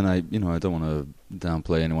is, and I don't want to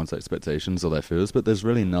downplay anyone's expectations or their fears, but there's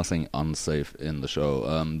really nothing unsafe in the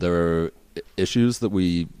show. There are issues that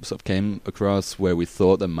we sort of came across where we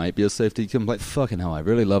thought there might be a safety complaint. Fucking hell, I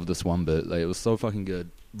really loved this one bit. Like, it was so fucking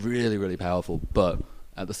good, really, really powerful. But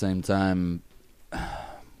at the same time,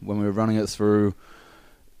 when we were running it through,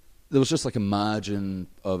 there was just like a margin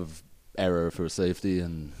of error for safety,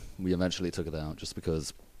 and we eventually took it out just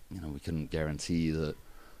because we couldn't guarantee that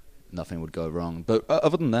nothing would go wrong. But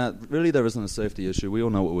other than that, really there isn't a safety issue. We all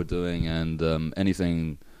know what we're doing, and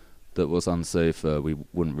anything that was unsafe, we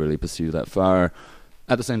wouldn't really pursue that far.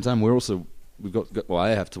 At the same time, I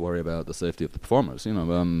have to worry about the safety of the performers.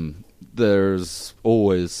 There's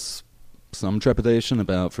always some trepidation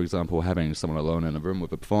about, for example, having someone alone in a room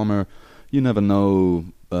with a performer. You never know.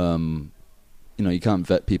 You can't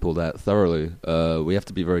vet people that thoroughly. We have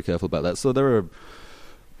to be very careful about that. So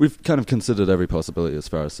we've kind of considered every possibility as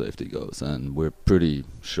far as safety goes, and we're pretty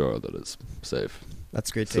sure that it's safe. That's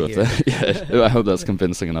great to hear. I hope that's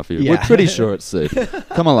convincing enough for you. Yeah. We're pretty sure it's safe.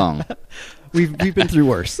 Come along. We've been through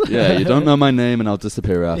worse. Yeah, you don't know my name and I'll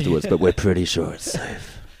disappear afterwards, but we're pretty sure it's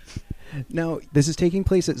safe. Now, this is taking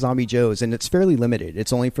place at Zombie Joe's, and it's fairly limited.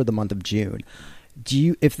 It's only for the month of June.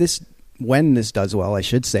 When this does well, I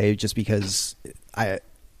should say, just because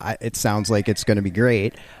it sounds like it's going to be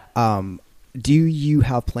great. Do you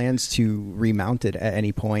have plans to remount it at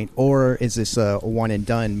any point, or is this a one and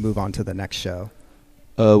done, move on to the next show?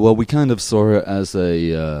 Well, we kind of saw it as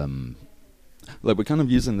we're kind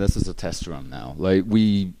of using this as a test run now. Like,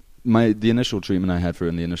 the initial treatment I had for it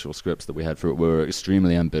and the initial scripts that we had for it were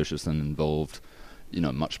extremely ambitious and involved,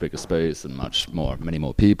 much bigger space and many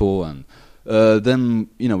more people. And then,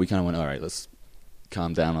 we kind of went, all right, let's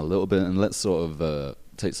calm down a little bit and let's sort of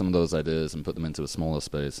take some of those ideas and put them into a smaller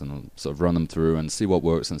space and sort of run them through and see what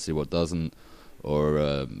works and see what doesn't.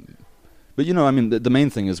 But the main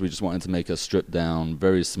thing is we just wanted to make a stripped down,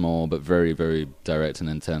 very small but very, very direct and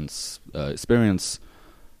intense experience.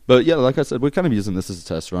 But yeah, like I said, we're kind of using this as a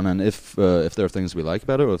test run, and if there are things we like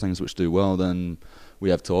about it or things which do well, then we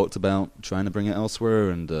have talked about trying to bring it elsewhere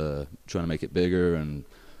and trying to make it bigger. And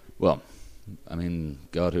well,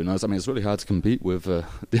 God, who knows? It's really hard to compete with a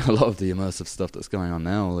lot of the immersive stuff that's going on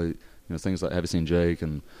now. Like, things like Have You Seen Jake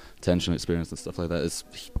and Tension Experience and stuff like that is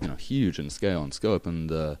huge in scale and scope.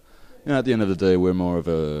 And at the end of the day, we're more of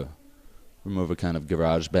a kind of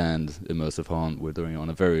garage band immersive haunt. We're doing it on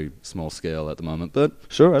a very small scale at the moment. But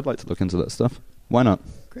sure, I'd like to look into that stuff. Why not?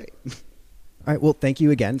 Great. All right. Well, thank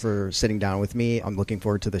you again for sitting down with me. I'm looking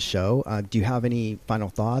forward to the show. Do you have any final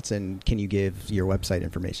thoughts, and can you give your website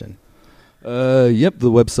information? Yep, the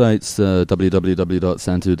website's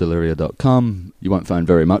www.santudeliria.com. You won't find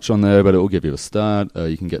very much on there, but it will give you a start.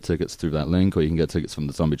 You can get tickets through that link, or you can get tickets from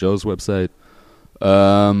the Zombie Joe's website.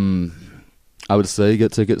 I would say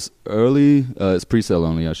get tickets early. It's pre-sale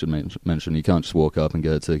only, I should mention. You can't just walk up and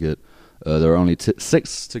get a ticket. There are only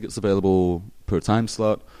 6 tickets available per time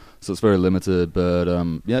slot, so it's very limited. But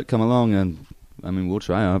yeah, come along, and we'll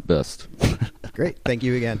try our best. Great. Thank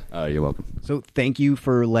you again. You're welcome. So thank you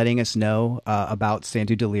for letting us know about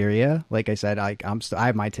Santu Deliria. Like I said, I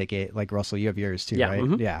have my ticket. Like, Russell, you have yours too, right?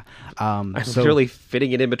 Mm-hmm. Yeah. I'm literally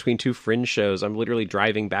fitting it in between 2 Fringe shows. I'm literally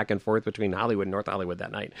driving back and forth between Hollywood and North Hollywood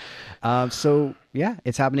that night. So yeah,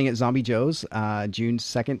 it's happening at Zombie Joe's June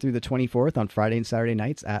 2nd through the 24th on Friday and Saturday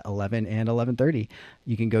nights at 11 and 11:30.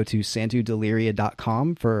 You can go to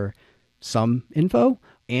santudeliria.com for some info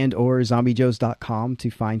and or zombiejoes.com to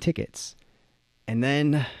find tickets. And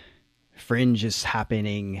then Fringe is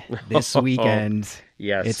happening this weekend.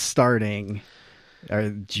 Yes. It's starting.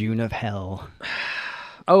 June of Hell.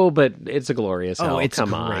 Oh, but it's a glorious hell. It's Come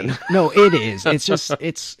great. on. No, it is. It's just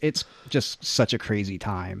it's just such a crazy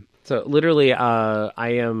time. So literally, I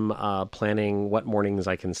am planning what mornings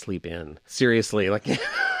I can sleep in. Seriously, like.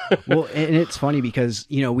 Well, and it's funny because,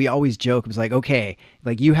 we always joke. It's like, okay,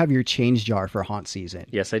 like you have your change jar for haunt season.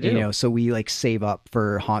 Yes, I do. So we like save up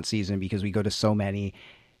for haunt season because we go to so many.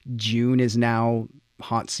 June is now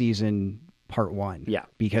haunt season part 1. Yeah.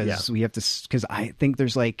 Because we have to, because I think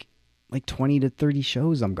there's like 20 to 30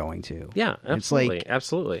 shows I'm going to. Yeah, absolutely. It's like,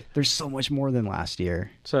 absolutely. There's so much more than last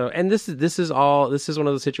year. So, and this is one of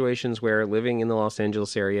those situations where living in the Los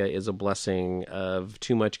Angeles area is a blessing of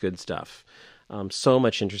too much good stuff. So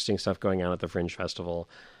much interesting stuff going on at the Fringe Festival.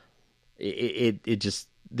 It just,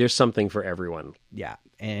 there's something for everyone. Yeah.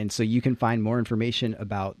 And so you can find more information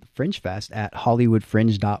about Fringe Fest at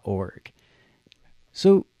hollywoodfringe.org.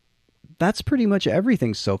 So that's pretty much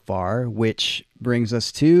everything so far, which brings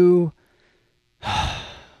us to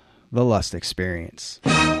The Lust Experience.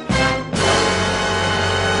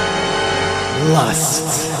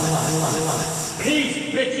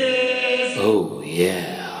 Oh,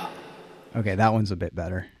 yeah. Okay, that one's a bit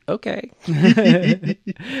better. Okay.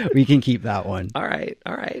 We can keep that one. All right.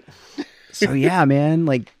 So yeah, man,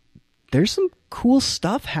 like there's some cool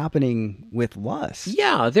stuff happening with Lust.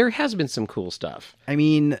 Yeah, there has been some cool stuff. I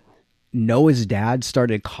mean, Noah's dad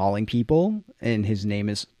started calling people, and his name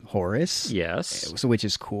is Horace. Yes. So, which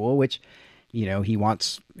is cool, which, you know, he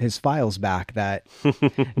wants his files back that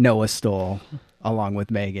Noah stole along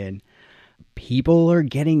with Megan. People are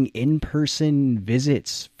getting in-person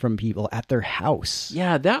visits from people at their house.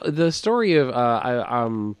 Yeah, the story of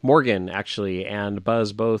Morgan, actually, and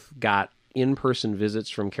Buzz both got in-person visits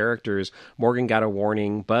from characters. Morgan got a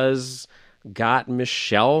warning. Buzz got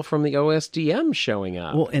Michelle from the OSDM showing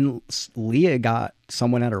up. Well, and Leah got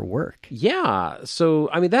someone at her work. Yeah, so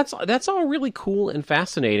I mean that's all really cool and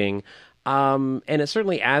fascinating, and it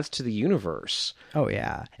certainly adds to the universe. Oh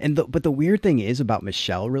yeah, but the weird thing is about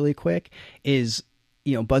Michelle, really quick, is,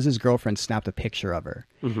 you know, Buzz's girlfriend snapped a picture of her.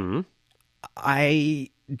 Mm-hmm. I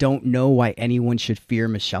don't know why anyone should fear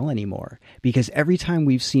Michelle anymore, because every time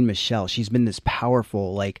we've seen Michelle, she's been this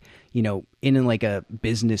powerful, like, you know, in like a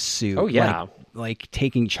business suit. Oh yeah. Like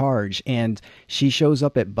taking charge, and she shows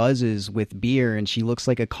up at Buzz's with beer, and she looks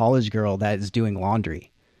like a college girl that is doing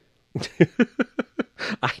laundry.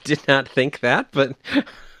 I did not think that, but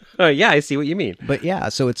yeah, I see what you mean. But yeah,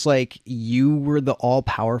 so it's like you were the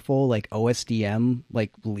all-powerful like OSDM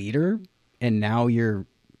like leader, and now you're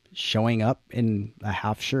showing up in a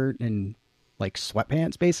half shirt and like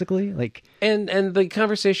sweatpants, basically. Like, and the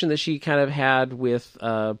conversation that she kind of had with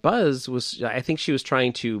Buzz was, I think she was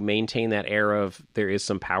trying to maintain that air of there is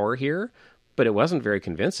some power here, but it wasn't very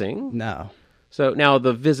convincing. No. So now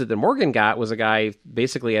the visit that Morgan got was a guy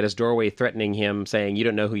basically at his doorway threatening him, saying, "You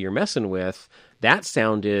don't know who you're messing with." That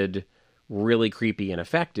sounded really creepy and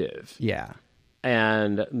effective. Yeah.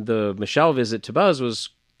 And the Michelle visit to Buzz was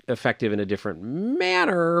effective in a different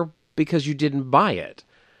manner because you didn't buy it.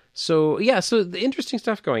 So yeah, so the interesting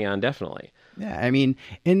stuff going on, definitely. Yeah, I mean,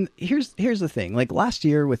 and here's the thing. Like last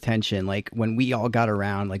year with Tension, like when we all got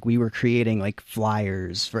around, like we were creating like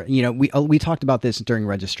flyers for, you know, we talked about this during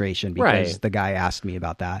registration because the guy asked me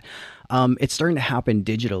about that. It's starting to happen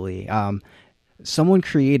digitally. Someone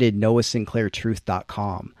created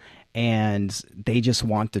NoahSinclairTruth.com, and they just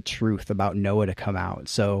want the truth about Noah to come out.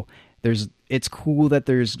 So it's cool that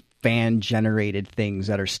there's fan-generated things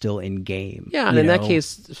that are still in game. Yeah, and in that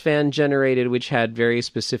case, fan-generated, which had very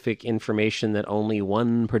specific information that only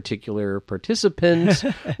one particular participant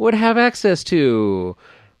would have access to.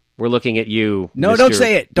 We're looking at you. No, Mr. don't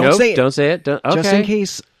say it. Don't say it. Don't say it. Okay. Just in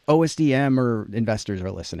case OSDM or investors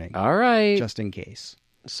are listening. All right. Just in case.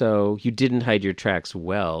 So you didn't hide your tracks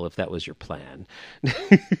well, if that was your plan.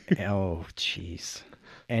 Oh, jeez.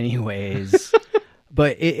 Anyways...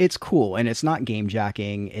 But it's cool, and it's not game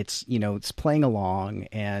jacking. It's, you know, it's playing along,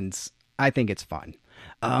 and I think it's fun.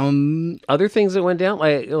 Other things that went down,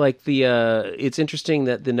 like the it's interesting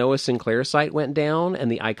that the Noah Sinclair site went down and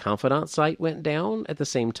the iConfidant site went down at the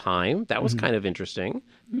same time. That was kind of interesting.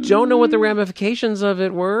 Don't know what the ramifications of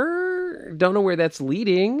it were. Don't know where that's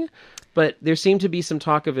leading. But there seemed to be some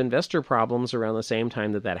talk of investor problems around the same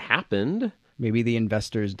time that happened. Maybe the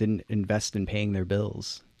investors didn't invest in paying their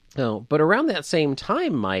bills. No, but around that same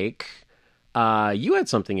time, Mike, you had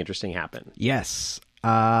something interesting happen. Yes.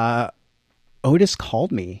 Otis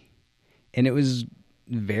called me, and it was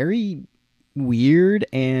very weird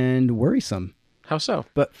and worrisome. How so?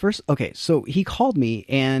 But first, okay, so he called me,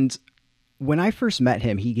 and when I first met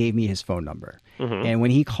him, he gave me his phone number. Mm-hmm. And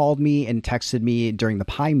when he called me and texted me during the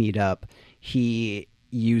Pi meetup, he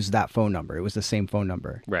used that phone number. It was the same phone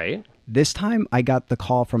number. Right. This time, I got the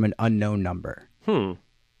call from an unknown number.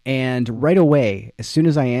 And right away, as soon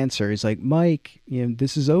as I answer, he's like, "Mike, you know,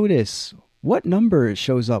 this is Otis. What number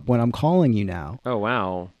shows up when I'm calling you now?" Oh,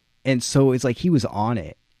 wow. And so it's like he was on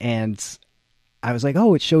it. And I was like,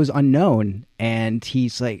 "Oh, it shows unknown." And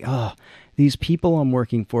he's like, "Oh, these people I'm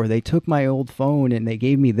working for, they took my old phone and they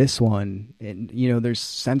gave me this one. And, you know, there's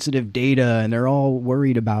sensitive data and they're all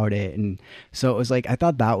worried about it." And so it was like, I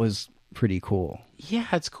thought that was pretty cool. Yeah,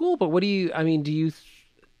 it's cool. But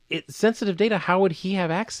sensitive data, how would he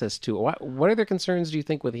have access to it? What other concerns do you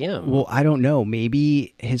think with him? Well, I don't know.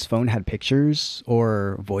 Maybe his phone had pictures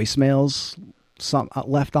or voicemails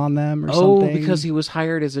left on them or something. Oh, because he was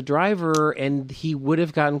hired as a driver and he would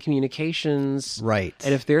have gotten communications. Right.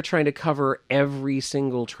 And if they're trying to cover every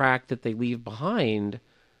single track that they leave behind,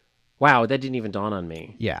 wow, that didn't even dawn on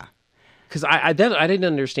me. Yeah. Because I didn't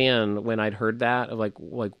understand when I'd heard that of like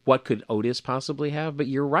what could Otis possibly have, but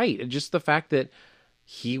you're right. Just the fact that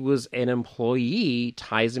he was an employee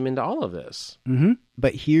ties him into all of this. Mm-hmm.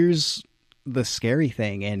 But here's the scary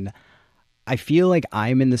thing, and I feel like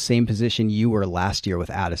I'm in the same position you were last year with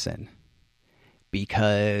Addison,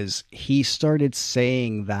 because he started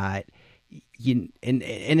saying that and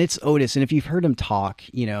it's Otis, and if you've heard him talk,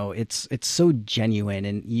 it's so genuine,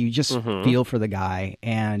 and you just feel for the guy,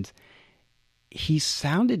 and he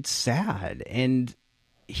sounded sad, and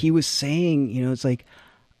he was saying, it's like,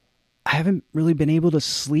 I haven't really been able to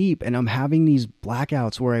sleep, and I'm having these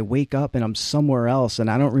blackouts where I wake up and I'm somewhere else and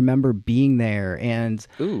I don't remember being there. And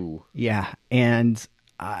yeah. And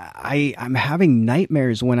I'm having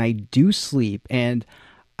nightmares when I do sleep, and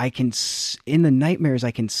in the nightmares,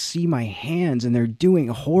 I can see my hands and they're doing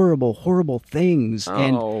horrible, horrible things. Oh.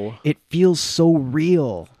 And it feels so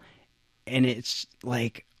real. And it's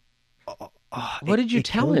like, what did you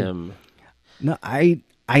tell him? No, I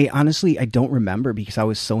honestly, I don't remember, because I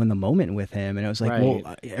was so in the moment with him, and I was like, Right.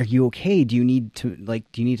 well, are you okay? Do you need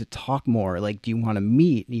to talk more? Like, do you want to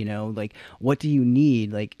meet, like, what do you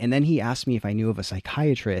need? Like, and then he asked me if I knew of a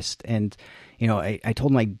psychiatrist, and, I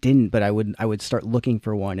told him I didn't, but I would start looking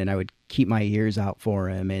for one, and I would keep my ears out for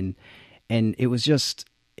him. And it was just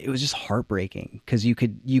heartbreaking, because you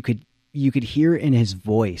could hear in his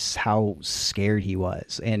voice how scared he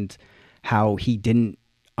was, and how he didn't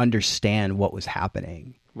understand what was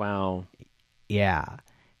happening. Wow. Yeah.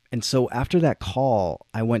 And so after that call,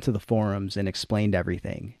 I went to the forums and explained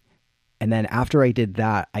everything. And then after I did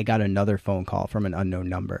that, I got another phone call from an unknown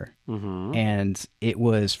number. Mm-hmm. And it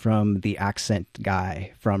was from the accent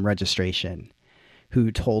guy from registration,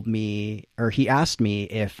 who told me, or he asked me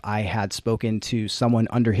if I had spoken to someone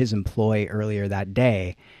under his employ earlier that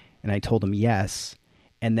day. And I told him yes.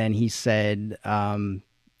 And then he said,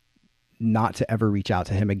 not to ever reach out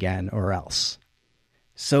to him again, or else.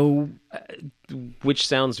 So, which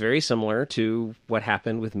sounds very similar to what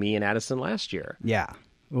happened with me and Addison last year. Yeah,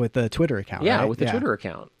 with the Twitter account. Yeah, right? with the Twitter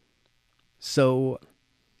account. So,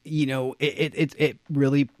 it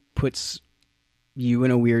really puts you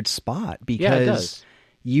in a weird spot, because Yeah, it does.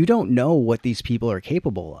 You don't know what these people are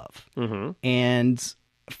capable of. Mm-hmm. And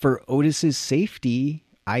for Otis's safety,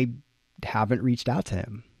 I haven't reached out to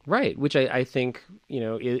him. Right, which I think,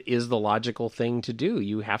 is the logical thing to do.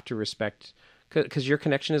 You have to respect, because your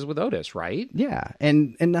connection is with Otis, right? Yeah,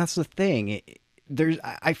 and that's the thing.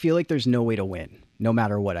 I feel like there's no way to win, no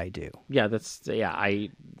matter what I do. Yeah,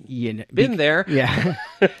 been there. Yeah.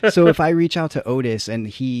 So if I reach out to Otis and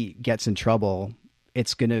he gets in trouble,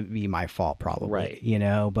 it's going to be my fault, probably.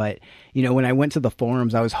 Right. But, when I went to the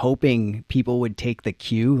forums, I was hoping people would take the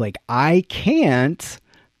cue. Like, I can't,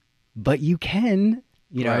 but you can.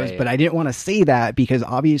 Right. But I didn't want to say that, because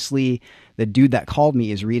obviously the dude that called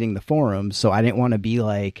me is reading the forums. So I didn't want to be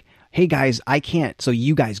like, hey guys, I can't. So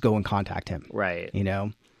you guys go and contact him. Right.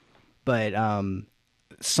 But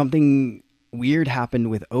something weird happened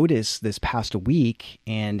with Otis this past week,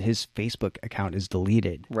 and his Facebook account is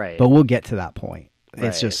deleted. Right. But we'll get to that point. Right.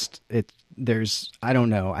 It's just, I don't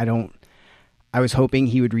know. I was hoping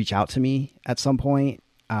he would reach out to me at some point.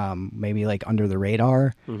 Maybe like under the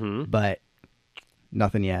radar, but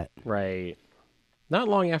nothing yet. Right. Not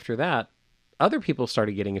long after that, other people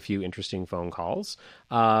started getting a few interesting phone calls.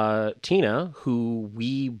 Tina, who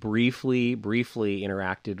we briefly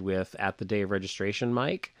interacted with at the day of registration,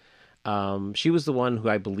 Mike, she was the one who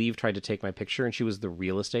I believe tried to take my picture, and she was the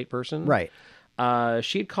real estate person. Right.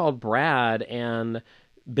 She had called Brad and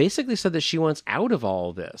basically said that she wants out of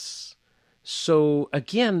all this. So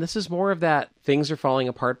again, this is more of that things are falling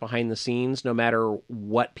apart behind the scenes, no matter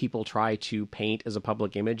what people try to paint as a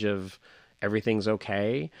public image of everything's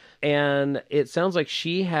okay. And it sounds like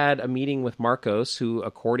she had a meeting with Marcos, who,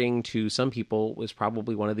 according to some people, was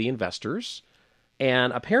probably one of the investors.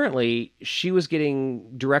 And apparently she was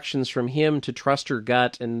getting directions from him to trust her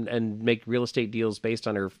gut and make real estate deals based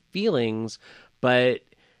on her feelings. But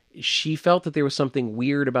she felt that there was something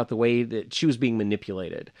weird about the way that she was being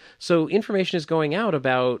manipulated. So information is going out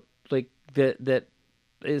about like that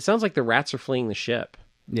it sounds like the rats are fleeing the ship.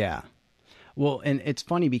 Yeah. Well, and it's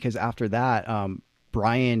funny because after that,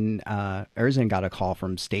 Brian Erzin got a call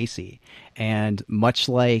from Stacy, and much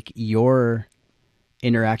like your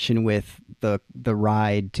interaction with the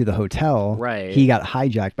ride to the hotel, right, he got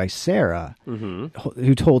hijacked by Sarah,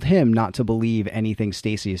 who told him not to believe anything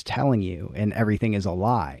Stacy is telling you, and everything is a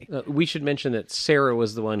lie. We should mention that Sarah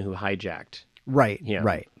was the one who hijacked Right. Yeah.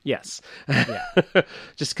 Right. Yes.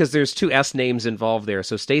 Just because there's 2 S names involved there.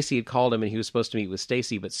 So Stacy had called him and he was supposed to meet with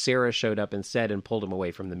Stacy, but Sarah showed up instead and pulled him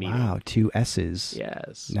away from the meeting. Wow. 2 S's.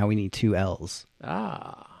 Yes. Now we need 2 L's.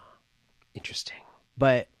 Interesting.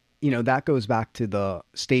 But, that goes back to the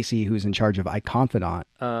Stacy who's in charge of iConfidant.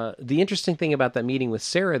 The interesting thing about that meeting with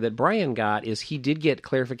Sarah that Brian got is he did get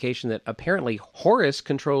clarification that apparently Horace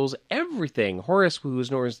controls everything. Horace, who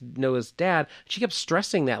was Noah's dad, she kept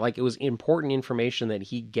stressing that like it was important information that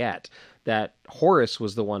he get, that Horace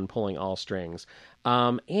was the one pulling all strings.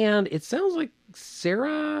 And it sounds like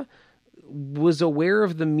Sarah was aware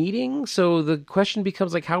of the meeting. So the question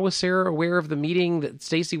becomes like, how was Sarah aware of the meeting that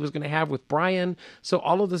Stacy was going to have with Brian? So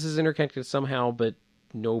all of this is interconnected somehow, but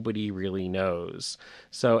nobody really knows.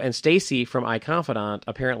 So, and Stacy from iConfidant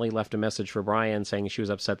apparently left a message for Brian saying she was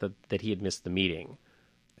upset that he had missed the meeting.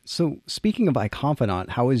 So speaking of iConfidant,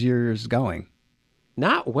 how is yours going?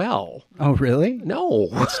 Not well. Oh, really? No.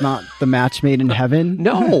 It's not the match made in heaven?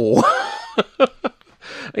 No.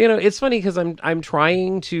 It's funny because I'm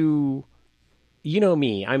trying to,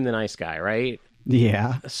 me, I'm the nice guy, right?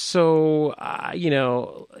 Yeah. So,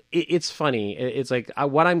 it's funny. It's like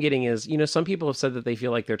what I'm getting is, some people have said that they feel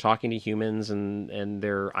like they're talking to humans and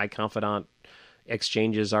their iConfidant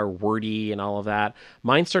exchanges are wordy and all of that.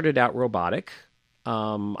 Mine started out robotic.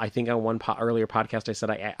 I think on one earlier podcast, I said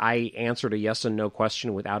I answered a yes and no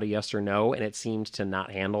question without a yes or no, and it seemed to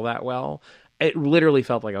not handle that well. It literally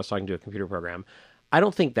felt like I was talking to a computer program. I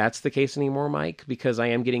don't think that's the case anymore, Mike, because I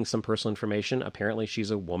am getting some personal information. Apparently she's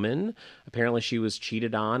a woman. Apparently she was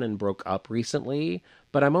cheated on and broke up recently,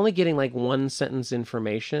 but I'm only getting like 1 sentence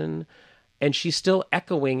information, and she's still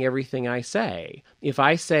echoing everything I say. If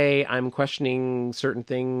I say I'm questioning certain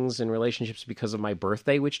things in relationships because of my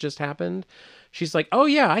birthday, which just happened, she's like, oh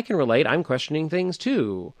yeah, I can relate. I'm questioning things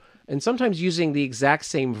too. And sometimes using the exact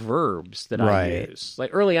same verbs that I use.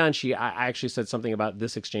 Like early on, I actually said something about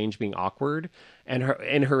this exchange being awkward. And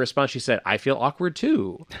in her response, she said, I feel awkward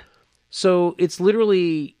too. So it's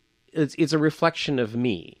literally, it's a reflection of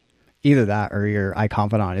me. Either that or your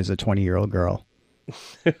iConfidant is a 20-year-old girl.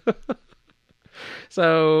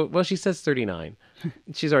 So, well, she says 39.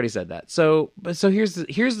 She's already said that. So here's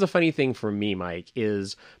the funny thing for me, Mike,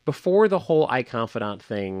 is before the whole iConfidant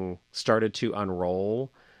thing started to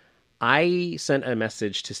unroll, I sent a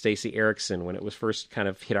message to Stacey Erickson when it was first kind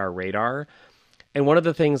of hit our radar. And one of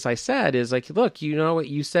the things I said is like, look, you know what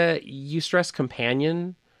you said, you stress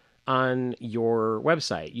companion on your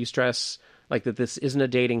website. You stress like that this isn't a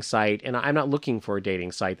dating site, and I'm not looking for a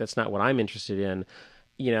dating site. That's not what I'm interested in.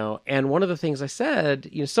 And one of the things I said,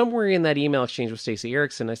 somewhere in that email exchange with Stacey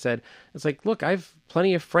Erickson, I said, it's like, look, I've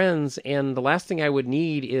plenty of friends, and the last thing I would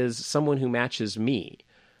need is someone who matches me.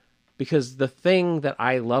 Because the thing that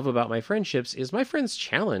I love about my friendships is my friends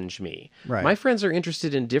challenge me. Right. My friends are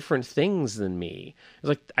interested in different things than me. It's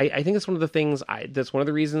like I think it's one of the things that's one of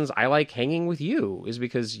the reasons I like hanging with you, is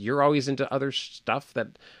because you're always into other stuff that,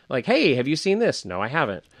 like, hey, have you seen this? No, I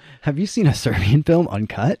haven't. Have you seen a Serbian film,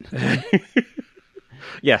 Uncut?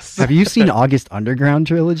 Yes. Have you seen August Underground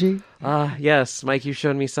trilogy? Yes, Mike, you've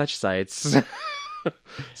shown me such sites.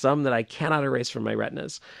 Some that I cannot erase from my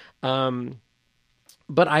retinas.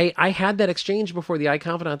 But I had that exchange before the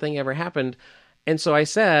iConfidant thing ever happened. And so I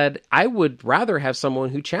said, I would rather have someone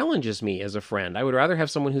who challenges me as a friend. I would rather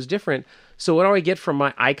have someone who's different. So what do I get from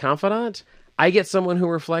my iConfidant? I get someone who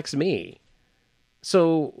reflects me.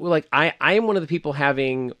 So like I am one of the people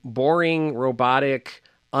having boring, robotic,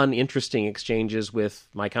 uninteresting exchanges with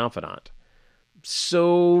my confidant.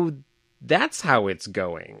 So that's how it's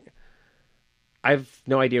going. I've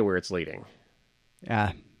no idea where it's leading.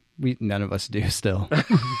 Yeah, none of us do still.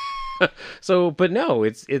 So, but no,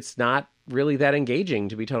 it's not really that engaging,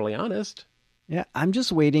 to be totally honest. Yeah, I'm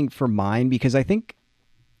just waiting for mine because I think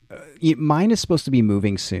mine is supposed to be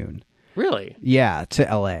moving soon. Really? Yeah, to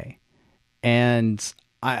LA. And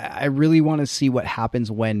I really want to see what happens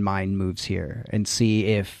when mine moves here and see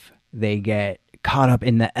if they get caught up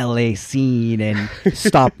in the LA scene and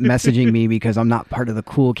stop messaging me because I'm not part of the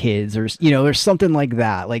cool kids, or there's something like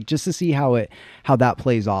that, like just to see how that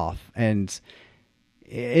plays off. And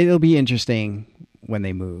it'll be interesting when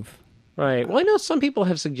they move. Right. Well, I know some people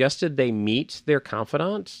have suggested they meet their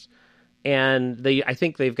confidant, and I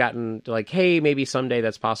think they've gotten like, hey, maybe someday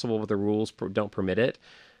that's possible, but the rules don't permit it.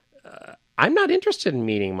 I'm not interested in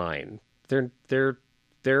meeting mine. They're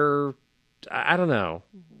I don't know.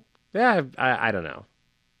 Yeah, I don't know.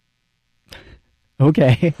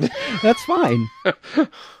 Okay, that's fine.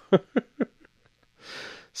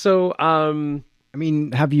 So, I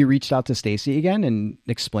mean, have you reached out to Stacy again and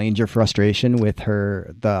explained your frustration with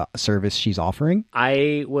the service she's offering?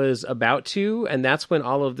 I was about to, and that's when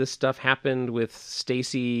all of this stuff happened with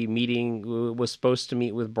Stacy was supposed to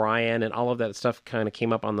meet with Brian, and all of that stuff kind of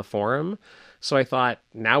came up on the forum. So I thought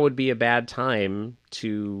now would be a bad time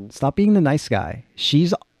to... Stop being the nice guy.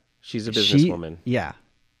 She's a businesswoman. Yeah.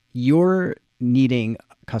 You're needing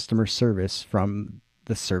customer service from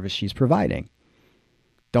the service she's providing.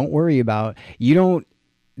 Don't worry about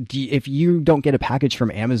if you don't get a package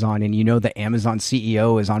from Amazon and you know the Amazon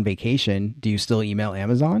CEO is on vacation, do you still email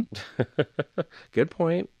Amazon? Good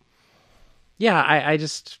point. Yeah, I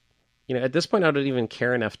just, at this point, I don't even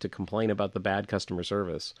care enough to complain about the bad customer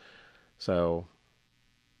service. So,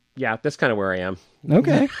 yeah, that's kind of where I am.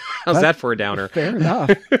 Okay. How's that for a downer? Fair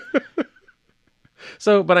enough.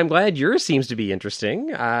 So, but I'm glad yours seems to be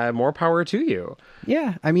interesting. More power to you.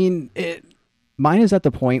 Yeah, I mean, mine is at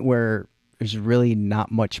the point where there's really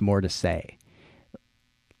not much more to say.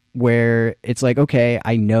 Where it's like, okay,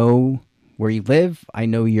 I know where you live. I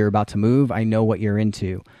know you're about to move. I know what you're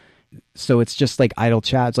into. So it's just like idle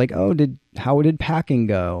chat. It's like, how did packing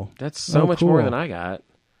go? That's so much more than I got.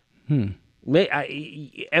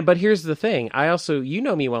 But here's the thing. I also, you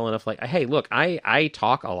know me well enough. Like, hey, look, I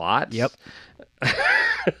talk a lot. Yep.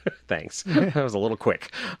 Thanks. That was a little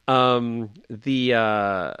quick. Am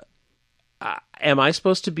I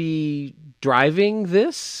supposed to be driving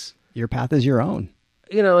this? Your path is your own.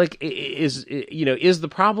 Is the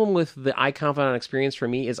problem with the iConfidant experience for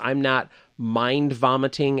me is I'm not mind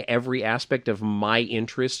vomiting every aspect of my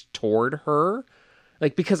interest toward her,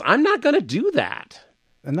 because I'm not going to do that.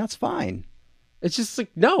 And that's fine. It's just like,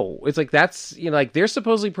 no, it's like, that's, they're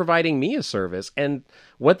supposedly providing me a service, and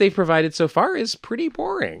what they've provided so far is pretty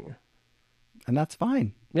boring. And that's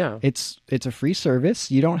fine. Yeah. It's a free service.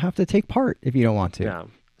 You don't have to take part if you don't want to. Yeah.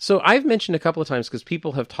 So I've mentioned a couple of times, because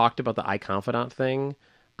people have talked about the iConfidant thing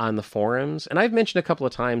on the forums, and I've mentioned a couple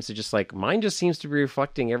of times that just like, mine just seems to be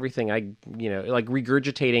reflecting everything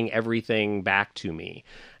regurgitating everything back to me.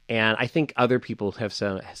 And I think other people have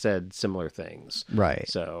said similar things. Right.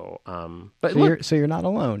 So, so you're not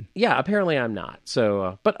alone. Yeah, apparently I'm not.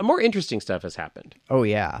 So, but more interesting stuff has happened. Oh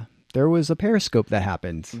yeah. There was a Periscope that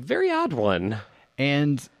happened. Very odd one.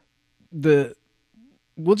 And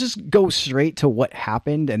we'll just go straight to what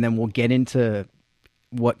happened, and then we'll get into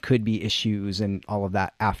what could be issues and all of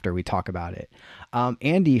that after we talk about it.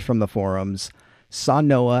 Andy from the forums saw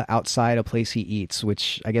Noah outside a place he eats,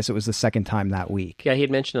 which I guess it was the second time that week. Yeah, he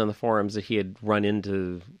had mentioned on the forums that he had run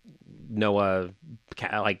into Noah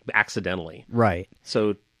accidentally. Right.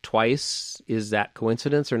 So twice, is that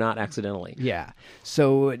coincidence or not accidentally? Yeah.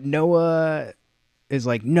 So Noah is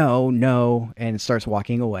like, no, and starts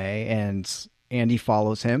walking away, and Andy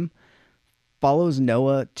follows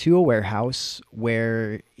Noah to a warehouse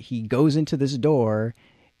where he goes into this door,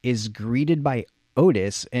 is greeted by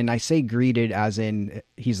Otis, and I say greeted as in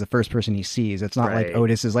he's the first person he sees. It's not right. Like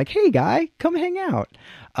Otis is like, hey guy, come hang out.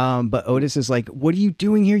 But Otis is like, what are you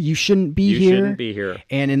doing here? You shouldn't be here. You shouldn't be here.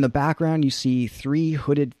 And in the background, you see 3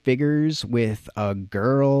 hooded figures with a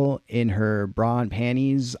girl in her bra and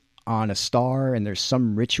panties on a star, and there's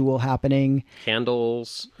some ritual happening.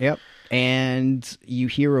 Candles. Yep. And you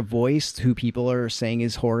hear a voice who people are saying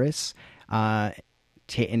is Horace,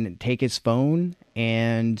 take his phone,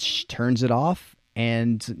 and turns it off,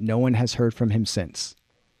 and no one has heard from him since.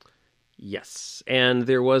 Yes. And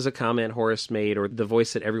there was a comment Horace made, or the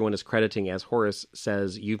voice that everyone is crediting as Horace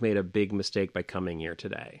says, "You've made a big mistake by coming here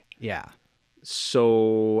today." Yeah.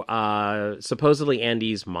 So supposedly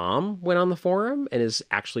Andy's mom went on the forum and is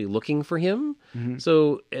actually looking for him. Mm-hmm.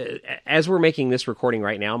 So as we're making this recording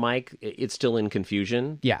right now, Mike, it's still in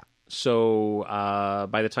confusion. Yeah. So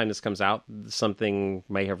by the time this comes out, something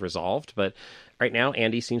may have resolved. But right now,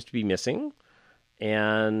 Andy seems to be missing.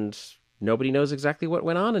 And nobody knows exactly what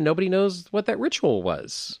went on, and nobody knows what that ritual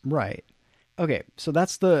was. Right. Okay, so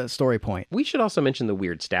that's the story point. We should also mention the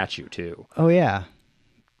weird statue, too. Oh, yeah.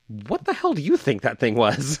 What the hell do you think that thing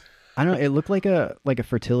was? I don't know. It looked like a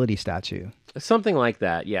fertility statue. Something like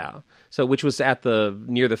that, yeah. So, which was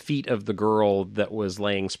near the feet of the girl that was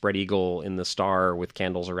laying spread eagle in the star with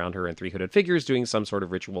candles around her and 3 hooded figures doing some sort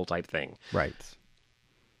of ritual type thing. Right.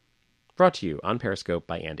 Brought to you on Periscope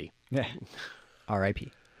by Andy. Yeah.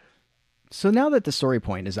 R.I.P. So now that the story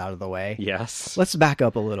point is out of the way, yes, let's back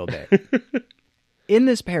up a little bit. In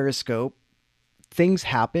this Periscope, things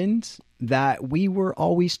happened that we were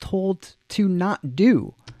always told to not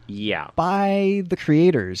do. Yeah. By the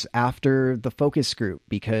creators after the focus group,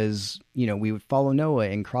 because, we would follow Noah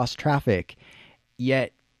and cross traffic,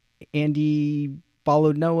 yet Andy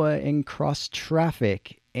followed Noah and crossed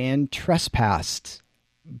traffic and trespassed,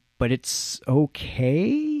 but it's okay,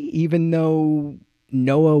 even though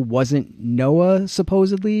Noah wasn't Noah,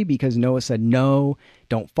 supposedly, because Noah said, no,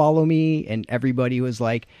 don't follow me. And everybody was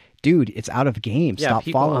like, dude, it's out of game. Yeah, Stop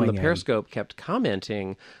people following on the him. Periscope kept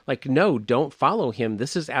commenting, like, no, don't follow him.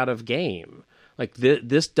 This is out of game. Like,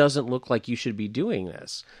 this doesn't look like you should be doing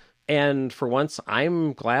this. And for once,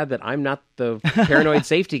 I'm glad that I'm not the paranoid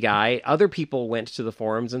safety guy. Other people went to the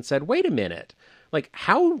forums and said, wait a minute. Like,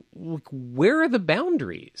 where are the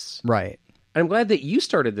boundaries? Right. And I'm glad that you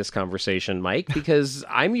started this conversation, Mike, because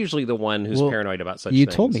I'm usually the one who's paranoid about such things. You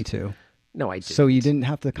told me to. No, I didn't. So you didn't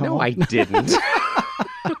have to come No, on? I didn't.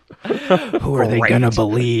 Who are they going to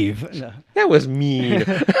believe? No. That was mean.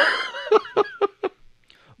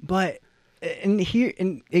 But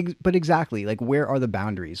exactly, like, where are the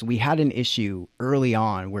boundaries? We had an issue early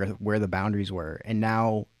on where the boundaries were, and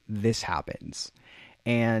now this happens.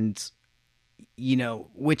 And, you know,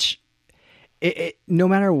 which no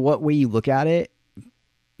matter what way you look at it,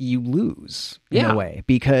 you lose in a way,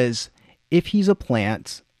 because if he's a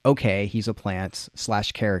plant, okay, he's a plant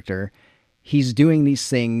 / character. He's doing these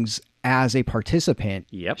things as a participant,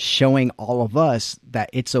 showing all of us that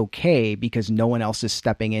it's okay because no one else is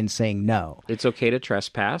stepping in saying no. It's okay to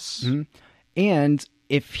trespass. Mm-hmm. And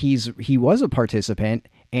if he was a participant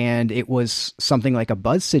and it was something like a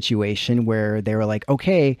Buzz situation where they were like,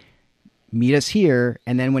 okay, meet us here.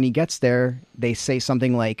 And then when he gets there, they say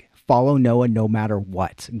something like, follow Noah no matter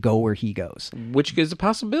what. Go where he goes. Which is a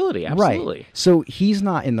possibility, absolutely. Right. So he's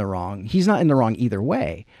not in the wrong. He's not in the wrong either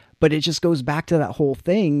way. But it just goes back to that whole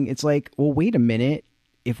thing. It's like, well, wait a minute.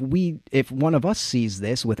 If one of us sees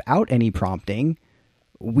this without any prompting,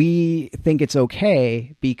 we think it's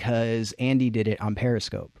okay because Andy did it on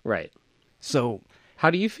Periscope. Right. So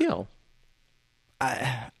how do you feel?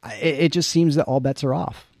 It just seems that all bets are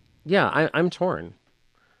off. Yeah, I'm torn.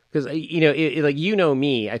 Because, like, you know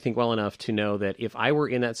me, I think, well enough to know that if I were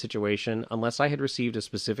in that situation, unless I had received a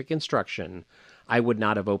specific instruction, I would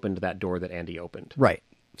not have opened that door that Andy opened. Right.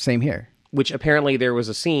 Same here. Which apparently there was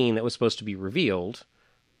a scene that was supposed to be revealed,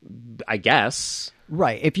 I guess.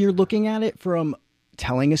 Right. If you're looking at it from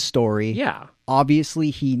telling a story, obviously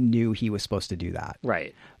he knew he was supposed to do that.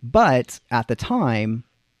 Right. But at the time,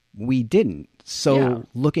 we didn't. So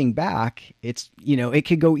looking back, it's, it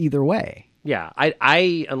could go either way. Yeah,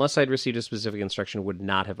 I unless I'd received a specific instruction, would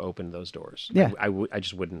not have opened those doors. Yeah, I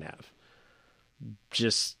just wouldn't have.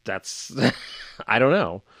 That's I don't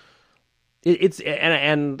know. It's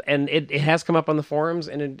and it has come up on the forums,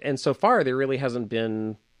 and so far there really hasn't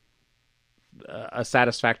been a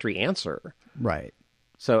satisfactory answer. Right.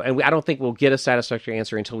 So, and I don't think we'll get a satisfactory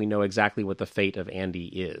answer until we know exactly what the fate of Andy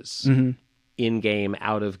is. Mm-hmm. In game,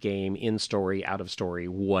 out of game, in story, out of story,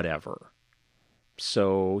 whatever.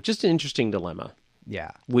 So, just an interesting dilemma.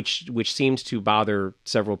 Yeah. Which seems to bother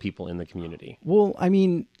several people in the community. Well, I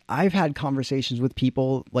mean, I've had conversations with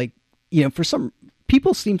people, like, for some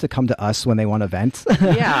people seem to come to us when they want to vent.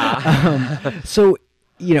 Yeah. So,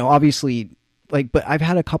 obviously, like, but I've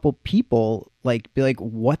had a couple people like be like,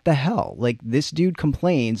 what the hell? Like, this dude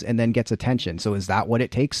complains and then gets attention. So is that what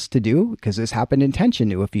it takes to do? Because this happened in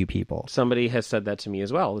Tension to a few people. Somebody has said that to me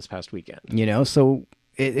as well this past weekend. So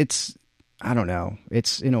it's, I don't know.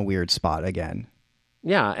 It's in a weird spot again.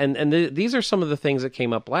 Yeah. And these are some of the things that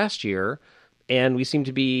came up last year, and we seem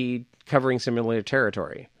to be covering similar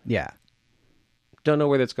territory. Yeah. Don't know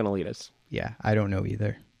where that's going to lead us. Yeah. I don't know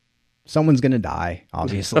either. Someone's going to die,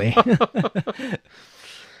 obviously.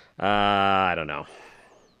 I don't know.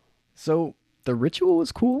 So the ritual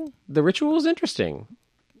was cool. The ritual was interesting.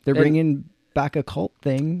 They're bringing back a cult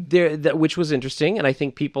thing. Which was interesting. And I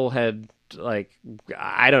think people had, like,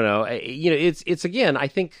 I don't know. It's again, I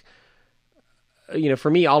think,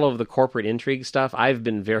 for me, all of the corporate intrigue stuff, I've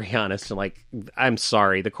been very honest and like, I'm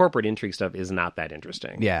sorry, the corporate intrigue stuff is not that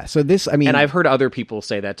interesting. Yeah. So this, I mean, and I've heard other people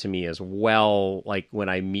say that to me as well. Like when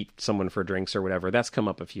I meet someone for drinks or whatever, that's come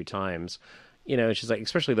up a few times. It's just like,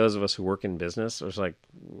 especially those of us who work in business, it's like,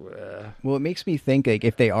 well, it makes me think like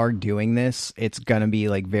if they are doing this, it's going to be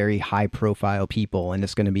like very high profile people, and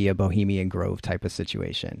it's going to be a Bohemian Grove type of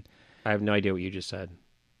situation. I have no idea what you just said.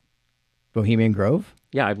 Bohemian Grove?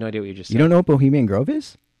 Yeah, I have no idea what you just said. You don't know what Bohemian Grove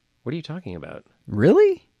is? What are you talking about?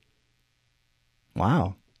 Really?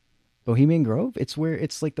 Wow. Bohemian Grove?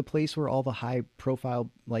 It's like the place where all the high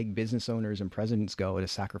profile like business owners and presidents go to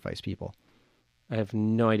sacrifice people. I have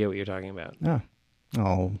no idea what you're talking about.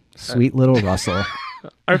 Oh, sweet little Russell.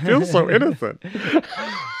 I feel so innocent.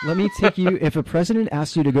 Let me take you, if a president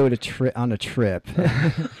asks you to go on a trip,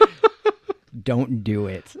 don't do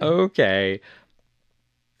it. Okay.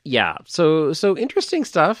 Yeah, so interesting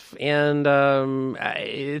stuff, and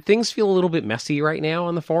things feel a little bit messy right now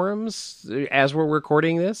on the forums as we're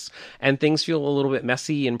recording this, and things feel a little bit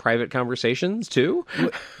messy in private conversations too.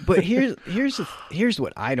 But here's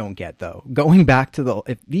what I don't get though. Going back to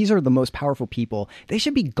if these are the most powerful people, they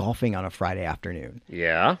should be golfing on a Friday afternoon.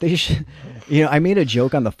 Yeah, they should. I made a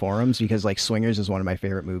joke on the forums because like Swingers is one of my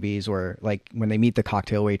favorite movies, where like when they meet the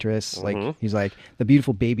cocktail waitress, like he's like, the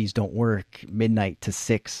beautiful babies don't work midnight to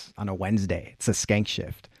 6 on a Wednesday. It's a skank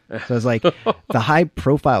shift. So it's like the high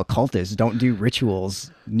profile cultists don't do rituals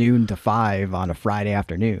noon to 5 on a Friday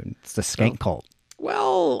afternoon. It's the skank cult.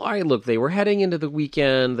 Well, all right, look, they were heading into the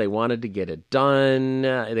weekend. They wanted to get it done.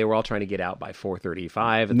 They were all trying to get out by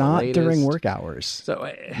 4:35 at Not the latest. during work hours. So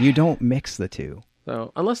you don't mix the two.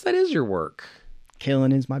 So unless that is your work.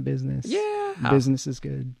 Killing is my business. Yeah. Business is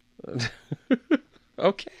good.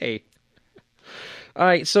 Okay. All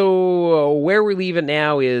right, so where we leave it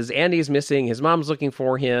now is Andy's missing, his mom's looking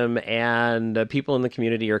for him, and people in the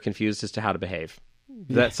community are confused as to how to behave.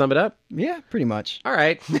 Does that sum it up? Yeah, pretty much. All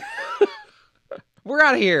right. We're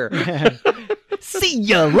out of here. See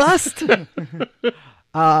ya, Lust!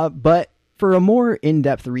 But for a more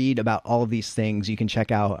in-depth read about all of these things, you can check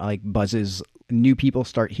out like Buzz's New People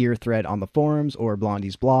Start Here thread on the forums, or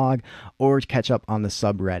Blondie's blog, or catch up on the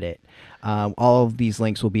subreddit. All of these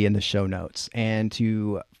links will be in the show notes. And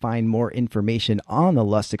to find more information on the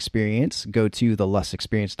Lust Experience, go to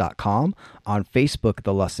thelustexperience.com, on Facebook,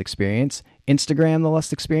 The Lust Experience, Instagram, The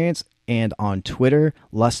Lust Experience, and on Twitter,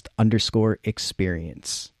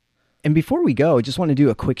 Lust_experience. And before we go, I just want to do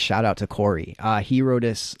a quick shout out to Corey. He wrote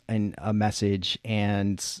us a message,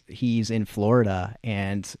 and he's in Florida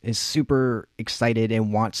and is super excited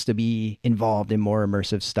and wants to be involved in more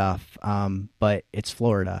immersive stuff. But it's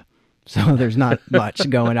Florida, so there's not much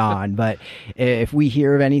going on. But if we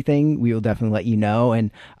hear of anything, we will definitely let you know. And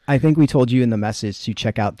I think we told you in the message to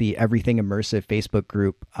check out the Everything Immersive Facebook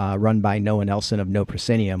group run by Noah Nelson of No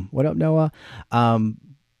Proscenium. What up, Noah?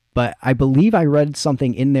 But I believe I read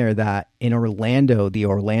something in there that in Orlando, the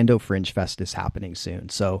Orlando Fringe Fest is happening soon.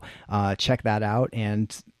 So check that out.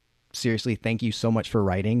 And seriously, thank you so much for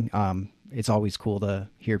writing. It's always cool to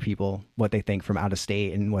hear people, what they think from out of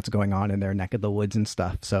state and what's going on in their neck of the woods and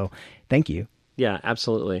stuff. So thank you. Yeah,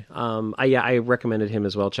 absolutely. I recommended him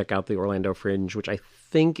as well. Check out the Orlando Fringe, which I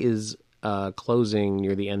think is closing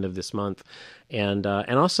near the end of this month. And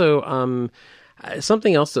also...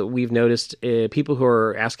 something else that we've noticed, people who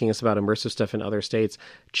are asking us about immersive stuff in other states,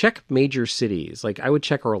 check major cities. Like I would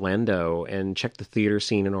check Orlando and check the theater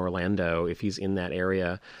scene in Orlando if he's in that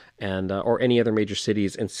area, and or any other major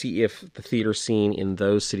cities, and see if the theater scene in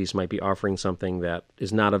those cities might be offering something that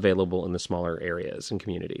is not available in the smaller areas and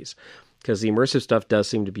communities. Because the immersive stuff does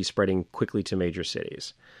seem to be spreading quickly to major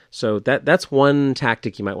cities. So that's one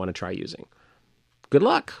tactic you might want to try using. Good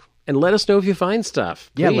luck. And let us know if you find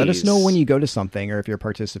stuff. Please. Yeah, let us know when you go to something or if you're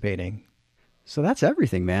participating. So that's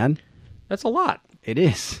everything, man. That's a lot. It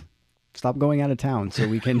is. Stop going out of town so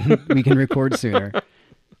we can record sooner.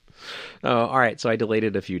 Oh, all right. So I delayed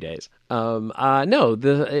it a few days.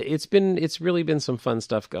 It's really been some fun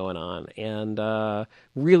stuff going on, and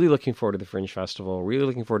really looking forward to the Fringe Festival. Really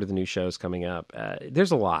looking forward to the new shows coming up.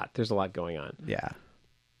 There's a lot going on. Yeah.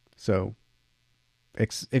 So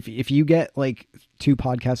if you get like 2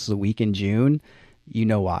 podcasts a week in June, you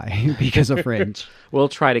know why. Because of Fringe. We'll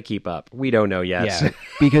try to keep up. We don't know yet. Yeah,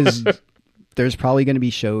 because there's probably going to be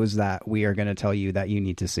shows that we are going to tell you that you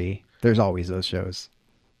need to see. There's always those shows.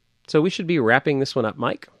 So we should be wrapping this one up,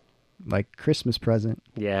 Mike. Like Christmas present.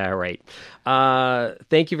 Yeah, right.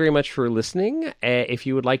 Thank you very much for listening. If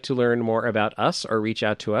you would like to learn more about us or reach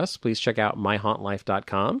out to us, please check out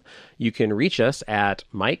myhauntlife.com. You can reach us at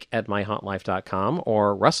mike@myhauntlife.com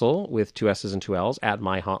or Russell with 2 S's and 2 L's at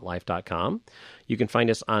myhauntlife.com. You can find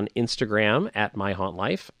us on Instagram at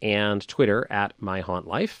myhauntlife and Twitter at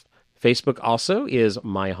myhauntlife. Facebook also is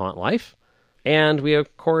myhauntlife. And we,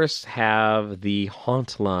 of course, have the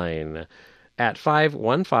Haunt Line at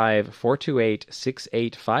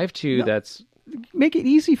 515-428-6852. No, that's make it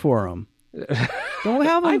easy for them. Don't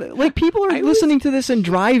have them like people are listening to this and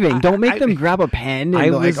driving. Don't make them grab a pen. And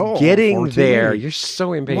I was getting there. 428. You're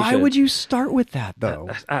so impatient. Why would you start with that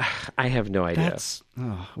though? I have no idea.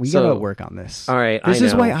 We gotta work on this. All right, this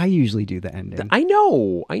is why I usually do the ending. I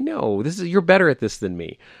know. You're better at this than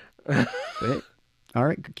me. All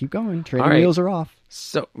right, keep going. Training wheels are off.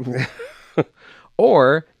 So.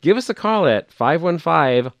 Or give us a call at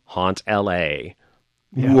 515-HAUNT-LA.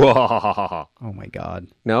 Yeah. Whoa. Oh, my God.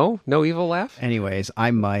 No evil laugh? Anyways,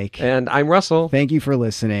 I'm Mike. And I'm Russell. Thank you for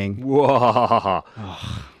listening. Whoa.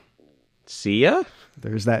 See ya?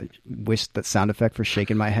 There's that sound effect for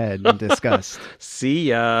shaking my head in disgust. See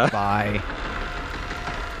ya. Bye.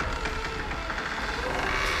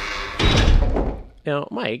 Now,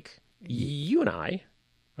 Mike, you and I.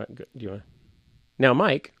 Do you want? Now,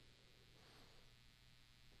 Mike.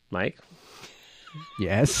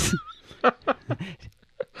 Yes. You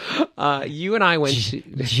and I went to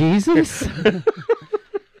Jesus.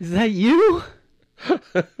 Is that you?